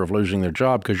danger of losing their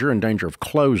job because you're in danger of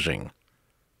closing.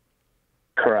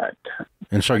 Correct.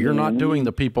 And so you're not doing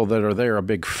the people that are there a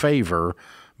big favor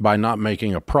by not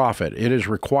making a profit. It is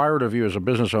required of you as a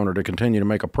business owner to continue to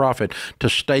make a profit to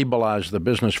stabilize the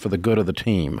business for the good of the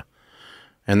team.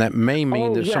 And that may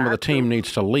mean that some of the team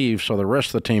needs to leave so the rest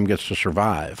of the team gets to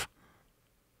survive.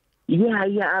 Yeah,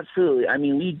 absolutely. I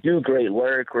mean, we do great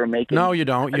work. We're making... No, you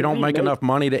don't. You don't make enough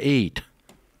money to eat.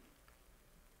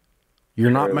 You're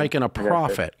not making a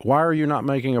profit. Why are you not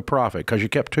making a profit? Because you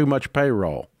kept too much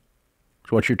payroll.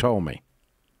 That's what you told me.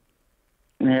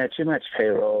 Yeah, too much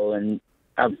payroll. And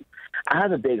I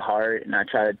have a big heart, and I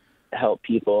try to help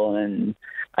people, and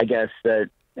I guess that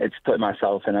it's put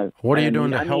myself in a... What are you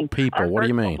doing to help people? What do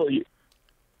you mean?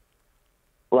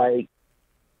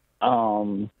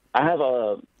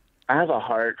 I have a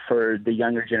heart for the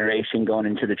younger generation going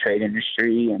into the trade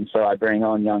industry, and so I bring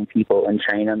on young people and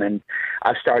train them, and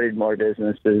I've started more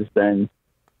businesses than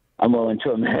I'm willing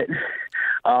to admit,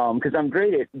 because I'm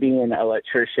great at being an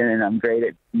electrician, and I'm great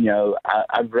at,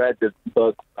 I've read the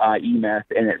book E-Myth,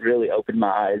 and it really opened my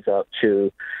eyes up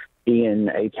to being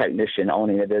a technician,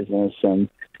 owning a business, and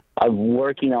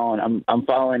I'm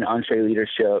following entree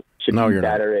leadership to be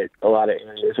better at a lot of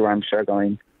areas where I'm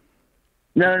struggling.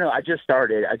 No. I just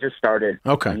started.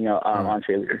 Okay.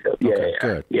 Entree leadership.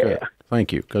 Good.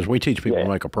 Thank you, because we teach people to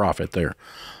make a profit there.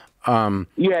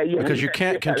 Because you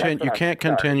can't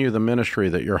continue the ministry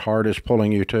that your heart is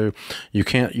pulling you to. You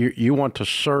can't. You want to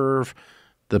serve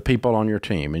the people on your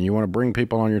team, and you want to bring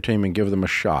people on your team and give them a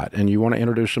shot, and you want to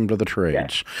introduce them to the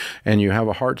trades, and you have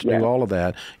a heart to do all of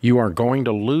that, you are going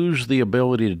to lose the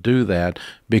ability to do that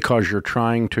because you're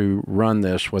trying to run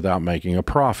this without making a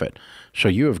profit. So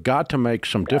you have got to make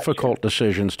some difficult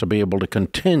decisions to be able to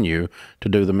continue to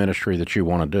do the ministry that you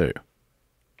want to do.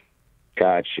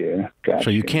 Gotcha. So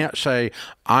you can't say,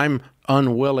 I'm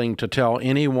unwilling to tell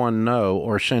anyone no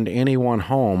or send anyone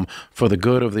home for the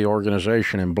good of the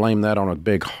organization and blame that on a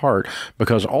big heart,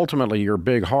 because ultimately your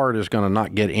big heart is going to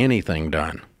not get anything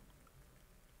done.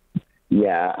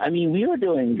 Yeah, I mean, we were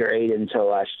doing great until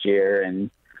last year, and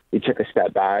we took a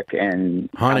step back. And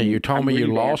honey, you told me you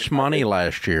lost money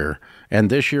last year, and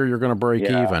this year you're going to break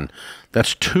even.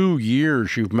 That's 2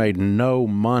 years you've made no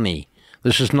money.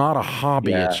 This is not a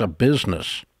hobby, it's a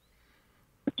business.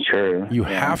 True. You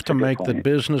have to make the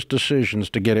business decisions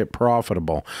to get it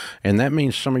profitable. And that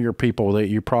means some of your people that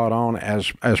you brought on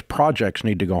as projects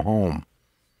need to go home.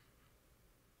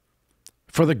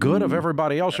 For the good of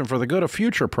everybody else and for the good of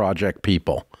future project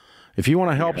people. If you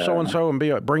want to help so-and-so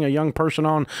and bring a young person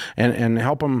on and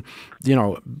help them,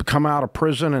 come out of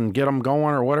prison and get them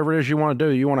going or whatever it is you want to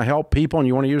do, you want to help people and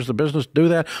you want to use the business to do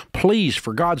that, please,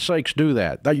 for God's sakes, do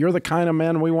that. You're the kind of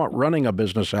man we want running a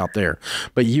business out there.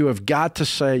 But you have got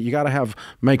to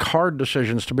make hard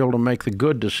decisions to be able to make the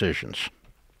good decisions.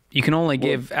 You can only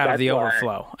give out of the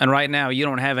overflow. And right now, you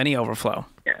don't have any overflow.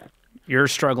 Yeah. You're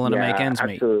struggling to make ends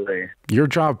meet. Absolutely. Your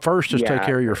job first is take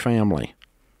care of your family.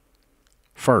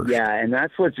 First. Yeah, and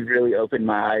that's what's really opened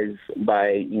my eyes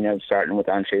by, starting with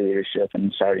Entree Leadership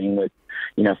and starting with,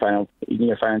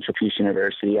 Financial Peace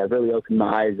University. I've really opened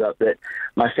my eyes up that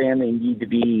my family need to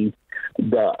be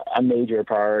a major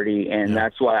priority, and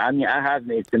that's why, I have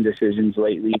made some decisions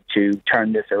lately to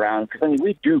turn this around, because,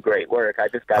 we do great work. I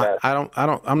just got to...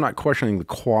 I'm not questioning the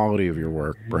quality of your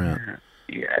work, Brent.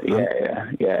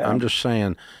 Yeah. I'm just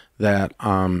saying that...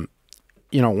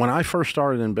 when I first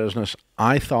started in business,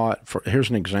 I thought,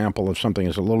 here's an example of something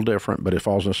that's a little different, but it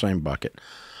falls in the same bucket.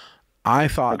 I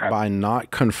thought by not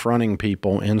confronting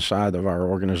people inside of our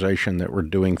organization that were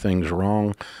doing things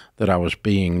wrong, that I was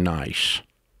being nice.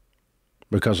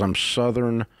 Because I'm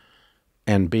Southern,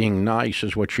 and being nice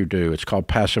is what you do. It's called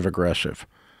passive-aggressive,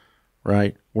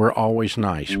 right? We're always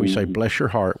nice. We say, bless your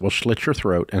heart. We'll slit your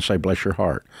throat and say, bless your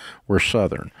heart. We're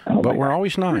Southern. But we're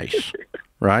always nice,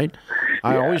 right?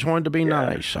 I always wanted to be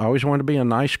nice. I always wanted to be a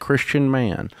nice Christian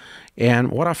man.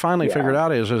 And what I finally figured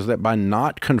out is that by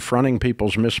not confronting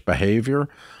people's misbehavior,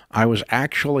 I was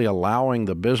actually allowing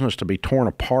the business to be torn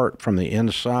apart from the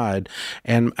inside.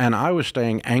 And I was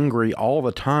staying angry all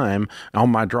the time on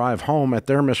my drive home at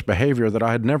their misbehavior that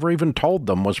I had never even told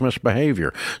them was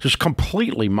misbehavior. It's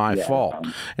completely my fault.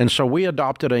 And so we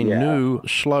adopted a new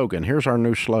slogan. Here's our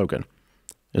new slogan.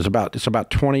 It's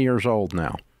about 20 years old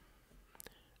now.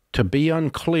 To be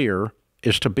unclear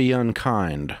is to be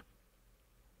unkind.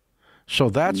 So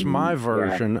that's my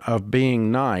version of being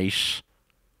nice,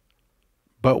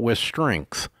 but with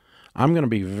strength. I'm going to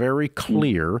be very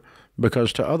clear,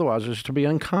 because otherwise it's to be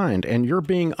unkind. And you're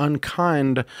being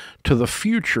unkind to the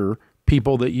future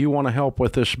people that you want to help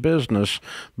with this business,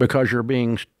 because you're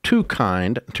being too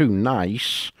kind, too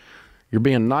nice. You're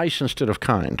being nice instead of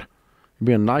kind. You're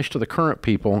being nice to the current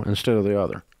people instead of the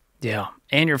other. Yeah.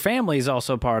 And your family is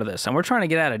also part of this. And we're trying to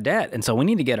get out of debt. And so we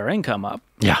need to get our income up.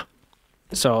 Yeah.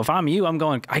 So if I'm you, I'm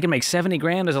going, I can make 70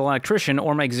 grand as an electrician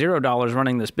or make $0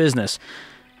 running this business.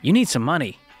 You need some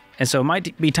money. And so it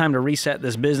might be time to reset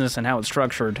this business and how it's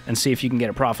structured and see if you can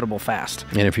get it profitable fast.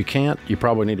 And if you can't, you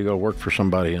probably need to go work for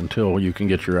somebody until you can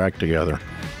get your act together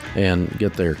and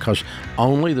get there. Because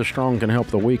only the strong can help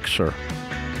the weak, sir.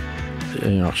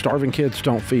 Starving kids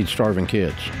don't feed starving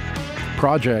kids.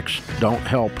 Projects don't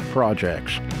help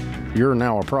projects. You're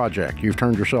now a project. You've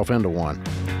turned yourself into one.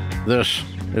 This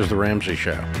is The Ramsey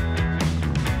Show.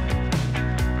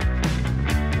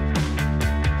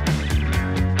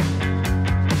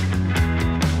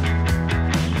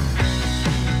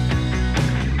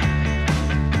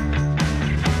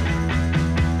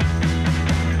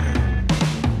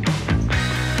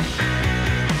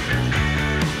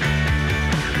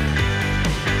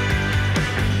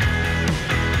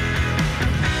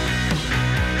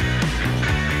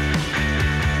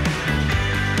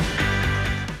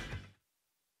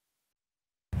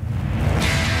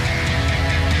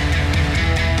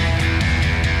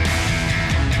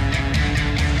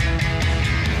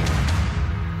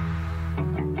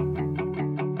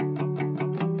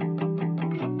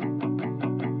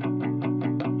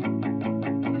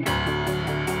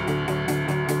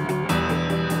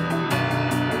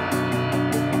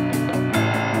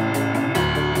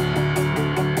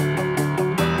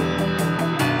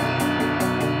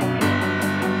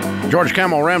 George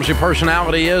Camel, Ramsey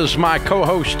Personality, is my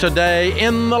co-host today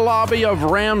in the lobby of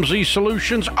Ramsey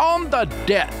Solutions on the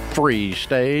debt-free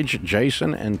stage.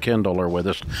 Jason and Kendall are with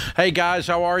us. Hey, guys,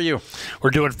 how are you?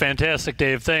 We're doing fantastic,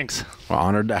 Dave. Thanks. Well,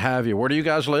 honored to have you. Where do you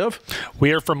guys live?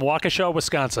 We are from Waukesha,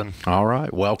 Wisconsin. All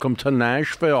right. Welcome to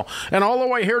Nashville. And all the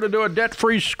way here to do a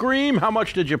debt-free scream. How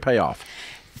much did you pay off?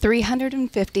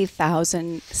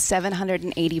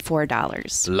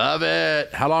 $350,784. Love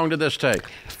it. How long did this take?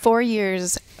 4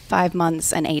 years, 5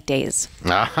 months, and 8 days.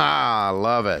 Aha,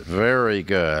 love it. Very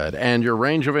good. And your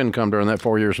range of income during that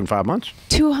 4 years and 5 months?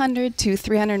 $200,000 to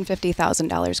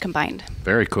 $350,000 combined.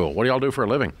 Very cool. What do y'all do for a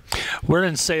living? We're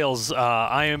in sales.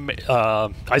 I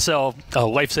sell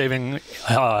life-saving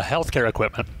healthcare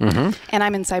equipment. Mm-hmm. And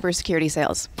I'm in cybersecurity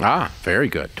sales. Ah, very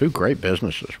good. Two great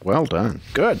businesses. Well done.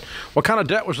 Good. What kind of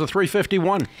debt was the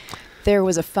 351? There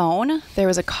was a phone, there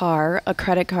was a car, a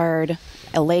credit card,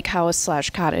 a lake house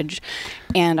 / cottage,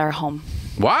 and our home.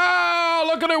 Wow,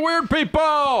 look at it, weird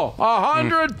people.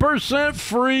 100%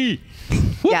 free.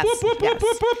 Yes, whoop,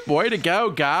 whoop. Way to go,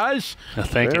 guys.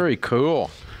 Thank you. Very cool.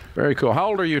 Very cool. How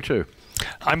old are you two?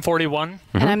 I'm 41.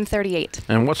 And I'm 38.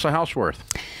 And what's the house worth?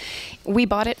 We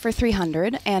bought it for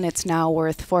 $300,000, and it's now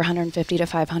worth $450,000 to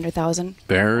 $500,000.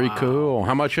 Very cool.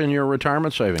 How much in your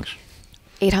retirement savings?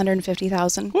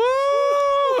 $850,000. Woo!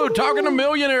 Talking to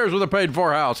millionaires with a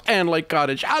paid-for house and lake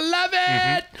cottage. I love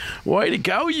it. Way to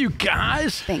go, you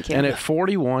guys. Thank you. And at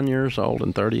 41 years old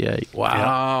and 38.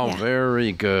 Wow, Yeah.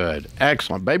 Very good.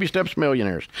 Excellent. Baby steps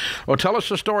millionaires. Well, tell us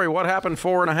the story. What happened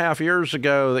 4.5 years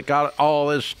ago that got all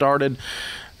this started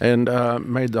and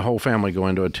made the whole family go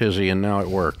into a tizzy, and now it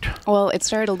worked? Well, it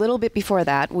started a little bit before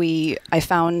that. I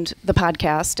found the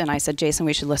podcast, and I said, Jason,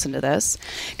 we should listen to this,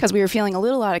 because we were feeling a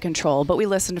little out of control, but we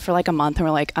listened for like a month, and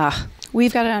we're like,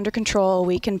 we've got it under control.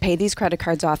 We can pay these credit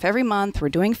cards off every month. We're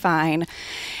doing fine.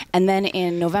 And then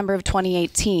in November of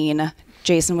 2018,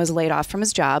 Jason was laid off from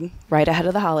his job right ahead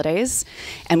of the holidays,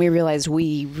 and we realized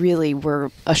we really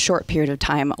were a short period of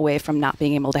time away from not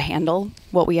being able to handle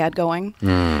what we had going.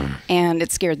 And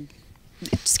it scared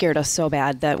us so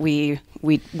bad that we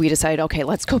decided, okay,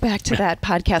 let's go back to that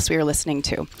podcast we were listening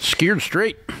to. Scared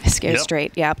straight. Scared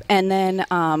straight, yep. And then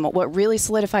what really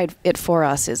solidified it for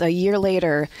us is a year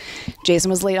later,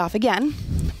 Jason was laid off again.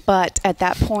 But at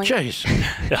that point, Jason.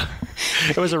 Yeah.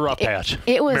 It was a rough patch.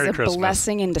 It was Merry a Christmas.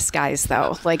 blessing in disguise,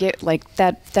 though. Like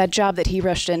that job that he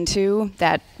rushed into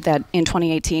that in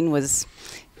 2018 was.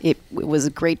 It was a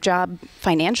great job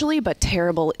financially, but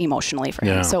terrible emotionally for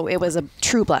him. Yeah. So it was a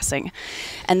true blessing.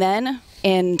 And then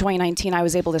in 2019, I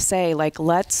was able to say, like,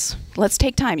 let's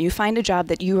take time. You find a job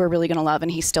that you are really going to love,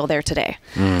 and he's still there today.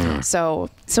 So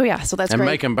that's and great.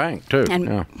 making bank, too.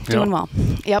 And doing well.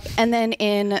 Yep. And then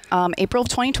in April of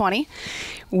 2020,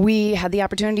 we had the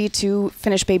opportunity to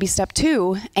finish baby step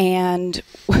 2, and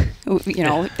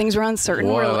things were uncertain.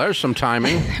 Well, there's some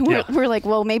timing. We're like,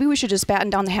 well, maybe we should just batten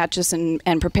down the hatches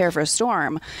and prepare for a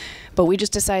storm. But we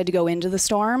just decided to go into the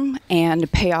storm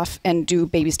and pay off and do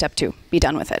baby step 2. Be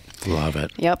done with it. Love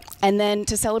it. Yep. And then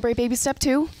to celebrate baby step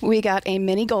 2, we got a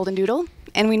mini golden doodle,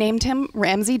 and we named him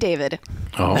Ramsey David.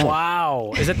 Oh.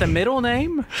 Wow. Is it the middle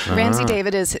name? Ramsey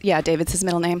David is, David's his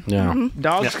middle name. Yeah.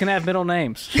 Dogs can have middle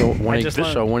names. So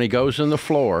when he goes in the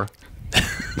floor,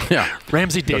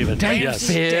 Ramsey David. David.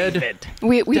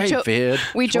 We David. joke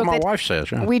That's what my that wife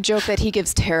says. Yeah. we joke that he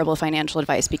gives terrible financial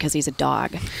advice because he's a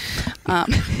dog.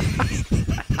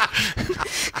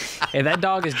 Hey, that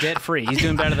dog is debt free. He's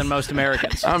doing better than most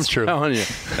Americans. I'm telling you.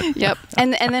 Yep.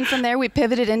 And then from there we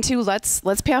pivoted into let's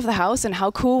pay off the house, and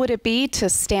how cool would it be to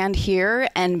stand here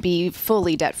and be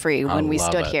fully debt free when we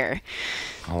stood here.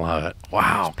 I love it.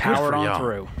 Wow. Powered on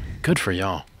through. Good for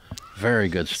y'all. Very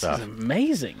good stuff. This is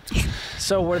amazing.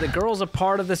 So were the girls a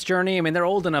part of this journey? I mean, they're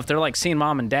old enough. They're like seeing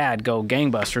mom and dad go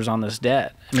gangbusters on this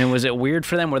debt. I mean, was it weird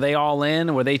for them? Were they all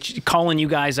in? Were they calling you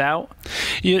guys out?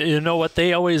 You know what?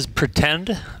 They always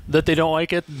pretend that they don't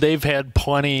like it. They've had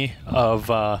plenty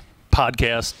of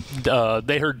podcast.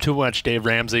 They heard too much Dave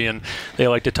Ramsey, and they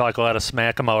like to talk a lot of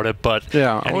smack about it. But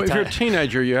well, if you're a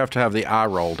teenager, you have to have the eye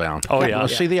roll down. Oh, yeah.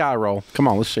 Let's see the eye roll. Come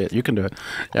on, let's see it. You can do it.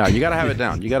 Yeah, you got to have it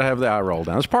down. You got to have the eye roll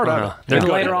down. It's part of it. Then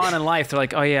later on in life, they're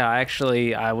like, oh, yeah,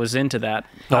 actually, I was into that.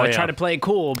 I tried to play it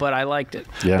cool, but I liked it.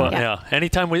 Yeah. But,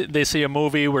 anytime they see a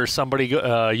movie where somebody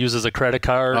uses a credit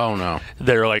card,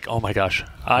 they're like, oh, my gosh,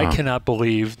 I cannot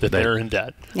believe that they're in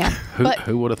debt. Yeah.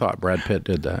 Who would have thought Brad Pitt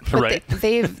did that? Right.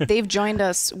 They've joined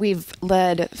us. We've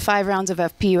led 5 rounds of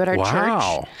FPU at our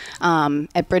church,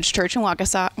 at Bridge Church in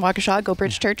Waukesha. Go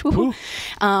Bridge Church. Woohoo.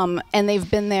 And they've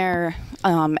been there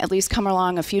at least come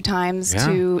along a few times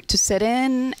to sit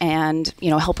in and, you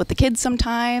know, help with the kids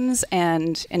sometimes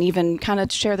and even kind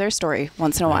of share their story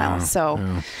once in a while. So.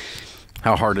 Yeah.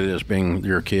 How hard it is being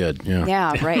your kid.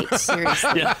 Yeah, right.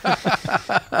 Seriously.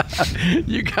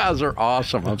 You guys are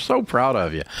awesome. I'm so proud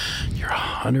of you. You're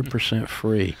 100%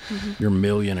 free. You're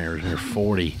millionaires and you're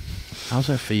 40. How's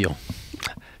that feel?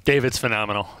 Dave, it's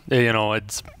phenomenal. You know,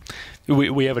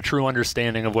 we have a true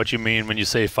understanding of what you mean when you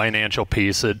say financial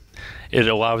peace. It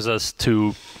allows us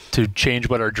to change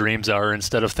what our dreams are.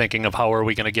 Instead of thinking of how are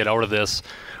we going to get out of this,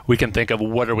 we can think of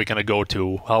what are we going to go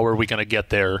to, how are we going to get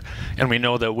there, and we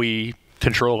know that we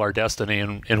control our destiny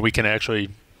and we can actually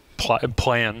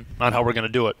plan on how we're going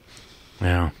to do it.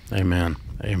 Yeah, amen.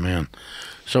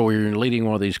 So when you're leading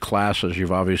one of these classes,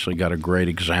 you've obviously got a great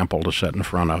example to set in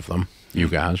front of them. You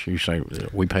guys, you say,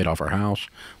 we paid off our house,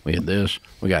 we had this,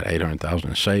 we got $800,000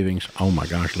 in savings. Oh my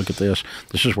gosh, look at this.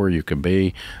 This is where you could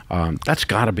be. That's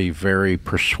got to be very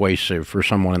persuasive for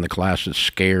someone in the class that's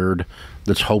scared,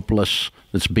 that's hopeless,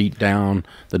 that's beat down,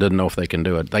 that doesn't know if they can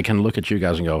do it. They can look at you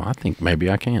guys and go, I think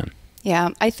maybe I can. Yeah,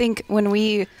 I think when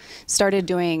we started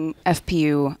doing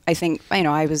FPU, I think, you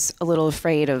know, I was a little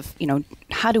afraid of, you know,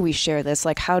 how do we share this?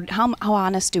 Like, how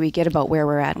honest do we get about where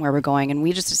we're at and where we're going? And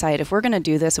we just decided if we're going to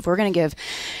do this, if we're going to give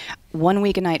 1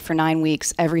 week a night for 9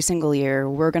 weeks every single year,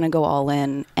 we're going to go all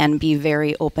in and be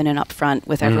very open and upfront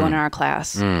with everyone in our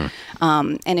class. And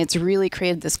it's really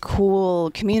created this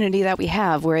cool community that we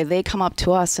have where they come up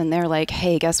to us and they're like,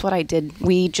 hey, guess what I did?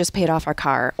 We just paid off our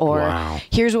car. Or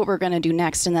here's what we're going to do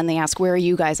next. And then they ask, where are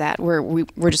you guys at? We're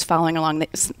just following along.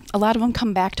 A lot of them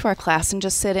come back to our class and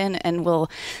just sit in and will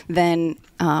then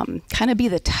kind of be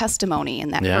the testimony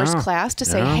in that first class to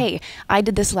say, hey, I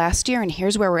did this last year and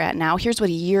here's where we're at now. Here's what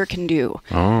a year can do.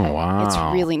 Oh, wow. It's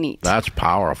really neat. That's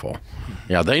powerful.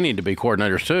 Yeah, they need to be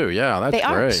coordinators too. Yeah, that's they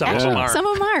great. Some of them are. Some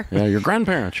of them are. Yeah, your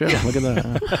grandparents. Yeah, look at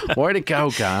that. Way to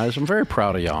go, guys. I'm very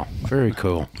proud of y'all. Very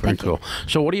cool. Very cool.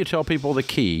 So what do you tell people the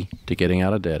key to getting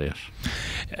out of debt is?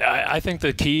 I think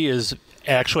the key is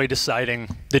actually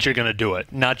deciding that you're going to do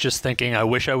it, not just thinking, I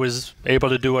wish I was able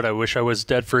to do it, I wish I was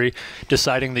debt-free.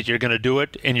 Deciding that you're going to do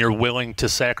it and you're willing to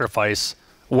sacrifice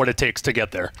what it takes to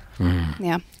get there.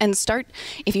 Yeah, and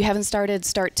if you haven't started,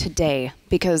 start today,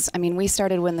 because I mean we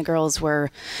started when the girls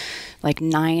were like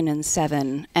 9 and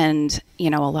 7, and you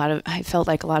know I felt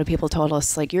like a lot of people told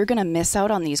us like you're gonna miss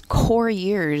out on these core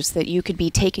years that you could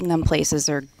be taking them places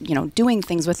or you know doing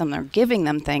things with them or giving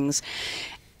them things,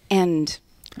 and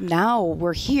now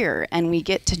we're here and we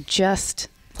get to just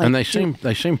like, and they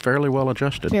seem fairly well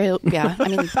adjusted. Yeah, I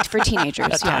mean for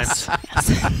teenagers, yes.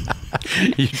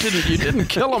 You didn't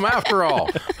kill them after all.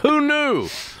 Who knew?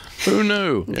 Who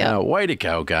knew? Yep. Yeah, way to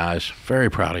go, guys. Very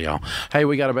proud of y'all. Hey,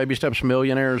 we got a Baby Steps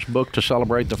Millionaires book to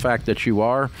celebrate the fact that you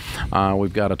are.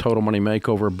 We've got a Total Money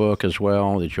Makeover book as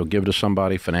well that you'll give to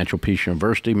somebody. Financial Peace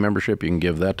University membership, you can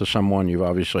give that to someone. You've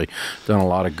obviously done a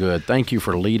lot of good. Thank you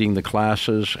for leading the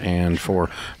classes and for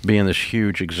being this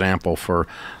huge example for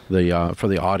the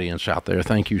audience out there.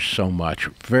 Thank you so much.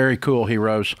 Very cool,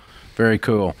 heroes. Very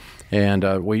cool. And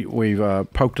we've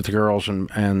poked at the girls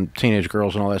and teenage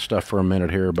girls and all that stuff for a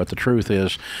minute here, but the truth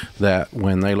is that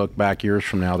when they look back years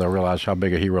from now, they'll realize how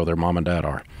big a hero their mom and dad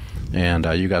are. And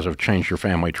you guys have changed your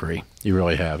family tree. You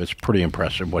really have. It's pretty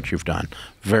impressive what you've done.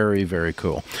 Very, very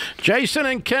cool. Jason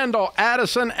and Kendall,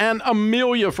 Addison and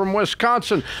Amelia from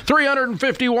Wisconsin,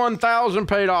 $351,000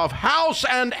 paid off, house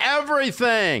and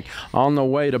everything, on the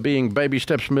way to being Baby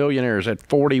Steps millionaires at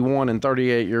 41 and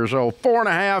 38 years old.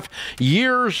 4.5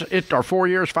 years, 4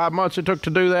 years, 5 months it took to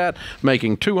do that,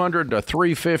 making $200 to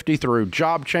 $350 through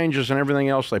job changes and everything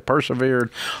else. They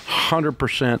persevered,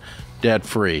 100%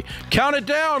 debt-free. Count it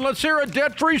down. Let's hear a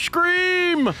debt-free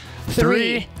scream.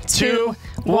 3, 2,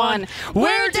 1.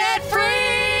 We're debt-free!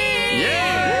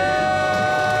 Yeah!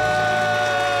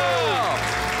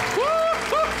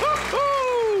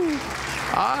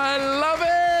 I love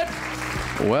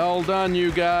it! Well done,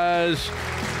 you guys.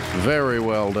 Very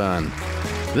well done.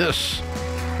 This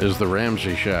is The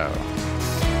Ramsey Show.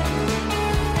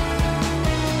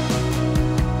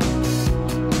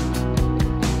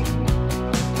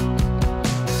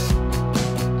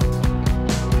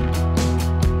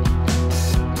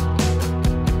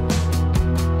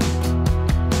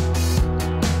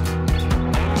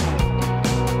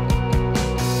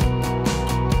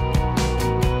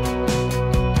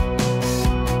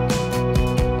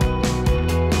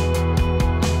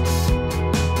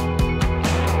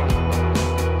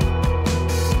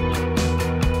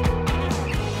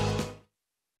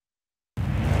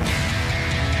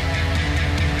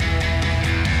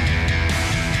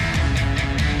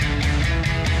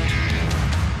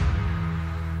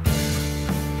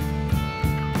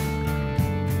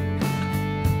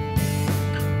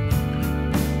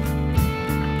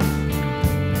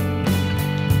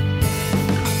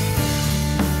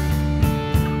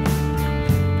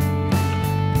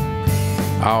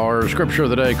 Our scripture of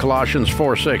the day, Colossians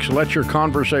 4:6. Let your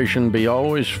conversation be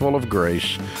always full of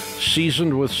grace,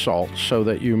 seasoned with salt, so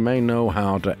that you may know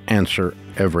how to answer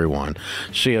everyone.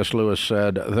 C.S. Lewis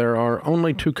said, there are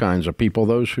only two kinds of people,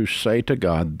 those who say to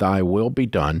God, thy will be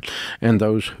done, and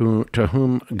those to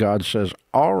whom God says,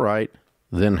 all right,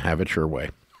 then have it your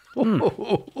way. I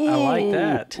like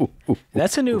that.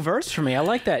 That's a new verse for me. I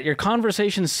like that. Your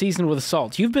conversation seasoned with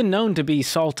salt. You've been known to be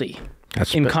salty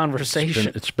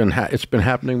conversation. It's been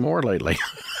happening more lately.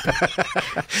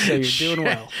 So you're doing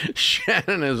well.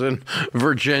 Shannon is in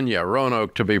Virginia,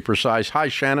 Roanoke to be precise. Hi,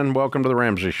 Shannon. Welcome to the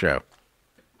Ramsey Show.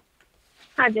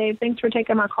 Hi, Dave. Thanks for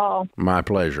taking my call. My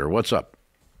pleasure. What's up?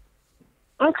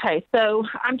 Okay, so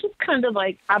I'm just kind of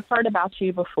like, I've heard about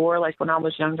you before, like when I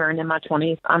was younger and in my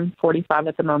 20s. I'm 45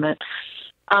 at the moment.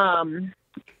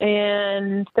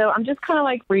 And so I'm just kind of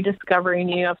like rediscovering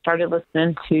you. I've started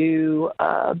listening to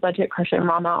Budget Christian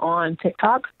Mama on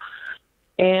TikTok.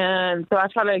 And so I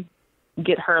try to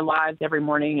get her lives every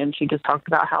morning, and she just talked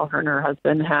about how her and her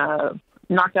husband have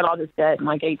knocked out all this debt in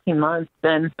like 18 months.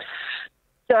 And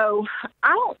so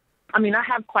I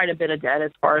have quite a bit of debt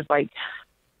as far as like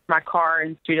my car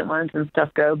and student loans and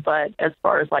stuff go, but as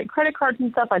far as like credit cards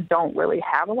and stuff, I don't really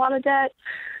have a lot of debt.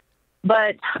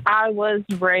 But I was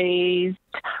raised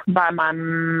by my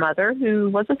mother,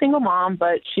 who was a single mom,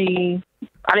 but I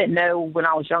didn't know when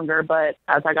I was younger, but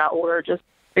as I got older, just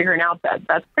figuring out that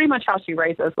that's pretty much how she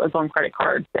raised us, was on credit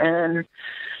cards. And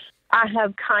I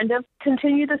have kind of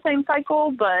continued the same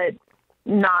cycle, but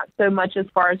not so much as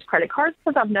far as credit cards,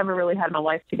 because I've never really had my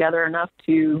life together enough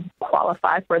to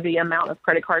qualify for the amount of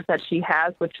credit cards that she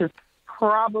has, which is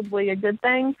probably a good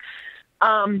thing.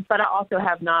 But I also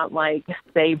have not like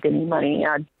saved any money.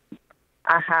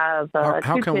 I have.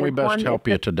 How can we best help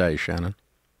you today, Shannon?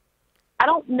 I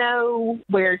don't know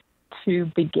where to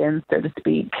begin, so to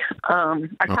speak. I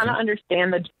kind of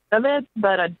understand the gist of it,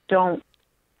 but I don't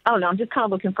know. I'm just kind of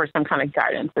looking for some kind of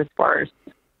guidance as far as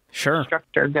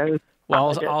structure goes.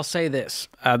 Well, I'll say this.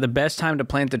 The best time to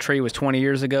plant the tree was 20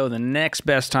 years ago. The next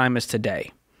best time is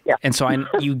today. Yeah. And so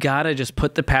you got to just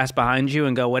put the past behind you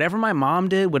and go, whatever my mom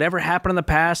did, whatever happened in the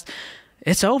past,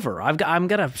 it's over. I'm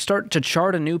going to start to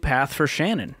chart a new path for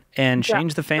Shannon and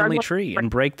change the family tree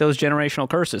and break those generational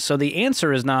curses. So the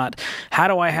answer is not, how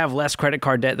do I have less credit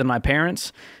card debt than my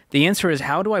parents? The answer is,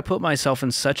 how do I put myself in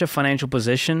such a financial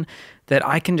position that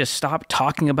I can just stop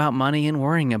talking about money and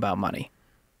worrying about money?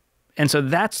 And so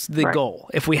that's the goal.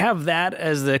 If we have that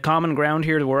as the common ground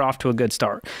here, we're off to a good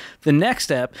start. The next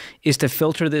step is to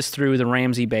filter this through the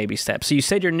Ramsey baby steps. So you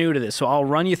said you're new to this, so I'll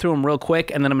run you through them real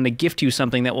quick, and then I'm going to gift you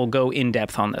something that will go in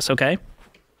depth on this, okay?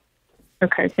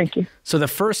 Okay, thank you. So the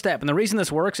first step, and the reason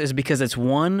this works is because it's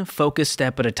one focused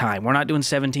step at a time. We're not doing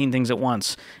 17 things at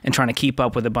once and trying to keep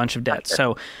up with a bunch of debts.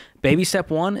 So baby step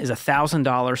one is a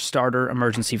 $1,000 starter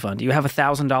emergency fund. Do you have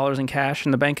 $1,000 in cash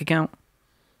in the bank account?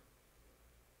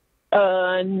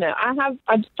 No,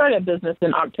 I've started a business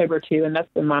in October too, and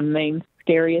that's been my main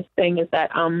scariest thing, is that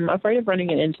I'm afraid of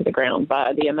running it into the ground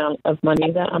by the amount of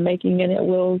money that I'm making, and it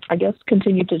will, I guess,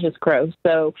 continue to just grow.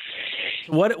 So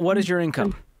what is your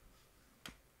income?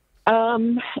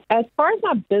 As far as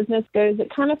my business goes, it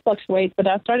kind of fluctuates, but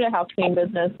I started a house cleaning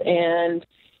business, and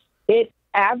it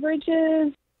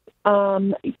averages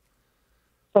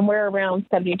somewhere around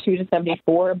 72 to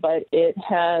 74, but it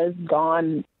has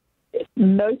gone,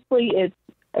 mostly it's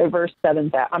over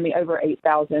 7,000. I mean, over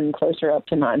 8,000, closer up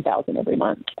to 9,000 every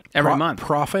month. Every month.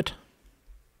 Profit?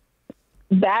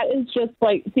 That is just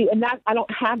like, see, and that I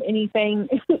don't have anything.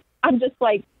 I'm just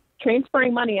like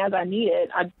transferring money as I need it.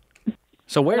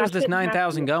 So where is this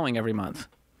 9,000 going every month?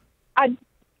 I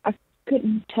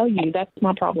couldn't tell you. That's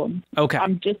my problem. Okay.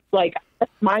 I'm just like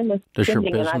mindless. Does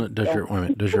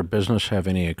your business have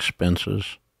any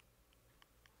expenses?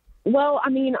 Well, I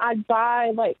mean, I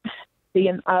buy like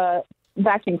the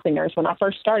vacuum cleaners. When I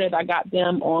first started, I got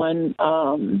them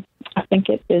on, I think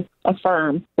it is a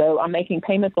firm. So I'm making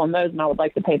payments on those, and I would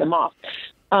like to pay them off.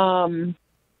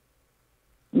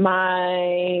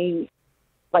 My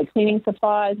like cleaning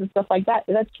supplies and stuff like that,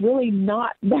 that's really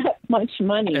not that much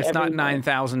money. It's not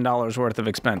 $9,000 worth of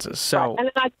expenses. So, right. And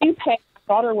then I do pay.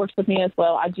 My daughter works with me as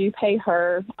well. I do pay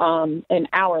her an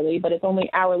hourly, but it's only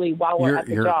hourly while we're at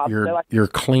the job. You're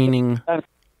cleaning.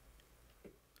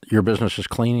 Your business is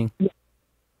cleaning?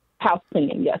 House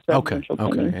cleaning, yes. Okay.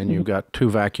 Cleaning. And you've got 2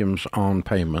 vacuums on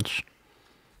payments.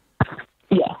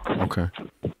 Yeah. Okay.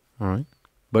 All right.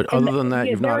 But other than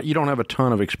that, you don't have a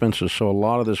ton of expenses, so a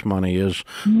lot of this money is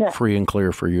free and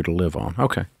clear for you to live on.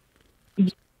 Okay.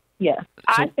 Yeah. So,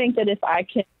 I think that if I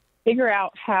can figure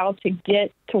out how to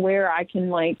get to where I can,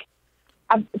 like,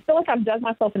 I feel like I've dug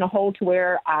myself in a hole to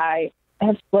where I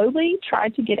have slowly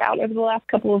tried to get out over the last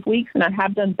couple of weeks, and I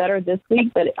have done better this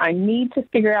week, but I need to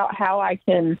figure out how I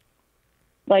can,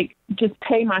 like, just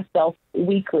pay myself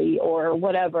weekly or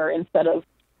whatever instead of,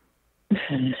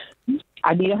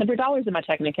 I need $100 in my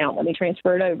checking account. Let me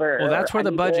transfer it over. Well, that's where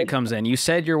the budget comes in. You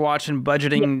said you're watching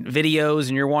budgeting videos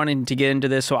and you're wanting to get into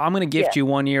this. So I'm going to gift you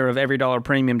 1 year of Every Dollar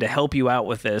Premium to help you out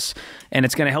with this. And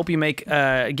it's going to help you make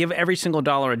give every single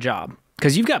dollar a job.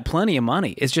 Because you've got plenty of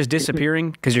money. It's just disappearing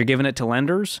because you're giving it to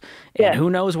lenders. And who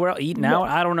knows where eating out.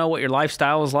 I don't know what your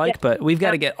lifestyle is like, but we've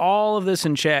got to get all of this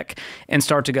in check and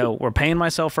start to go, we're paying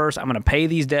myself first. I'm going to pay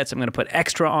these debts. I'm going to put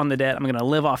extra on the debt. I'm going to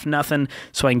live off nothing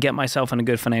so I can get myself in a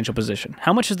good financial position.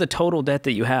 How much is the total debt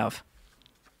that you have?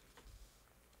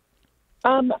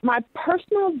 My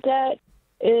personal debt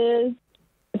is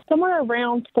somewhere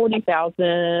around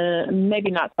 $40,000,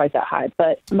 maybe not quite that high,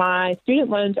 but my student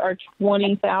loans are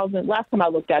 $20,000. Last time I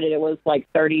looked at it, it was like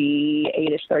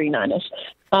 38-ish, 39-ish.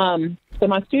 So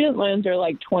my student loans are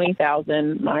like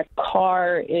 $20,000. My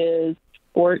car is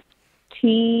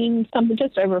 14, something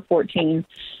just over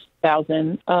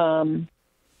 14,000. And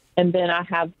then I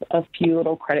have a few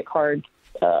little credit cards,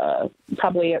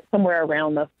 probably somewhere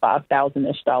around the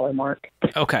 $5,000-ish mark.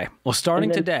 Okay. Well,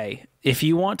 starting today, if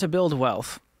you want to build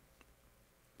wealth,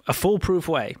 a foolproof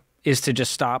way is to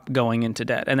just stop going into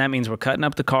debt. And that means we're cutting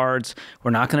up the cards.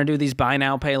 We're not going to do these buy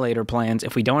now, pay later plans.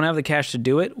 If we don't have the cash to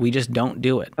do it, we just don't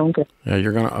do it. Okay. Yeah,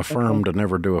 you're going to affirm to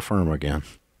never do affirm again.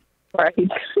 Right.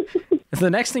 So the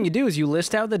next thing you do is you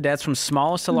list out the debts from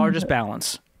smallest to largest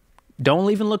balance.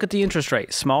 Don't even look at the interest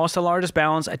rate. Smallest to largest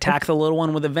balance, attack the little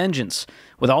one with a vengeance,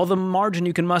 with all the margin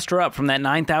you can muster up from that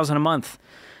 $9,000 a month.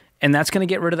 And that's going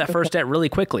to get rid of that first debt really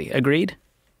quickly. Agreed?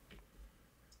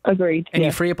 Agreed. And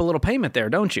you free up a little payment there,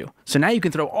 don't you? So now you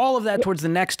can throw all of that towards the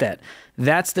next debt.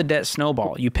 That's the debt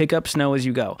snowball. You pick up snow as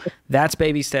you go. That's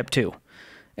baby step 2.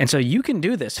 And so you can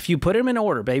do this. If you put them in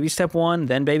order, baby step 1,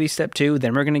 then baby step 2,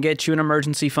 then we're going to get you an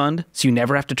emergency fund so you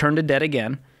never have to turn to debt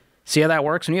again. See how that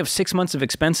works? When you have 6 months of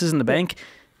expenses in the bank,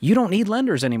 you don't need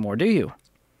lenders anymore, do you?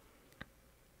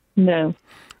 No.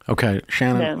 Okay,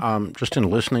 Shannon, just in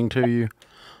listening to you,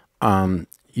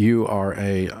 you are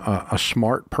a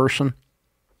smart person.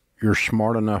 You're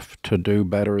smart enough to do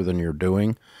better than you're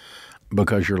doing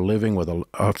because you're living with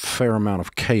a fair amount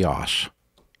of chaos,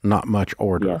 not much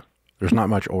order. Yeah. There's not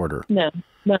much order. No.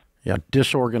 Yeah,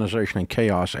 disorganization and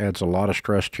chaos adds a lot of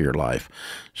stress to your life.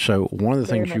 So one of the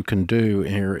things you can do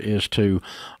here is to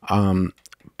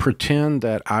pretend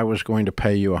that I was going to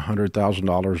pay you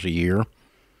 $100,000 a year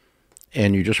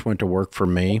and you just went to work for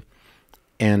me,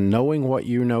 and knowing what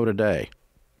you know today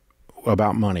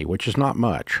about money, which is not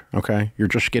much, okay? You're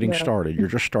just getting started. You're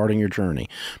just starting your journey.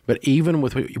 But even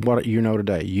with what you know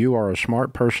today, you are a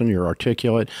smart person. You're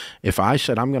articulate. If I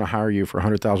said I'm going to hire you for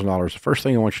 $100,000, the first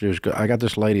thing I want you to do is go, I got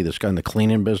this lady that's got in the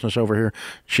cleaning business over here.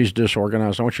 She's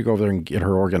disorganized. I want you to go over there and get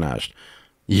her organized.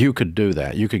 You could do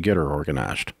that. You could get her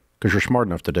organized because you're smart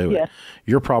enough to do it.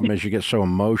 Your problem is you get so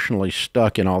emotionally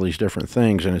stuck in all these different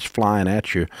things and it's flying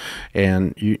at you.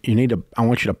 And you need to, I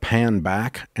want you to pan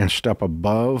back and step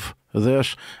above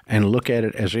this and look at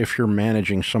it as if you're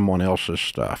managing someone else's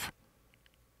stuff.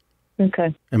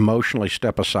 Okay. Emotionally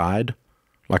step aside,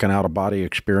 like an out-of-body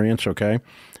experience, okay?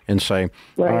 And say,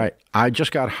 all right, I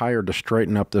just got hired to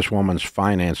straighten up this woman's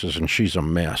finances and she's a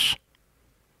mess.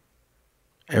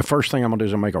 The first thing I'm going to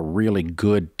do is make a really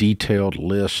good detailed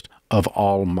list of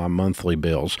all my monthly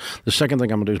bills. The second thing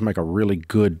I'm going to do is make a really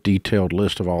good detailed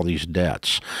list of all these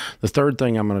debts. The third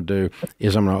thing I'm going to do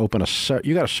is I'm going to open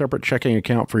you got a separate checking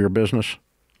account for your business?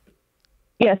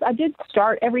 Yes, I did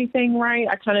start everything right.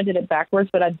 I kind of did it backwards,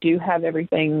 but I do have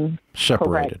everything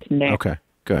separated now. Okay,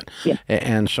 good. Yeah.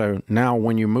 And so now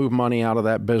when you move money out of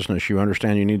that business, you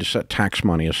understand you need to set tax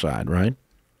money aside, right?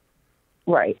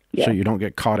 Right. Yeah. So you don't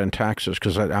get caught in taxes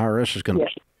because that IRS is going to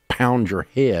pound your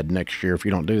head next year if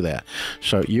you don't do that.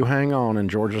 So you hang on, and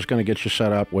Georgia's going to get you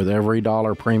set up with Every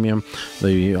Dollar Premium.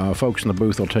 The folks in the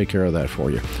booth will take care of that for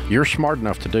you. You're smart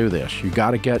enough to do this. You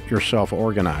got to get yourself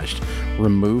organized.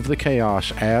 Remove the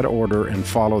chaos, add order, and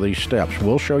follow these steps.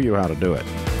 We'll show you how to do it.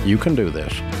 You can do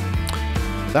this.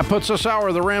 That puts this hour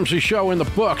of the Ramsey Show in the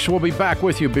books. We'll be back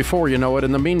with you before you know it.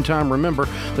 In the meantime, remember,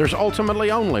 there's ultimately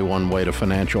only one way to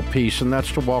financial peace, and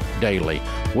that's to walk daily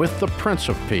with the Prince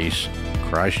of Peace,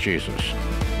 Christ Jesus.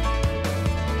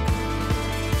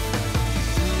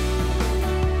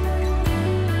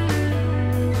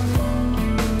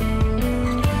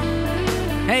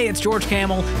 Hey, it's George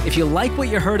Camel. If you like what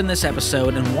you heard in this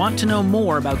episode and want to know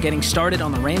more about getting started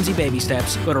on the Ramsey baby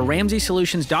steps, go to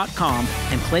RamseySolutions.com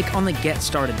and click on the Get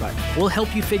Started button. We'll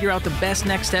help you figure out the best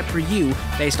next step for you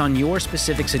based on your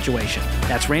specific situation.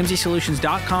 That's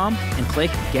RamseySolutions.com and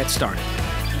click Get Started.